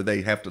extent or another,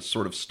 they have to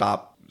sort of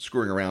stop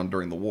screwing around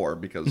during the war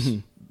because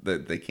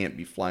they can't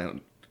be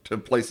flying to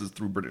places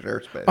through British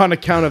airspace On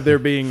account of there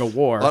being a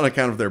war. On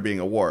account of there being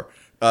a war.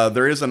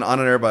 There is an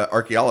Ahnenerbe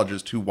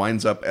archaeologist who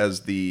winds up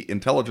as the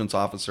intelligence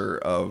officer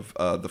of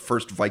the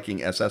 1st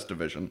Viking SS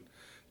Division,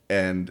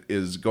 and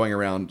is going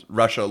around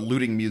Russia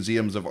looting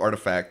museums of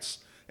artifacts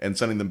and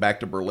sending them back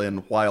to Berlin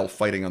while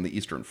fighting on the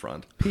Eastern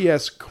Front.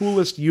 P.S.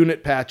 Coolest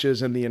unit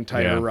patches in the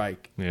entire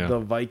Reich. Yeah. The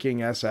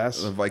Viking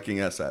SS. The Viking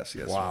SS,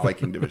 yes. Wow.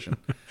 Viking Division.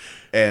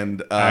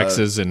 And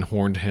Axes and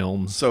horned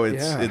helms. so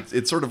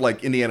it's sort of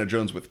like Indiana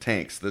Jones with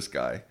tanks, this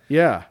guy.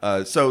 Yeah.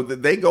 So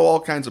they go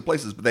all kinds of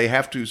places, but they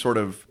have to sort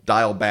of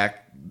dial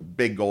back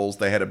big goals.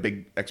 They had a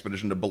big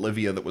expedition to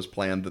Bolivia that was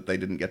planned that they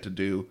didn't get to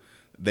do.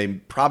 They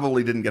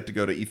probably didn't get to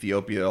go to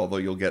Ethiopia, although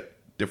you'll get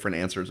different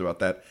answers about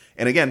that.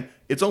 And again,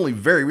 it's only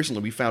very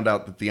recently we found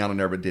out that the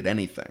Ahnenerbe did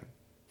anything,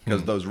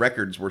 because those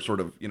records were sort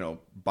of,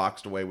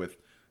 boxed away with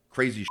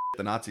crazy shit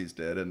the Nazis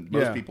did, and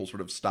most people sort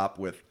of stop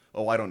with,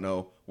 I don't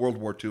know, World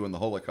War II and the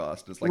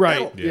Holocaust. It's like,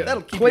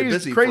 that'll keep you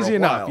busy crazy for a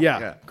enough. while.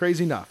 Yeah,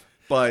 crazy enough.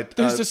 But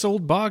There's this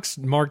old box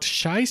marked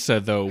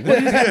Scheisse, though.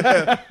 What is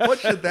what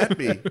should that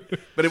be?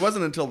 But it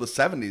wasn't until the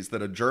 70s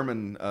that a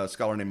German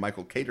scholar named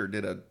Michael Cater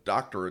did a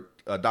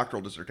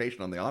doctoral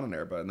dissertation on the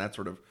Ahnenerbe, and that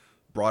sort of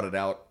brought it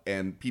out,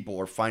 and people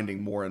are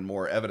finding more and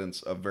more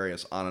evidence of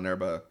various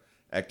Ahnenerbe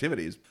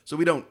activities. So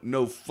we don't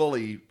know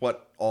fully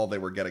what all they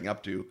were getting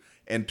up to,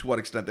 and to what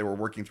extent they were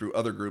working through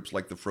other groups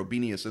like the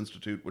Frobenius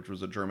Institute, which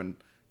was a German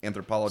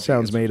anthropology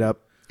Sounds institute. made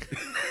up.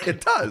 It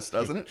does,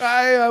 doesn't it?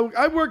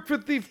 I worked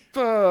with the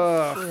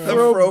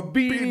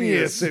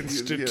Frobenius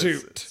Institute.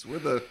 Yes, we're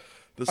the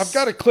I've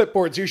got a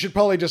clipboard, so you should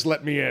probably just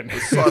let me in.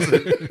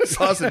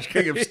 sausage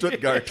king of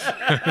Stuttgart.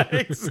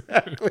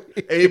 Exactly.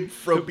 Abe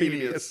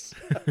Frobenius.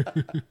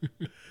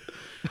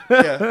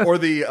 Yeah, or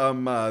the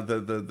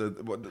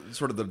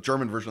sort of the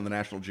German version of the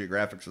National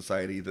Geographic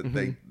Society that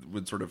they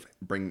would sort of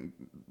bring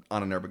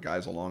Ahnenerbe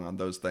guys along on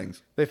those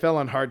things. They fell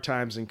on hard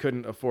times and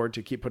couldn't afford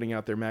to keep putting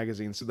out their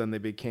magazines, so then they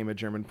became a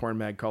German porn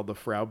mag called the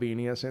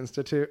Fraubenius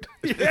Institute.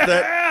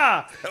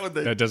 Yeah!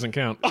 That doesn't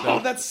count. Oh,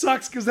 that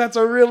sucks because that's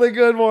a really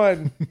good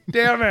one.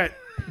 Damn it.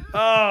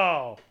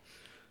 Oh,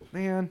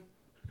 man.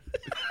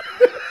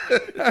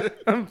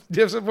 I'm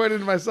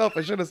disappointed in myself.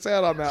 I should have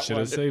sat on that Should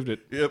one. have saved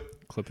it. Yep.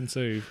 Clip and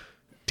save.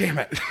 Damn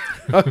it.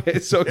 Okay,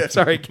 so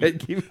sorry, Ken,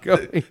 keep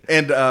going.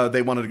 And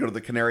they wanted to go to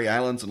the Canary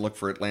Islands and look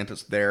for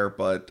Atlantis there,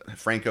 but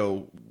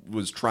Franco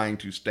was trying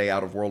to stay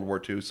out of World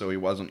War II, so he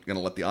wasn't going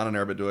to let the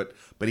Ahnenerbe do it.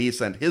 But he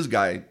sent his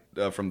guy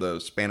from the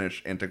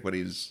Spanish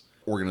Antiquities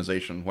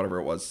Organization, whatever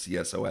it was,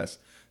 CSOS,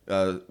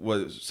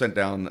 was sent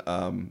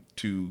down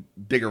to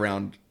dig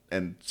around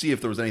and see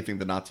if there was anything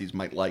the Nazis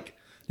might like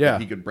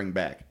that he could bring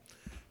back.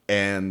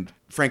 And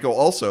Franco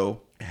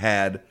also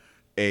had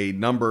a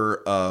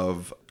number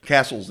of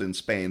castles in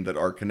Spain that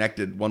are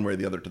connected one way or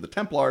the other to the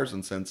Templars.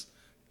 And since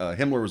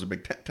Himmler was a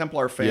big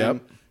Templar fan,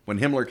 when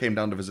Himmler came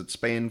down to visit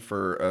Spain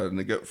for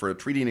a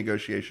treaty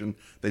negotiation,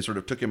 they sort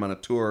of took him on a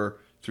tour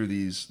through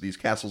these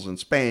castles in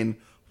Spain,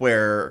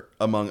 where,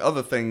 among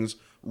other things,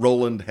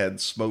 Roland had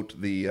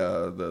smote the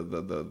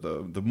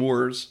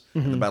Moors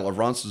at the Battle of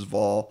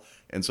Roncesvalles.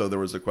 And so there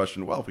was a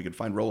question, well, if we could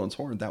find Roland's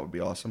horn, that would be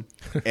awesome.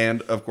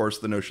 And, of course,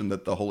 the notion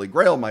that the Holy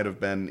Grail might have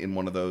been in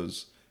one of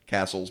those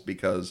castles,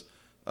 because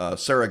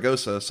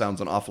Saragossa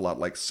sounds an awful lot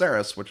like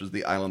Saris, which is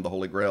the island the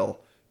Holy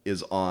Grail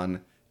is on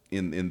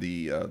in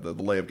the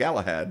Lay of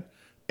Galahad.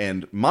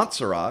 And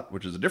Montserrat,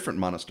 which is a different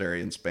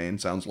monastery in Spain,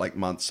 sounds like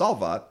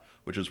Montsalvat,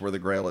 which is where the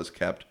Grail is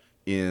kept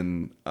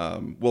in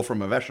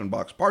Wolfram of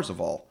Eschenbach's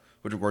Parsifal,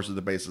 which, of course, is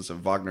the basis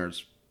of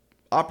Wagner's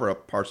opera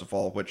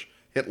Parsifal, which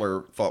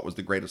Hitler thought was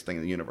the greatest thing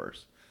in the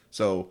universe.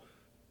 So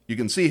you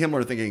can see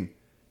Himmler thinking,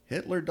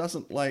 Hitler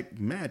doesn't like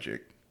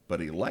magic, but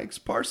he likes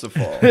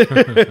Parsifal.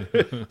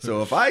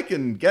 So if I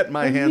can get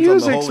my hands on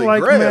the Holy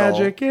like Grail,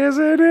 magic,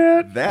 isn't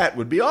it? that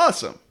would be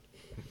awesome.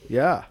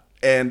 Yeah.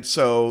 And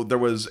so there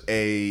was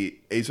a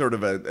sort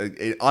of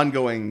a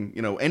ongoing,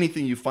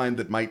 anything you find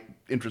that might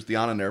interest the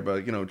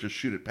Ahnenerbe, just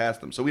shoot it past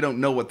them. So we don't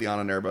know what the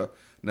Ahnenerbe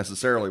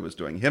necessarily was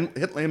doing.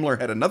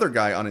 Himmler had another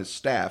guy on his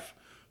staff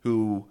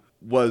who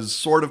was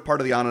sort of part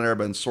of the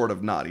Ahnenerbe and sort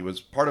of not. He was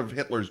part of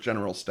Hitler's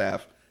general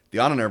staff. The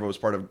Ahnenerbe was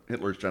part of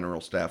Hitler's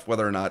general staff.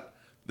 Whether or not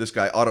this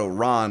guy, Otto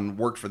Rahn,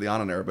 worked for the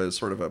Ahnenerbe is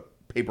sort of a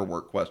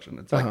paperwork question.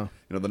 It's like,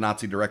 the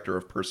Nazi director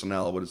of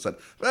personnel would have said,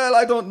 well,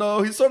 I don't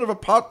know. He's sort of a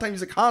part-time,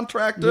 he's a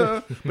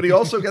contractor, but he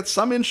also gets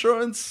some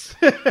insurance.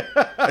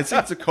 I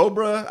think it's a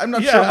Cobra. I'm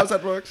not sure how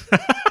that works.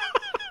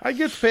 I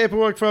get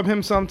paperwork from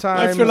him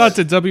sometimes. I fill out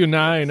the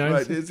W-9.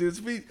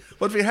 Right.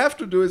 What we have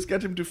to do is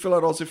get him to fill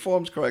out all the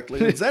forms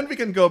correctly, and then we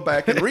can go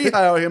back and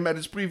rehire him at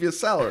his previous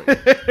salary.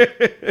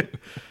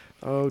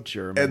 Oh,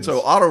 Germans. And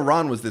so Otto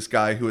Rahn was this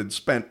guy who had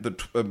spent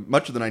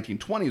much of the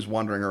 1920s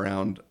wandering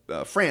around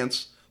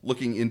France,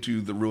 looking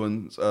into the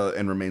ruins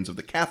and remains of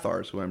the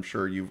Cathars, who I'm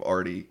sure you've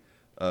already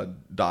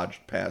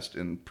dodged past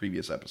in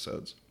previous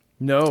episodes.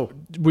 No,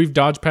 we've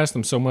dodged past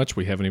them so much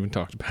we haven't even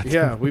talked about them.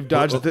 Yeah, we've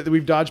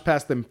dodged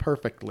past them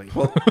perfectly.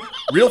 Well,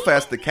 real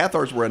fast, the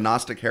Cathars were a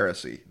Gnostic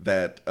heresy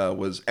that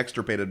was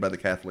extirpated by the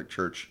Catholic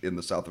Church in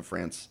the south of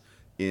France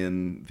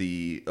in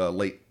the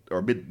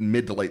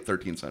mid to late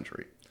 13th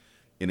century,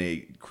 in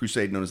a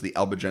crusade known as the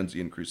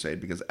Albigensian Crusade,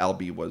 because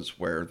Albi was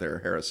where their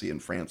heresy in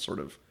France sort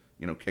of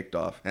kicked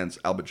off. Hence,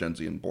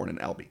 Albigensian, born in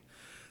Albi.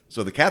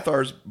 So the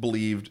Cathars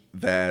believed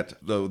that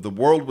the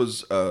world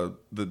was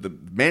the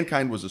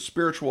mankind was a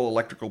spiritual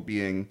electrical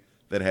being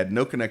that had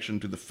no connection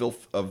to the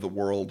filth of the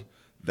world.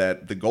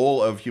 That the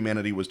goal of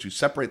humanity was to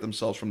separate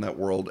themselves from that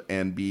world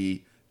and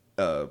be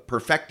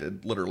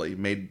perfected, literally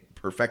made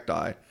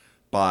perfecti,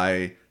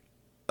 by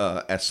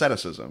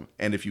asceticism.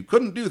 And if you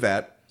couldn't do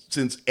that,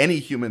 since any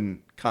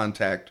human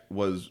contact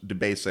was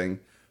debasing,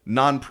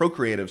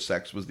 non-procreative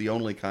sex was the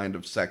only kind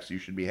of sex you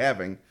should be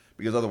having,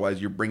 because otherwise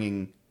you're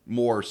bringing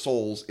more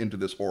souls into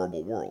this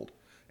horrible world.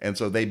 And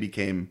so they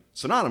became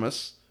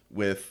synonymous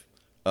with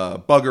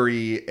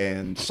buggery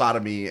and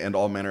sodomy and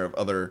all manner of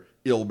other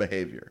ill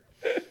behavior.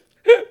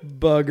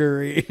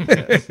 Buggery.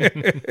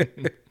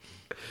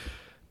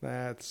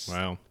 That's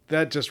wow.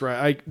 That just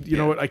right. You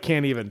know what? I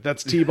can't even.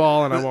 That's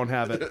T-ball, and I won't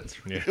have it.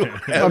 Yeah.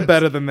 I'm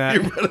better than that.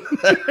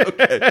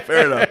 Okay,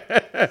 fair enough.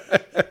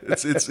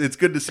 It's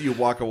good to see you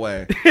walk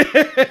away.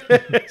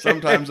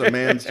 Sometimes a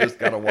man's just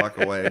got to walk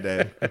away,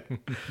 Dave.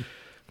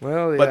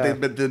 Well, yeah.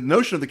 But the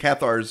notion of the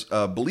Cathars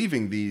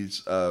believing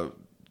these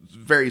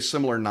very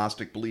similar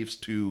Gnostic beliefs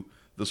to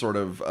the sort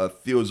of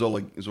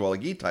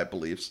theozoology type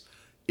beliefs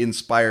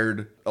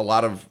inspired a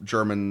lot of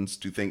Germans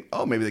to think,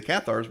 oh, maybe the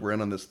Cathars were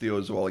in on this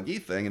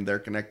theozoology thing, and they're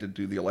connected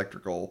to the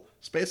electrical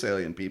space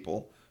alien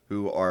people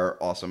who are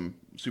awesome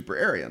super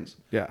Aryans.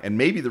 Yeah. And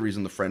maybe the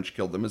reason the French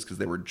killed them is because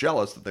they were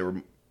jealous that they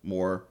were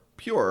more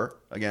pure.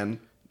 Again,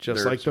 Just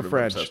they're like the sort of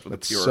French. obsessed with the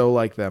It's pure. so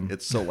like them.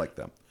 It's so like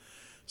them.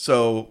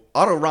 So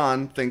Otto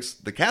Rahn thinks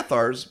the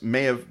Cathars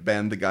may have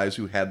been the guys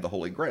who had the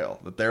Holy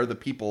Grail, that they're the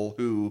people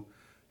who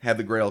had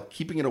the Grail,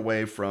 keeping it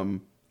away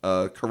from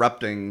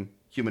corrupting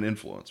human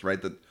influence,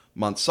 right? That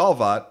Mont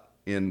Salvat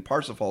in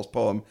Parsifal's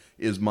poem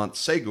is Mont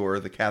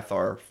Segur, the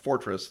Cathar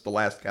fortress, the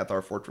last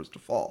Cathar fortress to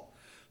fall.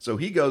 So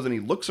he goes and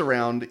he looks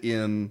around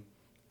in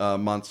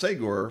Mont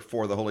Segur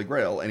for the Holy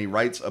Grail, and he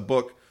writes a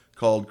book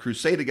called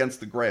Crusade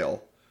Against the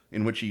Grail,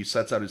 in which he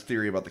sets out his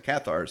theory about the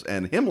Cathars.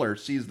 And Himmler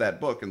sees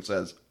that book and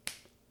says,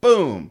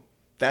 boom,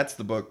 that's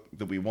the book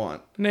that we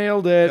want.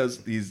 Nailed it.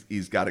 Because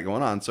he's got it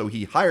going on. So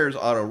he hires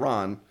Otto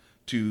Rahn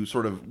to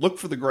sort of look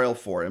for the Grail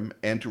for him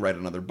and to write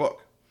another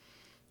book.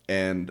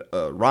 And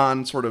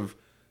Rahn sort of,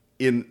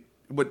 to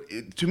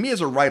me as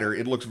a writer,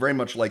 it looks very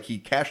much like he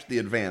cashed the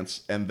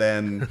advance and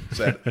then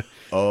said,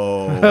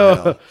 oh,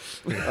 no.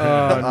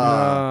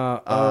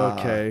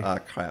 Okay.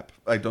 Crap.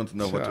 I don't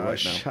know what to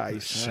write now.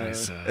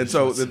 Scheiße. And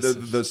so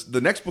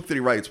the next book that he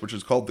writes, which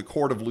is called The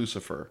Court of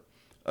Lucifer,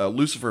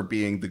 Lucifer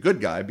being the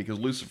good guy, because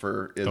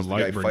Lucifer is the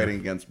guy fighting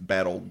against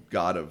bad old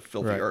god of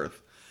filthy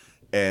earth.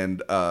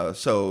 And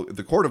so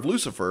the Court of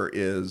Lucifer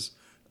is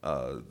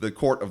the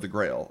Court of the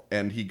Grail.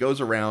 And he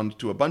goes around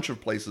to a bunch of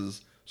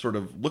places sort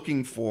of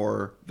looking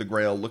for the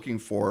Grail, looking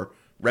for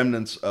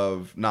remnants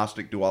of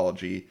Gnostic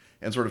duology,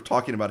 and sort of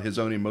talking about his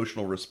own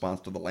emotional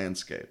response to the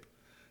landscape.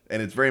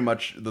 And it's very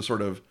much the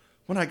sort of,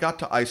 when I got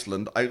to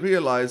Iceland, I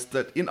realized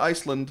that in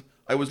Iceland,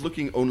 I was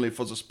looking only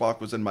for the spark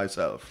within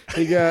myself.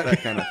 That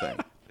kind of thing.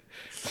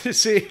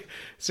 See,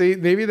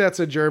 maybe that's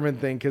a German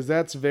thing, because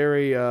that's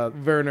very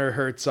Werner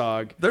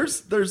Herzog.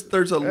 There's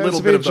a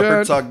little bit of the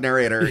Herzog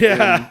narrator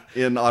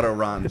in Otto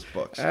Rahn's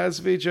books. As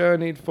we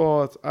journeyed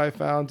forth, I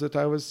found that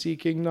I was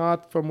seeking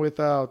not from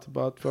without,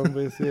 but from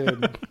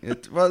within.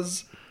 It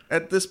was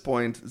at this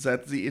point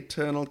that the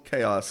eternal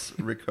chaos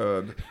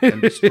recurred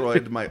and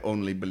destroyed my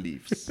only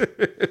beliefs.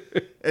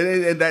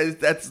 and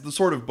that's the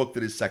sort of book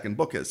that his second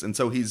book is. And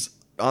so he's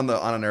on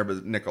an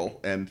Arab nickel,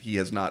 and he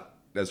has not,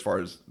 as far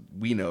as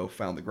we know,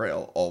 found the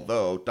Grail.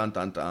 Although, dun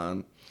dun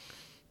dun,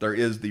 there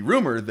is the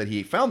rumor that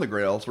he found the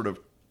Grail, sort of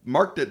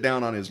marked it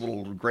down on his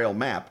little Grail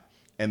map,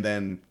 and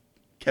then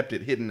kept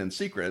it hidden and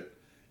secret,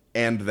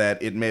 and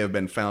that it may have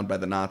been found by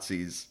the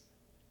Nazis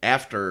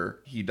after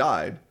he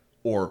died,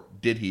 or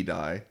did he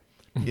die,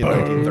 in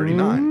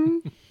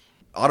 1939.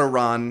 Otto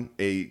Rahn,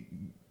 a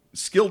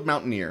skilled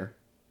mountaineer,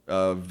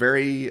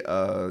 very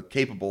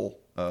capable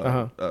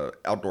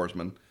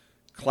outdoorsman,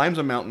 climbs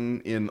a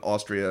mountain in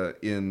Austria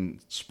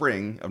in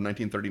spring of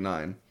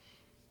 1939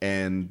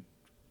 and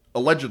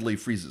allegedly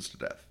freezes to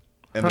death.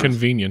 And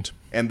convenient.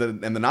 And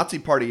the Nazi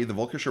party, the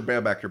Völkischer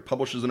Beobachter,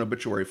 publishes an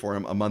obituary for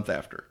him a month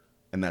after.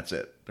 And that's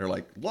it. They're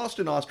like, lost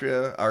in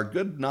Austria, our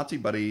good Nazi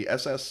buddy,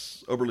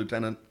 SS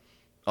Oberlieutenant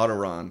Otto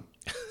Rahn.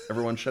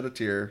 Everyone shed a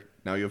tear.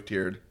 Now you have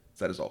teared.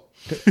 That is all.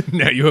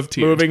 Now you have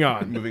teared.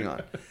 Moving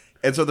on.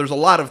 And so there's a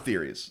lot of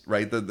theories,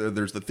 right?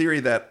 There's the theory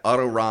that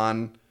Otto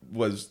Rahn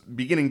was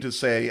beginning to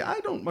say, I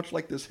don't much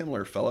like this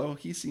Himmler fellow.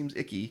 He seems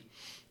icky.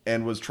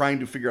 And was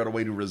trying to figure out a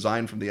way to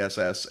resign from the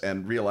SS,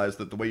 and realized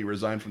that the way you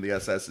resign from the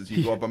SS is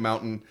you go up a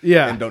mountain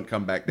and don't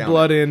come back down.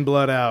 Blood in,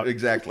 blood out.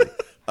 Exactly.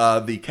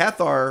 The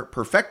Cathar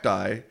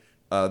Perfecti,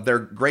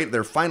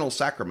 their final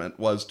sacrament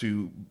was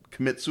to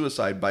commit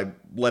suicide by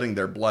letting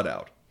their blood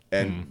out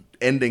and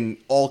ending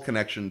all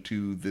connection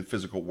to the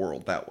physical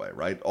world that way,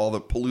 right? All the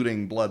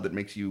polluting blood that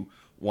makes you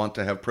want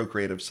to have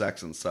procreative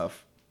sex and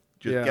stuff.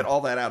 Just get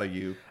all that out of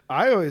you.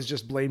 I always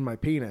just blame my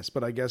penis,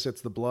 but I guess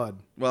it's the blood.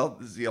 Well,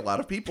 see, a lot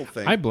of people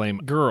think. I blame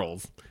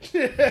girls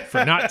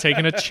for not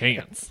taking a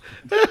chance.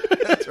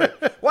 That's right.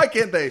 Why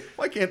can't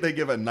they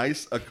give a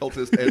nice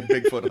occultist and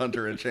Bigfoot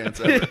hunter a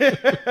chance ever?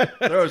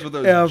 They're always with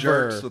those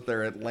jerks with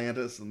their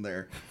Atlantis and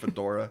their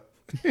fedora.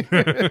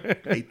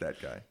 Hate that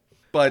guy.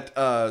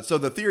 But so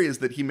the theory is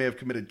that he may have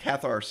committed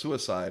Cathar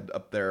suicide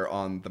up there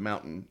on the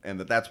mountain, and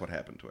that's what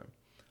happened to him.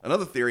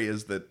 Another theory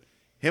is that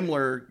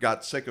Himmler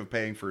got sick of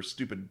paying for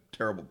stupid,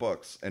 terrible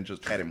books and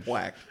just had him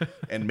whacked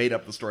and made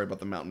up the story about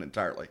the mountain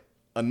entirely.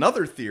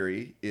 Another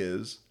theory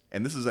is,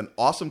 and this is an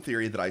awesome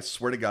theory that I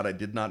swear to God I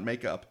did not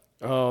make up.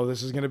 Oh,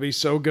 this is going to be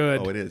so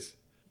good. Oh, it is.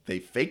 They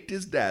faked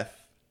his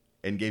death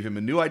and gave him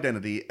a new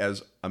identity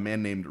as a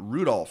man named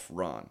Rudolf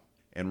Rahn.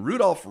 And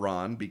Rudolf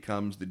Rahn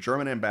becomes the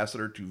German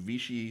ambassador to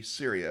Vichy,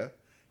 Syria,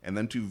 and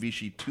then to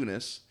Vichy,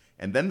 Tunis,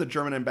 and then the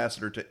German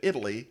ambassador to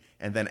Italy,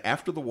 and then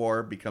after the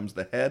war becomes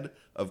the head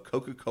of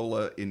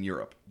Coca-Cola in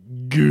Europe.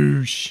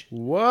 Goosh.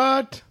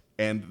 What?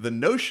 And the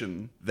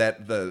notion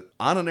that the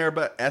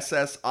Ahnenerbe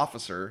SS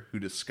officer who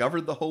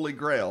discovered the Holy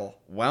Grail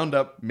wound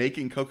up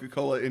making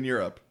Coca-Cola in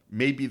Europe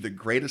may be the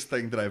greatest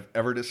thing that I've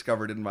ever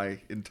discovered in my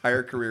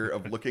entire career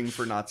of looking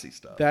for Nazi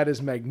stuff. That is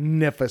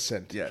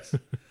magnificent. Yes.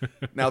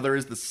 Now, there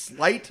is the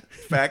slight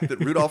fact that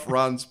Rudolf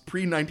Rahn's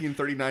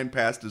pre-1939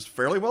 past is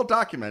fairly well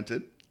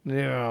documented.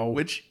 Yeah.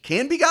 Which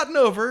can be gotten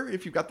over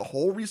if you've got the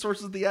whole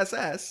resources of the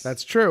SS.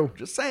 That's true.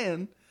 Just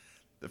saying.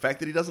 The fact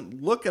that he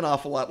doesn't look an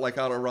awful lot like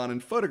Otto Rahn in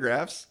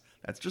photographs,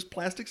 that's just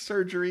plastic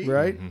surgery.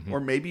 Right. Or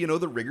maybe,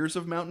 the rigors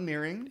of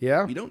mountaineering.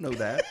 Yeah. We don't know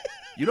that.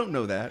 You don't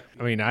know that.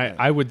 I mean,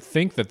 I would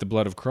think that the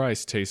blood of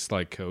Christ tastes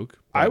like Coke.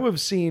 I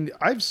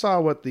saw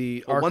what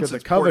the Ark Once of the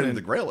it's poured into Covenant.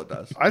 the Grail, it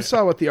does. I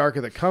saw what the Ark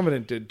of the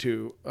Covenant did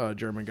to a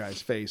German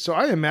guy's face. So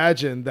I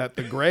imagine that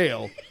the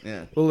Grail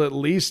Yeah. will at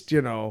least,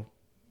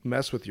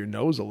 mess with your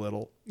nose a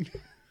little.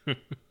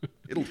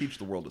 It'll teach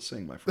the world to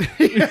sing, my friend.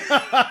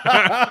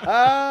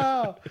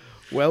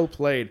 Well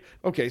played.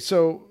 Okay,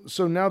 so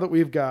now that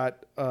we've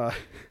got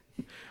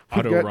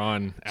Otto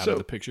Ron out of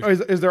the picture.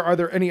 Are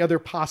there any other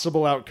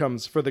possible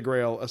outcomes for the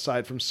Grail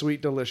aside from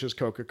sweet, delicious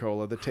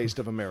Coca-Cola, the taste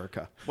of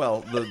America?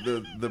 Well,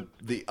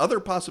 the other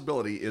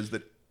possibility is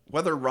that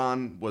whether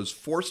Ron was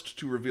forced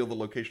to reveal the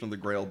location of the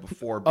Grail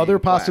before being Other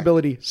whacked.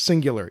 possibility,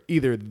 singular.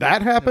 Either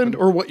that happened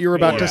or what you're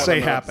about to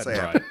say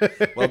happened.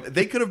 Well,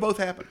 they could have both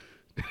happened.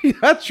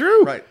 That's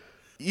true. Right.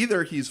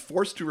 Either he's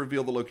forced to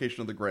reveal the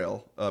location of the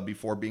Grail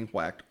before being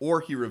whacked,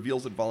 or he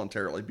reveals it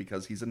voluntarily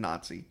because he's a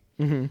Nazi.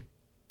 Mm-hmm.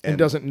 And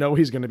doesn't know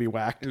he's going to be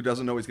whacked. Who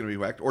doesn't know he's going to be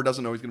whacked, or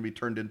doesn't know he's going to be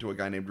turned into a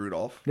guy named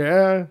Rudolph.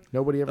 Yeah,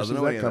 nobody ever Doesn't sees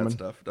know that any of coming. that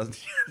stuff.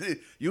 Doesn't.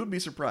 You would be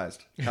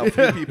surprised how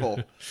few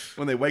people,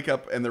 when they wake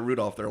up and they're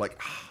Rudolph, they're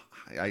like,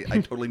 I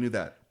totally knew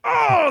that.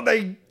 Oh,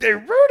 they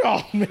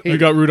Rudolph me. I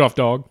got Rudolph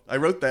dog. I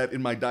wrote that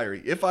in my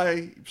diary. If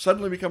I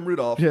suddenly become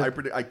Rudolph, Yeah.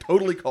 I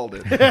totally called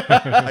it.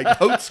 I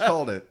totes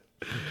called it.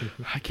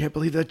 I can't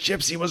believe that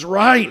Gypsy was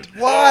right.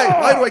 Why?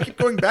 Why do I keep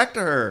going back to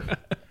her?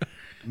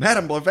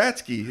 Madame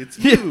Blavatsky, it's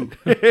you.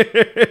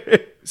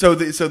 So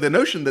the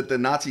notion that the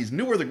Nazis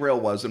knew where the Grail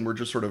was and were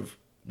just sort of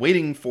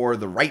waiting for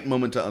the right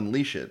moment to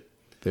unleash it.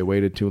 They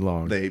waited too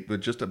long. But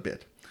just a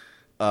bit.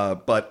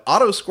 But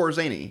Otto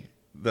Skorzeny,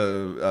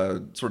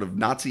 the sort of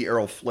Nazi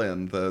Errol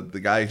Flynn, the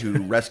guy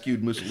who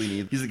rescued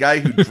Mussolini, he's the guy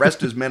who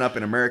dressed his men up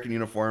in American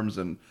uniforms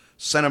and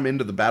sent them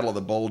into the Battle of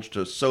the Bulge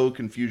to sow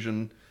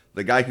confusion.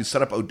 The guy who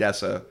set up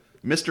Odessa,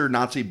 Mr.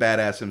 Nazi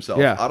badass himself,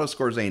 Yeah. Otto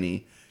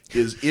Skorzeny,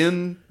 is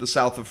in the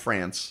south of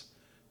France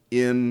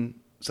in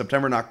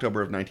September and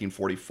October of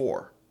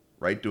 1944,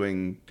 right,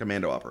 doing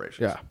commando operations.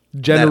 Yeah.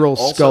 General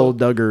That also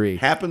Skullduggery.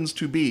 happens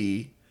to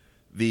be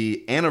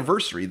the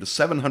anniversary, the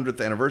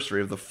 700th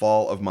anniversary of the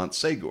fall of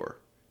Montségur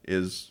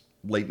is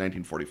late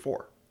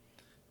 1944,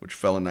 which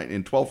fell in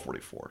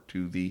 1244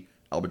 to the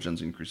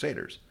Albigensian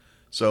Crusaders.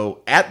 So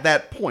at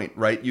that point,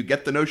 right, you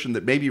get the notion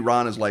that maybe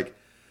Ron is like,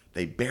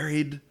 they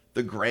buried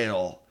the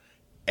Grail,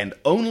 and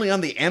only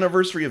on the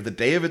anniversary of the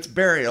day of its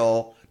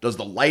burial does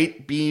the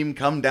light beam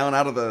come down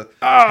out of the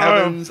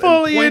heavens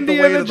fully and point the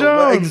way Indiana to the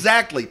Jones.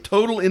 Exactly,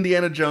 total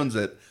Indiana Jones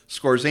it.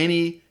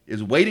 Skorzeny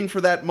is waiting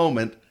for that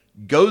moment,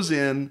 goes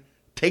in,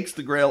 takes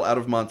the Grail out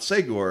of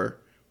Montségur,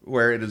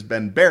 where it has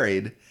been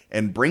buried,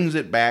 and brings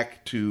it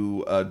back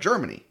to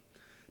Germany.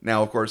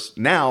 Now, of course,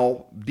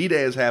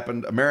 D-Day has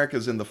happened,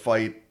 America's in the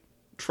fight,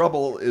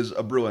 trouble is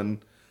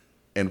a-brewing,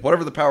 and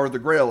whatever the power of the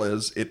Grail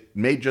is, it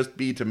may just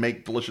be to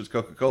make delicious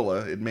Coca-Cola.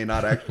 It may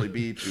not actually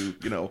be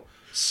to,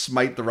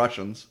 smite the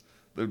Russians.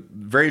 The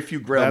very few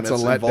Grail That's a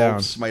myths letdown.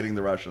 involve smiting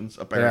the Russians,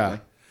 apparently.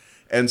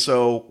 Yeah. And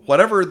so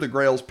whatever the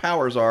Grail's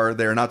powers are,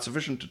 they're not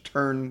sufficient to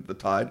turn the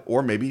tide.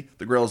 Or maybe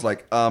the Grail's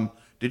like,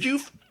 did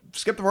you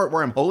skip the part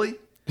where I'm holy?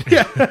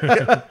 Yeah.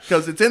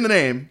 Because it's in the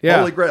name,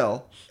 Holy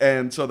Grail.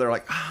 And so they're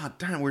like,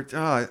 darn,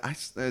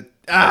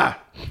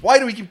 why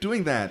do we keep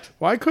doing that?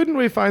 Why couldn't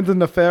we find the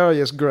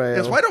nefarious Grail?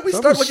 Yes, why don't we That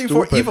start was looking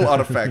stupid. for evil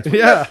artifacts? Wouldn't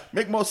Yeah. that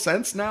make more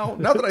sense now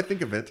that I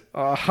think of it.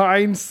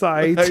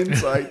 Hindsight.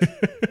 Hindsight.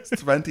 It's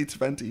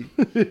 2020.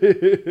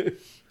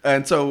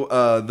 And so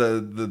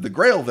the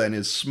Grail then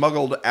is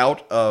smuggled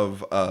out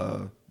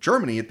of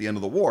Germany at the end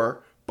of the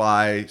war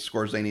by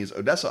Skorzeny's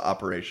Odessa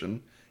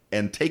operation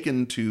and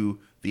taken to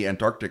the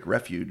Antarctic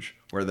refuge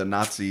where the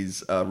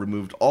Nazis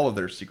removed all of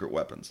their secret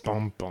weapons.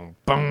 Bum, bum,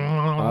 bum.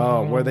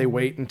 Oh, where they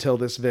wait until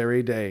this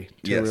very day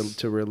to, Yes.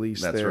 to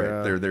release That's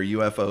their... right. Their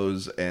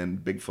UFOs and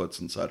Bigfoots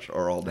and such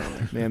are all down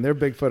there. Man, their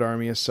Bigfoot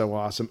army is so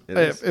awesome. It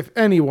is. If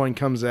anyone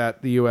comes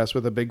at the U.S.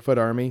 with a Bigfoot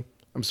army,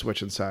 I'm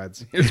switching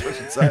sides. You're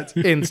switching sides.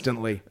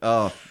 Instantly.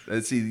 Oh,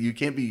 see, you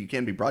can't be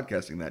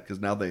broadcasting that because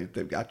now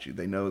they've got you.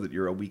 They know that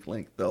you're a weak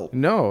link. They'll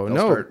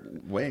start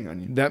weighing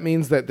on you. That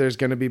means that there's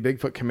going to be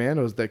Bigfoot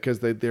commandos because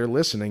they're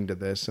listening to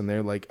this and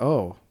they're like,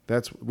 oh,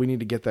 we need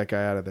to get that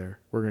guy out of there.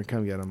 We're going to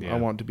come get him. Yeah. I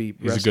want to be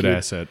He's rescued. a good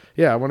asset.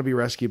 Yeah, I want to be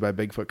rescued by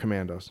Bigfoot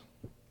commandos.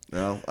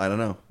 Well, I don't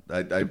know.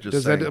 I just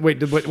Does saying. that wait?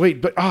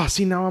 But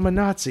see, now I'm a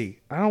Nazi.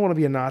 I don't want to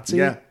be a Nazi.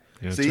 Yeah.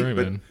 Yeah, that's See, right,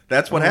 but man.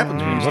 that's what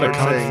happens when you What a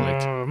start saying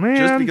conflict. Oh, man.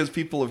 just because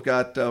people have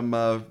got their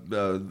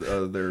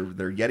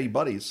Yeti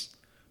buddies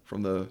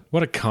from the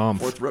What a comp.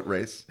 fourth root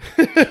race.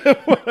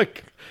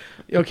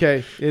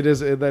 Okay,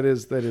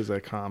 that is a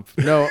comp.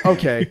 No,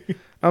 okay.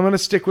 I'm going to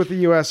stick with the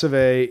US of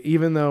A,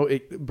 even though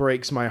it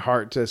breaks my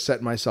heart to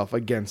set myself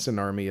against an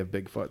army of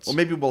Bigfoots. Well,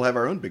 maybe we'll have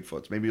our own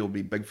Bigfoots. Maybe it'll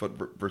be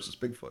Bigfoot versus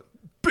Bigfoot.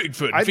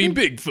 Bigfoot I v.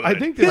 think- Bigfoot. I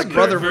think there's Hitler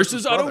brother versus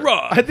versus Otto brother.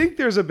 Ron. I think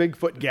there's a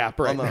Bigfoot gap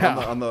right now.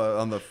 on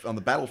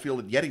the battlefield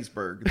at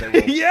Gettysburg. They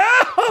will, Yeah.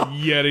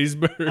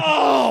 Gettysburg.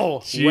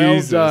 Oh, well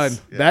Jesus. done.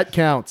 Yeah. That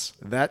counts.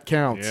 That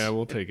counts. Yeah,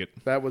 we'll take it.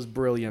 That was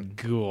brilliant.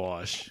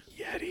 Gosh.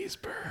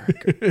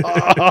 Gettysburg.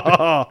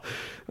 Oh,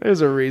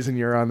 there's a reason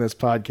you're on this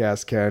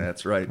podcast, Ken.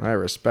 That's right. I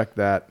respect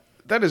that.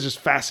 That is just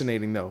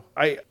fascinating, though.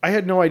 I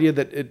had no idea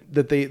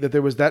that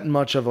there was that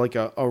much of like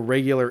a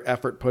regular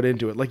effort put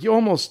into it. Like you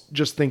almost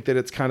just think that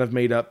it's kind of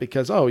made up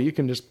because you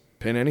can just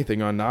pin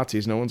anything on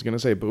Nazis. No one's going to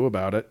say boo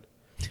about it.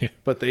 Yeah.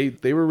 But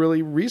they were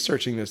really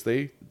researching this.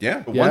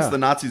 Once the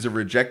Nazis have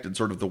rejected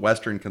sort of the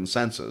Western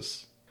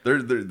consensus,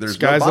 there's Sky's no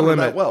the bottom to limit.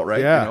 that well,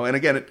 right? Yeah. And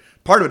again,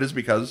 part of it is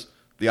because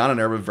the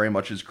Ahnenerbe very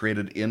much is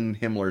created in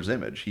Himmler's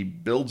image. He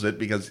builds it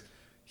because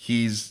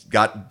he's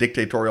got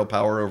dictatorial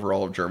power over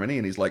all of Germany,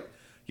 and he's like,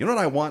 you know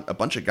what I want? A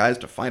bunch of guys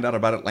to find out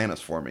about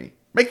Atlantis for me.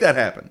 Make that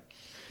happen.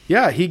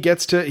 Yeah, he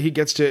gets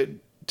to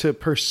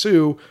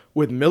pursue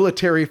with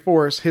military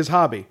force his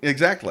hobby.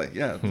 Exactly.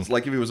 Yeah, it's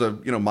like if he was a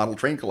model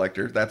train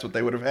collector, that's what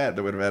they would have had.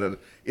 They would have had an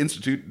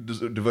institute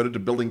devoted to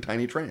building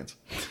tiny trains.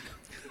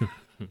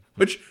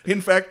 Which, in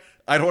fact,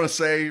 I don't want to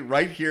say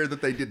right here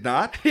that they did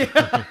not.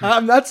 Yeah,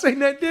 I'm not saying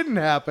that didn't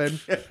happen.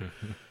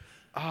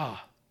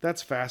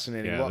 That's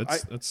fascinating. Yeah, well,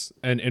 that's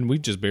and we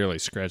just barely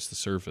scratched the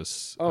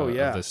surface of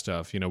this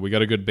stuff. We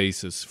got a good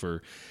basis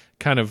for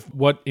kind of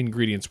what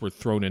ingredients were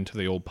thrown into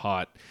the old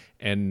pot.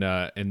 And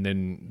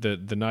then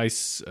the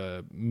nice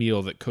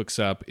meal that cooks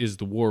up is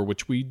the war,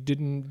 which we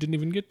didn't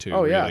even get to.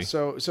 Oh yeah, really.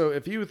 so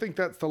if you think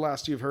that's the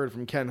last you've heard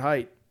from Ken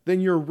Hite,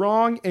 then you're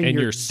wrong and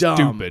you're dumb.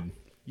 Stupid.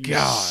 You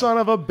son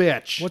of a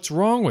bitch! What's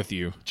wrong with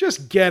you?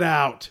 Just get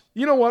out.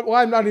 You know what? Well,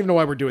 I don't even know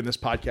why we're doing this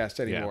podcast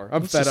anymore.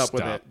 I'm fed up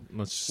with it.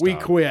 Let's stop. We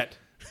quit.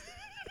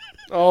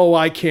 Oh,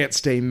 I can't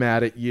stay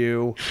mad at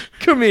you.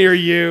 Come here,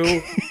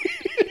 you.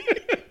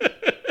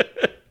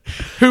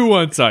 Who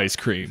wants ice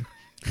cream?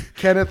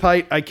 Kenneth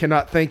Hite, I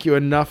cannot thank you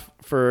enough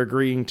for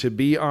agreeing to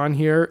be on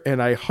here,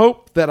 and I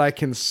hope that I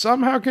can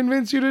somehow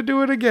convince you to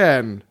do it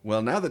again.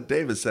 Well, now that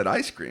Dave has said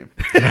ice cream,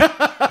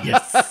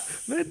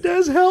 Yes, that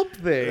does help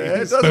things.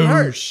 it doesn't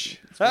hurt. Let's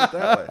put it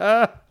that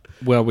way.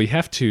 Well, we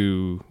have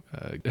to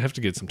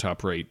get some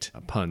top rate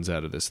puns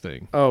out of this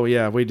thing. Oh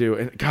yeah, we do.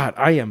 And God,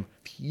 I am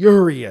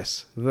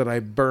furious that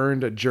I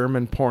burned a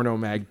German porno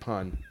mag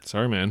pun.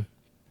 Sorry, man.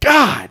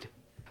 God,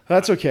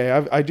 that's okay.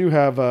 I do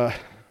have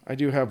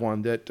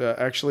one that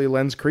actually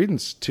lends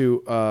credence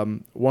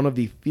to one of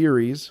the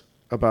theories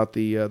about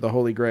the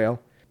Holy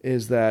Grail.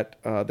 Is that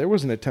there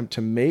was an attempt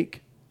to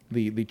make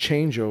the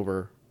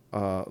changeover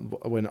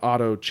when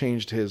Otto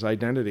changed his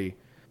identity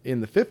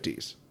in the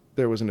 50s.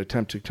 There was an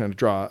attempt to kind of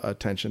draw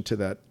attention to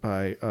that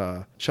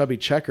by Chubby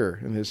Checker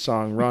in his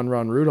song "Ron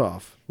Ron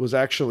Rudolph" was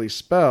actually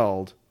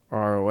spelled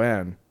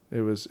R-O-N.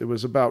 It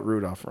was about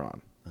Rudolph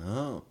Ron.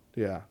 Oh,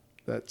 yeah,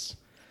 that's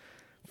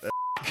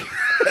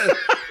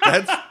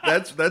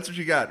what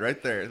you got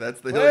right there.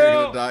 That's the hill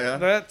you're gonna die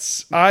on.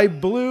 I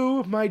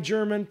blew my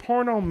German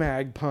porno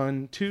mag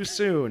pun too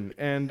soon,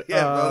 and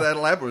well,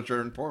 that'll happen with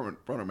German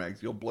porno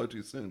mags. You'll blow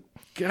too soon.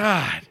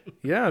 God,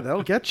 yeah,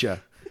 that'll get you.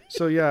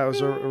 So yeah, it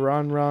was a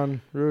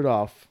Ron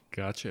Rudolph.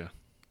 Gotcha.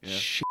 Yeah.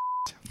 Shit,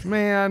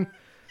 man,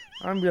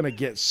 I'm gonna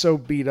get so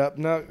beat up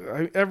now.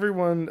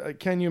 Everyone,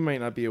 Ken, you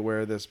might not be aware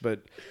of this,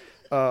 but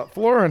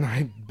Flora and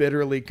I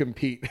bitterly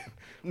compete.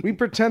 We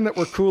pretend that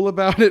we're cool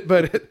about it,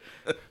 but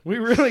we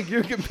really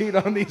do compete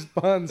on these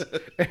puns.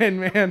 And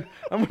man,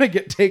 I'm going to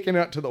get taken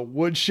out to the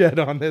woodshed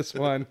on this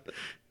one.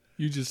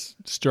 You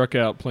just struck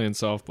out playing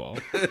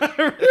softball.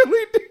 I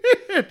really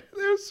did.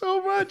 There's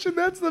so much, and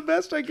that's the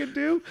best I could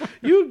do.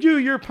 You do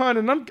your pun,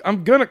 and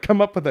I'm going to come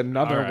up with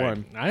another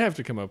one. I have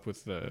to come up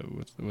with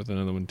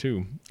another one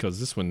too, because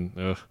this one.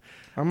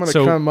 I'm going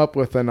to come up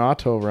with an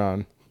auto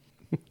run.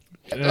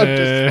 I'm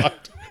just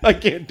fucked. I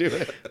can't do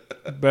it.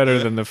 Better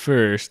than the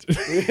first.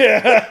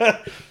 Yeah.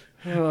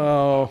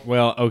 Oh.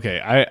 Well, okay.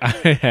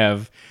 I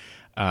have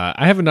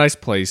a nice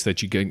place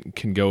that you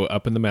can go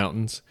up in the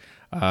mountains.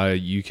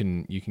 You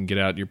can get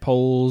out your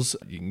poles.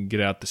 You can get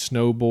out the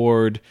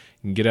snowboard.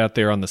 You can get out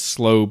there on the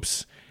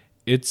slopes.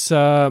 It's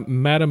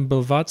Madame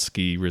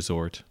Blavatsky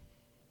Resort.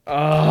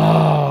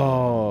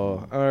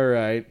 Oh. All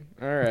right.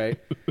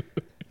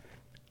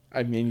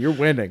 I mean, you're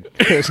winning.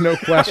 There's no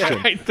question.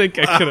 I think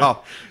I could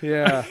have.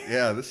 Yeah.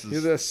 Yeah, this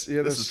is this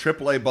is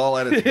AAA ball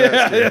at its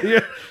best.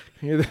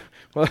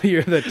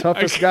 You're the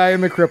toughest guy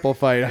in the cripple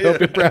fight. I hope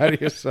you're proud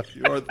of yourself.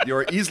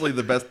 You're easily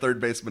the best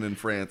third baseman in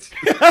France.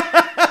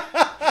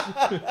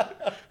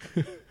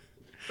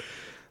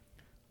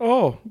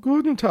 Oh,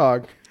 guten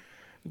Tag.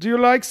 Do you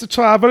like the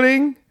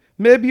traveling?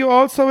 Maybe you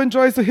also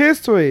enjoy the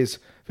histories.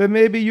 Then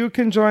maybe you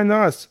can join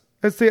us.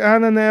 It's the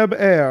Ahnenerbe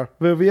Air,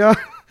 where we are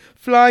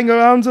flying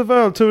around the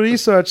world to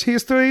research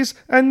histories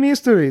and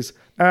mysteries.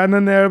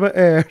 Ahnenerbe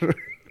Air.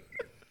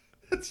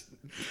 It's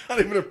not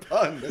even a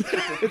pun.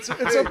 It's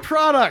a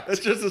product.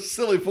 It's just a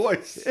silly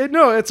voice.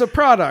 No, it's a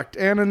product.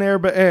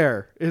 Ahnenerbe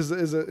Air is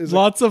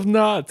Lots of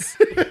nuts.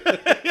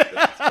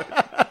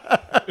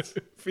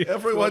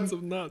 Everyone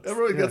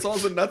gets all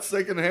the nuts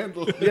they can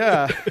handle.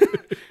 Yeah.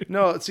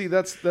 No, see,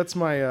 that's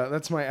my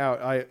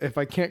out. If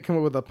I can't come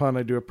up with a pun,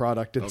 I do a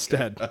product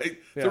instead.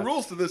 The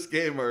rules to this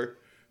game are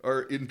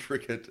are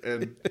intricate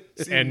and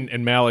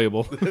and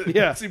malleable.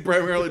 Yeah. seem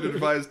primarily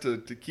devised to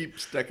keep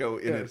Stecco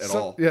in it at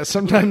all. Yeah,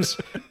 sometimes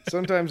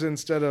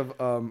instead of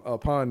a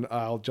pun,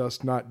 I'll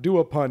just not do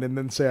a pun and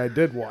then say I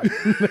did one.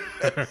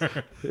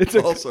 It's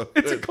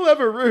a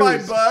clever ruse. My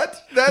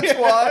butt. That's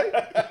why.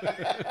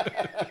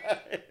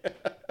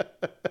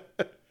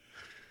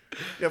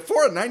 Yeah,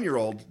 for a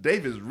 9-year-old,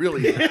 Dave is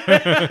really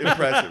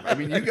impressive. I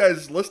mean, you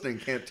guys listening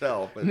can't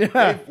tell, but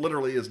Dave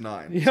literally is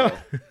 9. Yeah.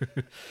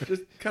 So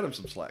just cut him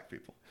some slack,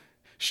 people.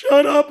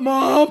 Shut up,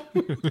 Mom.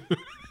 To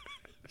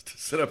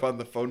sit up on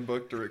the phone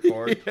book to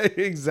record. Yeah,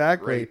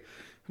 exactly. Great.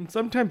 And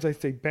sometimes I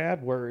say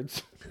bad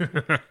words.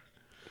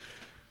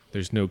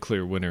 There's no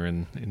clear winner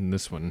in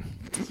this one.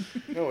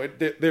 No,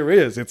 there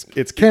is.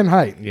 It's Ken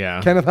Hite.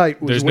 Yeah, Kenneth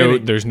Hite was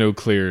winning. There's no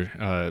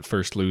clear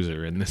first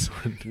loser in this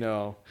one.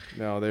 No.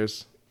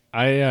 There's.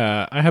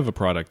 I have a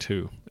product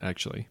too,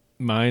 actually.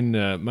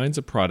 Mine's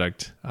a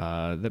product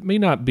that may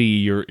not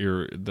be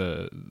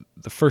the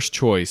first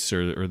choice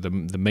or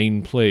the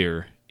main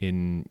player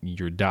in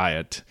your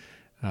diet,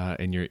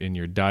 in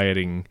your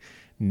dieting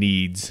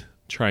needs.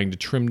 Trying to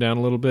trim down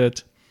a little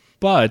bit,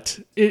 but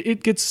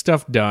it gets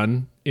stuff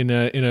done in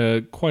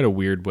a quite a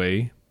weird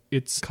way.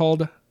 It's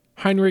called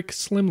Heinrich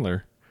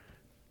Slimler.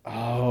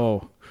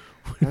 Oh,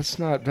 that's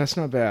not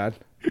bad.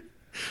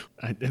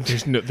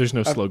 There's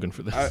no slogan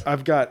for this.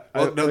 I've got.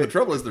 The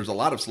trouble is there's a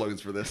lot of slogans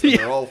for this, and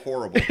they're all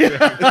horrible.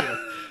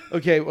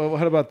 Okay, well,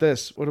 what about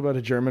this? What about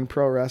a German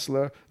pro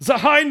wrestler? The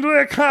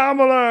Heinrich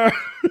Hammer.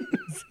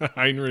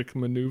 Heinrich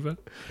Maneuver.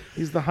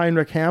 He's the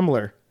Heinrich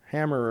Hammerer.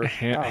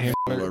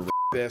 Hammerer.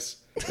 This.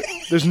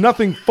 There's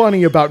nothing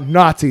funny about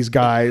Nazis,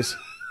 guys.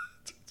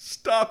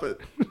 Stop it.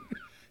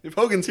 If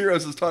Hogan's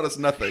Heroes has taught us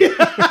nothing,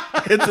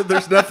 it's that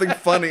there's nothing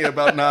funny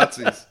about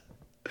Nazis.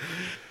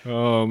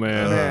 Oh,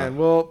 man.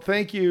 Well,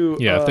 thank you.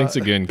 Yeah, thanks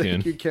again,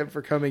 Ken. Thank you, Ken,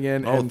 for coming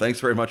in. Oh,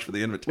 thanks very much for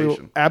the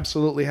invitation. We'll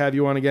absolutely have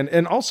you on again.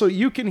 And also,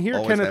 you can hear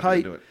Always Kenneth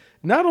happy to Hite. do it.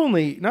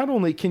 Not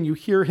only can you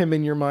hear him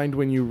in your mind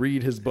when you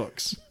read his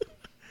books,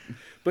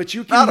 but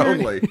you can Not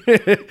only.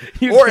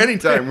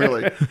 Anytime,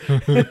 really.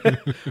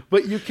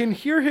 But you can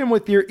hear him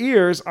with your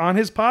ears on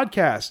his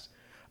podcast.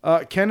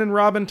 Ken and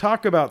Robin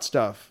talk about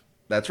stuff.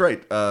 That's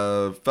right.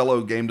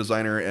 Fellow game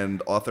designer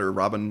and author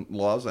Robin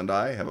Laws and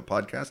I have a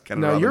podcast. Ken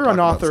and Now, Robin you're talk an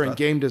about author and stuff.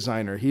 game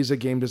designer. He's a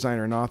game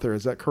designer and author.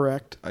 Is that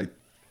correct? I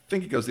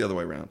think it goes the other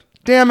way around.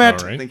 Damn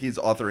it. All right. I think he's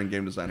author and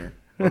game designer.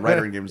 Or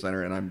writer and game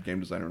designer, and I'm game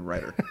designer and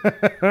writer.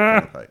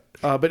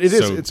 But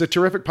it's a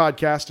terrific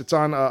podcast. It's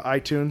on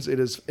iTunes.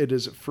 It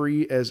is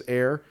free as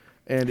air,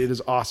 and it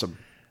is awesome.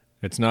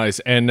 It's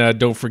nice. And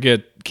don't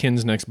forget,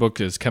 Ken's next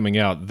book is coming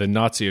out, The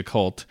Nazi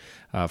Occult,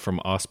 from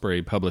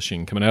Osprey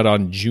Publishing, coming out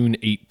on June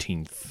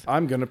 18th.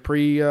 I'm going to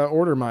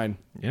pre-order mine.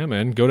 Yeah,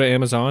 man. Go to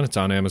Amazon. It's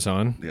on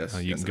Amazon. Yes,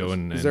 you yes, can go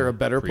and Is there a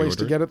better place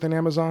to pre-order get it than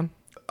Amazon?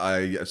 I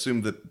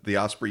assume that the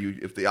Osprey,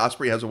 if the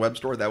Osprey has a web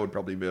store, that would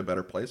probably be a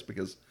better place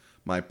because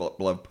my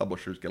beloved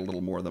publishers get a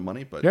little more of the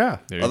money. But Yeah.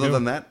 There you other go.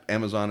 than that,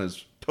 Amazon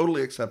is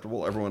totally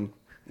acceptable. Everyone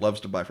loves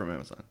to buy from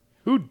Amazon.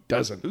 Who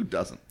doesn't? Who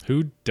doesn't?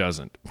 Who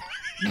doesn't?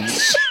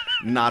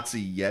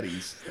 Nazi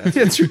Yetis.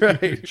 That's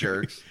right.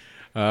 Jerks.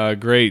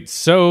 Great.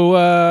 So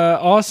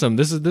awesome.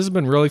 This has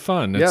been really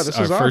fun. Yeah, It's this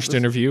our is awesome. first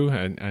interview,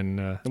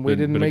 and We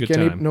didn't been a make good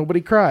any. time. Nobody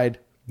cried.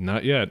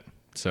 Not yet.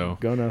 So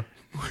Gonna.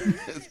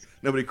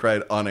 Nobody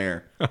cried on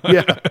air.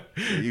 Yeah.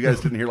 You guys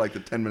didn't hear like the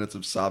 10 minutes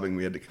of sobbing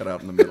we had to cut out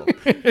in the middle.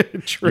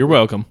 you're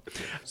welcome.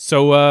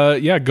 So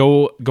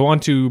go on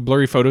to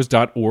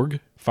blurryphotos.org.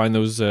 Find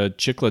those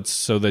chiclets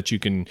so that you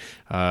can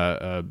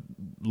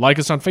like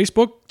us on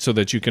Facebook, so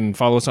that you can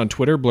follow us on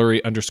Twitter,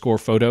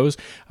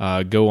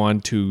 blurry_photos. Go on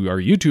to our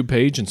YouTube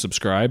page and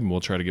subscribe, and we'll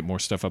try to get more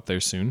stuff up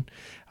there soon.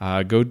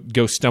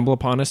 Go stumble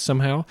upon us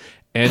somehow,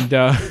 and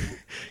go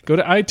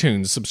to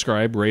iTunes,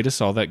 subscribe, rate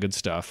us, all that good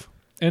stuff.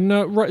 And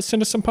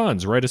send us some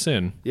puns. Write us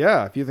in.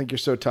 Yeah. If you think you're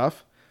so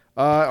tough.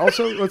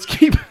 Also, let's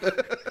keep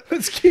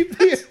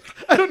the.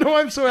 I don't know why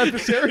I'm so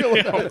adversarial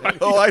about it.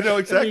 Oh, I know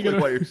exactly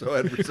why you're so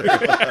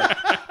adversarial.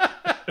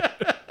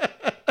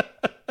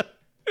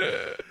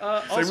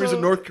 Same reason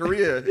North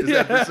Korea is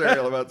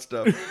adversarial about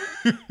stuff.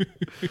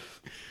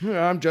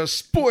 I'm just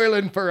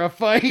spoiling for a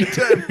fight.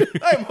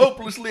 I'm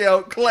hopelessly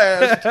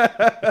outclassed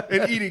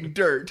and eating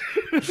dirt.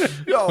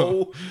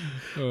 No.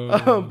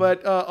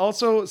 But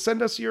also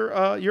send us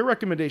your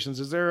recommendations.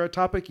 Is there a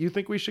topic you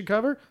think we should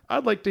cover?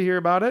 I'd like to hear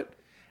about it.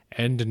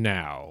 And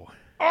now,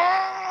 the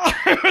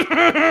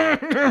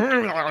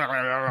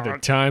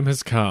time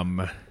has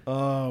come.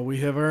 Oh, we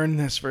have earned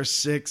this for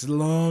 6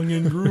 long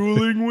and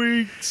grueling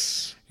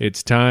weeks.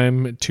 It's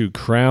time to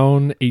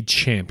crown a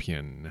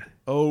champion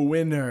Oh,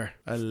 winner,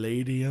 a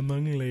lady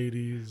among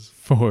ladies.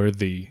 for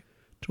the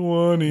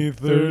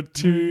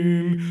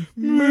 2013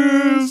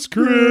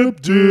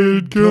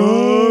 Misscripted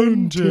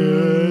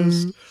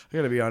Contest. I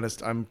gotta be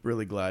honest, I'm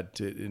really glad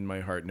to, in my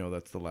heart, know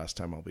that's the last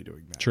time I'll be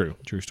doing that. true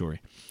story.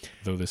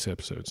 Though this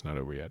episode's not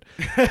over yet.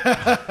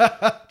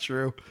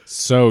 True.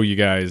 So, you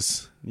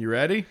guys, You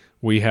ready?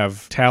 we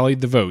have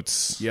tallied the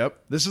votes. Yep.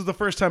 This is the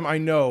first time I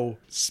know,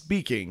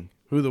 speaking,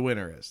 who the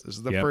winner is. This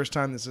is the first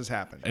time this has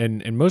happened.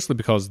 And mostly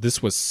because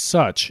this was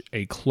such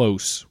a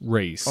close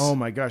race. Oh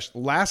my gosh.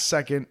 Last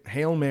second,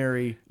 Hail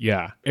Mary.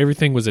 Yeah.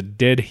 Everything was a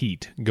dead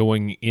heat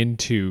going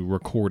into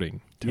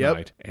recording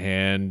tonight.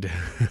 And,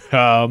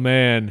 oh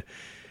man,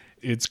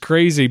 it's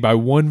crazy by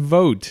one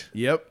vote.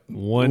 Yep.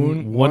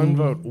 One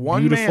vote.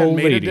 One beautiful man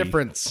made lady. a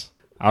difference.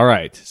 All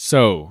right.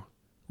 So,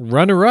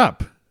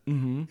 runner-up.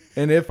 And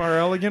if our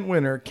elegant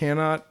winner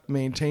cannot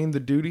maintain the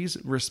duties,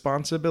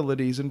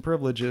 responsibilities, and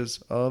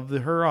privileges of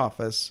her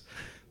office,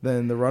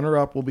 then the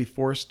runner-up will be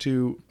forced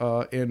to,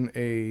 in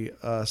a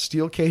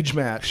steel cage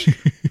match,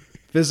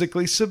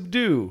 physically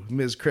subdue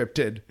Ms.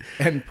 Cryptid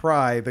and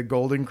pry the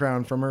golden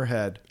crown from her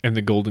head. And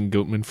the golden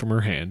goatman from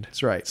her hand.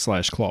 That's right.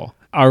 / claw.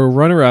 Our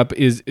runner-up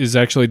is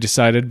actually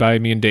decided by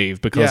me and Dave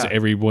because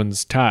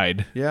everyone's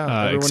tied.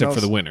 Yeah. Except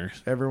for the winner.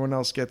 Everyone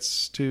else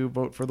gets to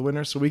vote for the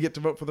winner, so we get to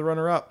vote for the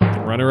runner-up.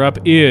 The runner-up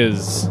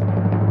is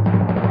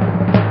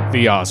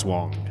the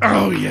Oswong.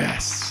 Oh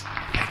yes.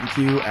 Thank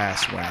you,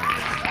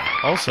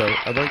 Asswag. Also,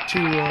 I'd like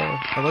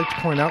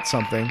to point out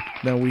something.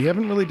 Now, we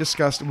haven't really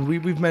discussed.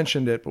 We've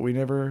mentioned it, but we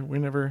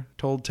never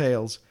told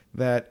tales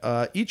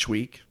that each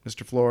week,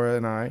 Mr. Flora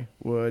and I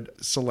would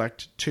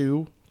select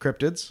 2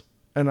 cryptids,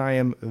 and I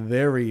am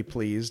very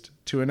pleased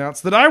to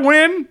announce that I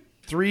win.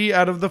 3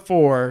 out of the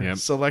 4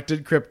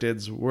 selected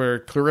cryptids were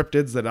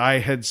cryptids that I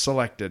had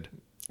selected.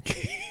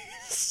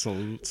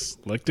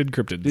 Selected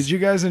cryptids. Did you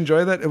guys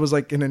enjoy that? It was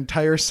like an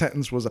entire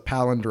sentence was a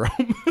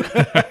palindrome.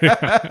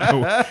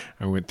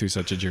 I went through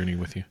such a journey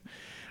with you.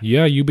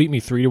 Yeah, you beat me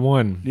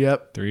 3-1.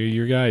 Yep. 3 of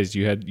your guys.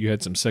 You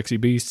had some sexy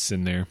beasts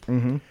in there.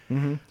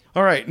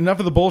 All right, enough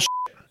of the bullshit.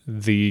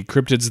 The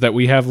cryptids that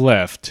we have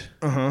left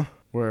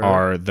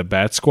are the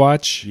Bat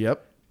Squatch.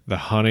 Yep. The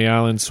Honey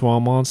Island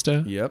Swamp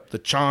Monster. Yep. The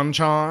Chon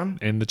Chon.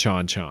 And the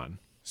Chon Chon.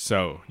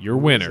 So, your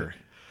winner,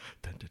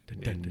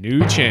 the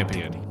new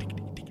champion,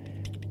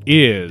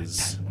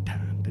 is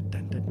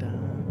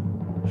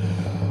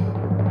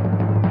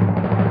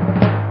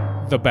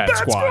the Bat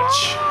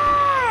Squatch.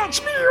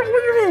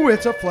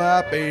 It's a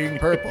flapping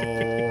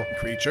purple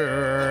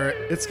creature.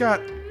 It's got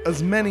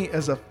as much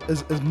of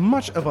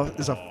a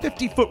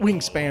 50-foot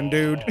wingspan,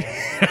 dude.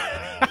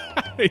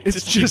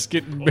 It's just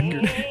getting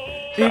bigger.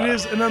 It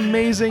is an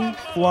amazing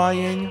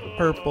flying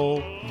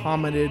purple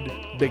hominid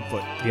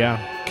Bigfoot. Yeah.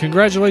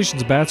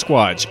 Congratulations, Bat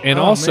Squatch. And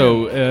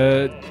also,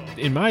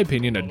 in my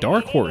opinion, a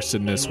dark horse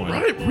in this one.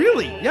 Right,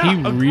 really? Yeah.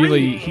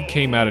 He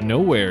came out of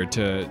nowhere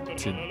to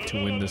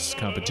win this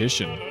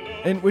competition.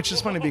 And which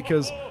is funny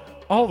because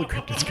all the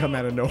cryptids come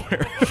out of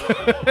nowhere.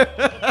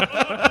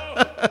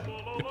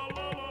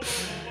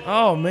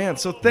 Oh man,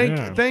 so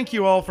thank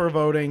you all for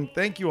voting.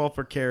 Thank you all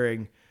for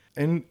caring.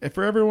 And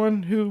for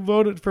everyone who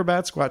voted for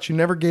Bat Squatch, who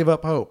never gave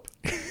up hope,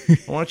 I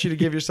want you to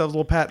give yourselves a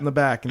little pat in the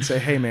back and say,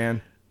 hey,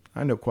 man,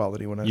 I know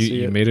quality when I see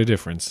it. You made a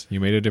difference.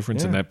 You made a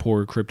difference in that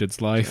poor cryptid's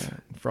life. Yeah.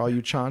 For all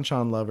you Chon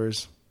Chon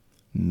lovers,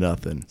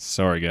 nothing.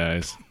 Sorry,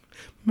 guys.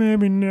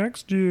 Maybe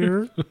next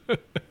year.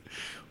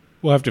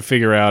 We'll have to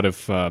figure out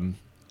if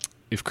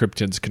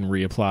cryptids can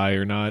reapply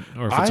or not,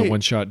 or if it's a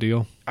one-shot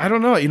deal. I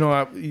don't know.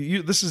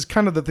 This is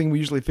kind of the thing we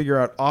usually figure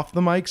out off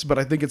the mics, but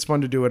I think it's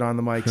fun to do it on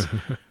the mics.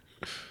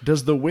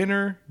 Does the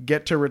winner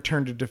get to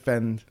return to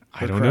defend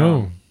the I don't crown?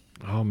 know.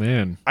 Oh,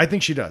 man. I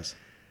think she does.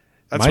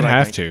 That's might what I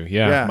have think. to.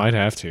 Yeah, might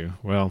have to.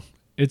 Well,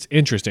 it's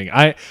interesting.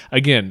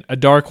 Again, a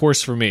dark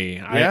horse for me.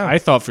 Yeah. I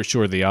thought for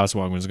sure the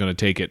Oswong was going to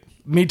take it.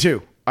 Me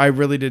too. I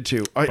really did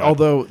too.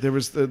 Although there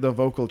was the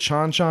vocal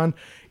Chon Chon.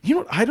 You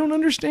know what I don't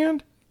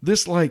understand?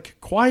 This like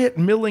quiet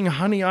milling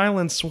Honey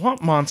Island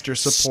swamp monster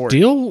support.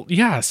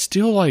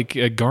 Still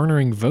like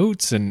garnering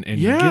votes and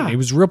it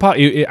was real.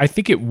 I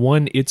think it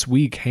won its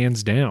week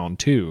hands down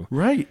too.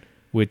 Right.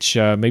 Which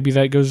maybe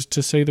that goes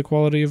to say the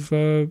quality of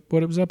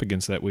what it was up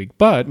against that week.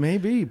 But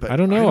maybe, but I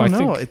don't know. I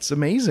think it's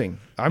amazing.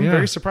 I'm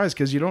very surprised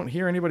because you don't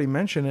hear anybody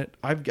mention it.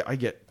 I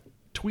get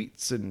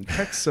tweets and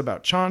texts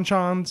about Chon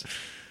Chons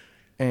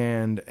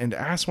and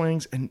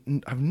Asswangs,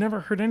 and I've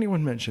never heard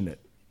anyone mention it.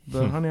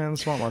 The Honey Island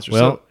swamp monster.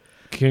 Well.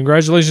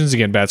 Congratulations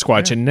again, Bat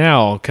Squatch. Yeah. And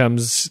now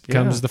comes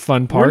the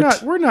fun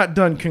part. We're not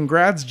done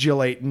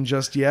congratulating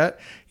just yet.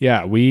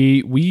 Yeah,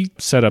 we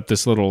set up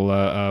this little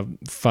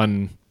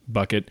fun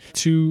bucket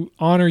to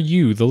honor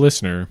you, the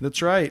listener.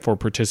 That's right. For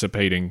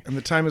participating. And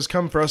the time has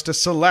come for us to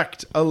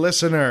select a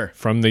listener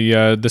from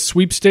the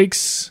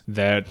sweepstakes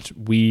that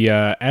we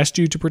asked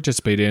you to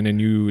participate in, and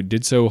you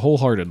did so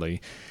wholeheartedly,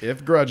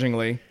 if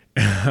grudgingly.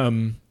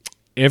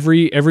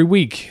 Every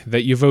week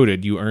that you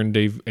voted, you earned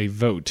a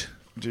vote.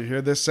 Do you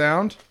hear this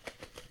sound?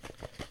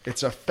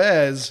 It's a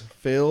fez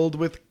filled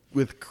with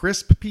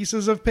crisp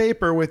pieces of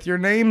paper with your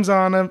names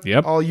on them.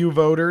 Yep. All you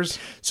voters.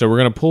 So we're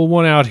gonna pull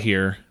one out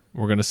here.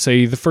 We're gonna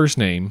say the first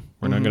name.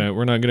 We're not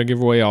gonna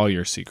give away all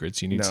your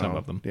secrets. You need some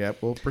of them. Yep.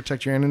 We'll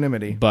protect your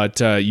anonymity.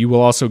 But you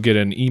will also get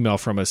an email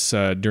from us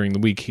during the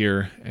week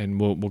here, and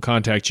we'll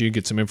contact you,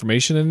 get some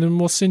information, and then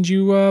we'll send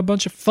you a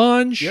bunch of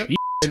fun shit.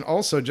 And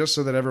also, just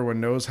so that everyone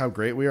knows how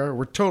great we are,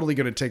 we're totally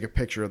going to take a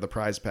picture of the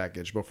prize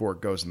package before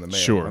it goes in the mail.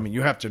 Sure. I mean,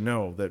 you have to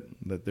know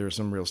that there's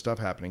some real stuff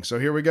happening. So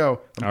here we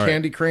go. I'm All right.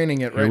 candy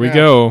craning it right now. Here we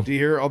go. Do you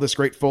hear all this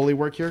great Foley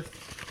work here?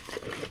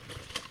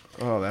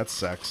 Oh, that's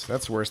sex.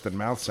 That's worse than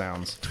mouth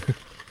sounds.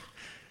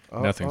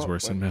 Nothing's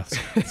worse than mouth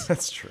sounds.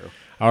 That's true.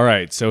 All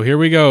right, so here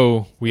we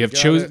go. We have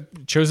got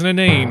chosen a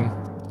name.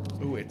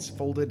 Ooh, it's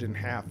folded in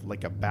half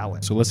like a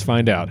ballot. So let's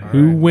find out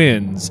who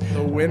wins.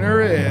 The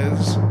winner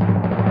is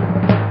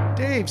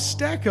Dave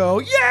Stecco.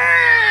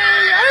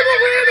 Yay! I'm a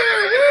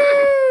winner!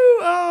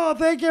 Woo! Oh,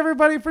 thank you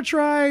everybody for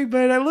trying,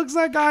 but it looks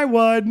like I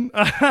won.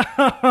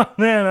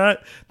 Man,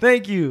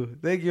 thank you.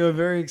 Thank you. I'm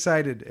very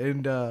excited.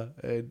 And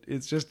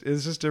it's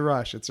just a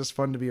rush. It's just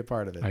fun to be a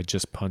part of it. I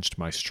just punched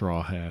my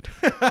straw hat.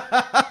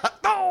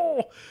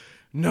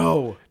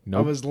 No. Nope.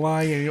 I was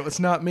lying. It's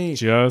not me.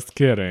 Just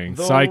kidding.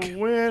 The Psych.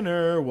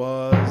 winner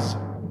was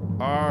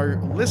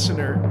our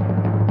listener,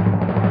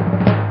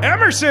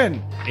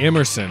 Emerson.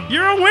 Emerson.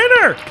 You're a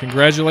winner.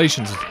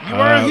 Congratulations. You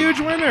are a huge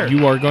winner.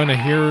 You are going to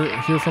hear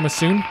from us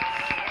soon.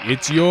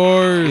 It's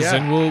yours, Yeah.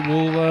 and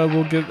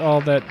we'll get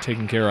all that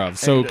taken care of.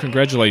 So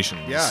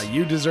congratulations. Yeah,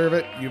 you deserve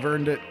it. You've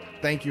earned it.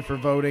 Thank you for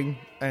voting.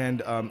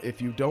 And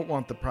if you don't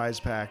want the prize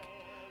pack,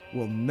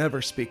 we'll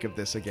never speak of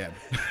this again.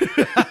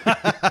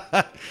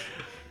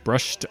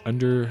 Brushed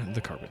under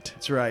the carpet.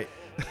 That's right.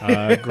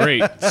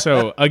 Great.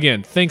 So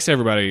again, thanks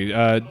everybody.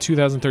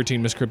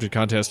 2013 Miss Cryptid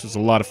contest was a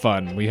lot of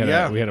fun. We had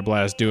a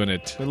blast doing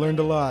it. We learned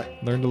a lot.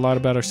 Learned a lot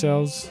about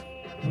ourselves.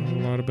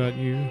 Learned a lot about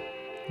you.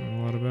 Learned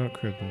a lot about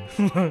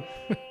cryptids.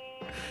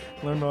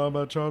 Learned a lot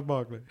about Charles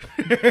Barkley.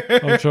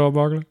 I'm Charles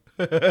Barkley.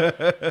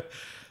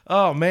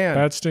 Oh man,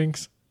 Bad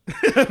stinks.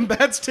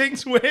 Bad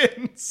Stinks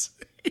wins.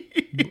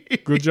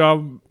 Good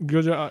job.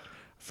 Good job.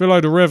 I feel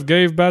like the ref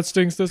gave Bad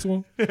Stinks this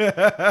one, but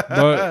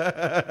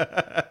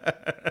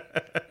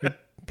he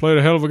played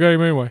a hell of a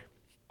game anyway.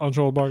 I'm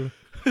Charles Barkley.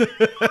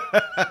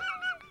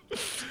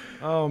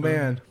 Oh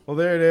man. Well,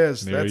 there it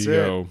is. There That's you it.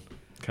 go.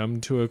 Come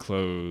to a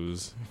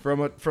close.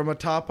 From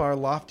atop our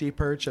lofty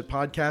perch at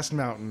Podcast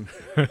Mountain,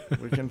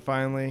 we can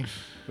finally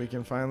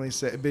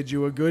bid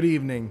you a good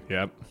evening.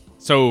 Yep.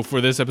 So for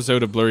this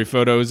episode of Blurry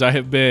Photos, I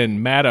have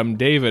been Madam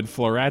David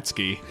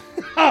Floratsky.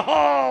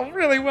 Oh,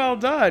 really well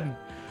done.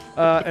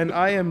 And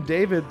I am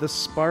David, the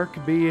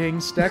spark being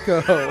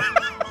Stecco.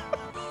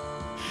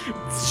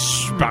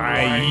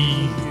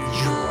 Bye.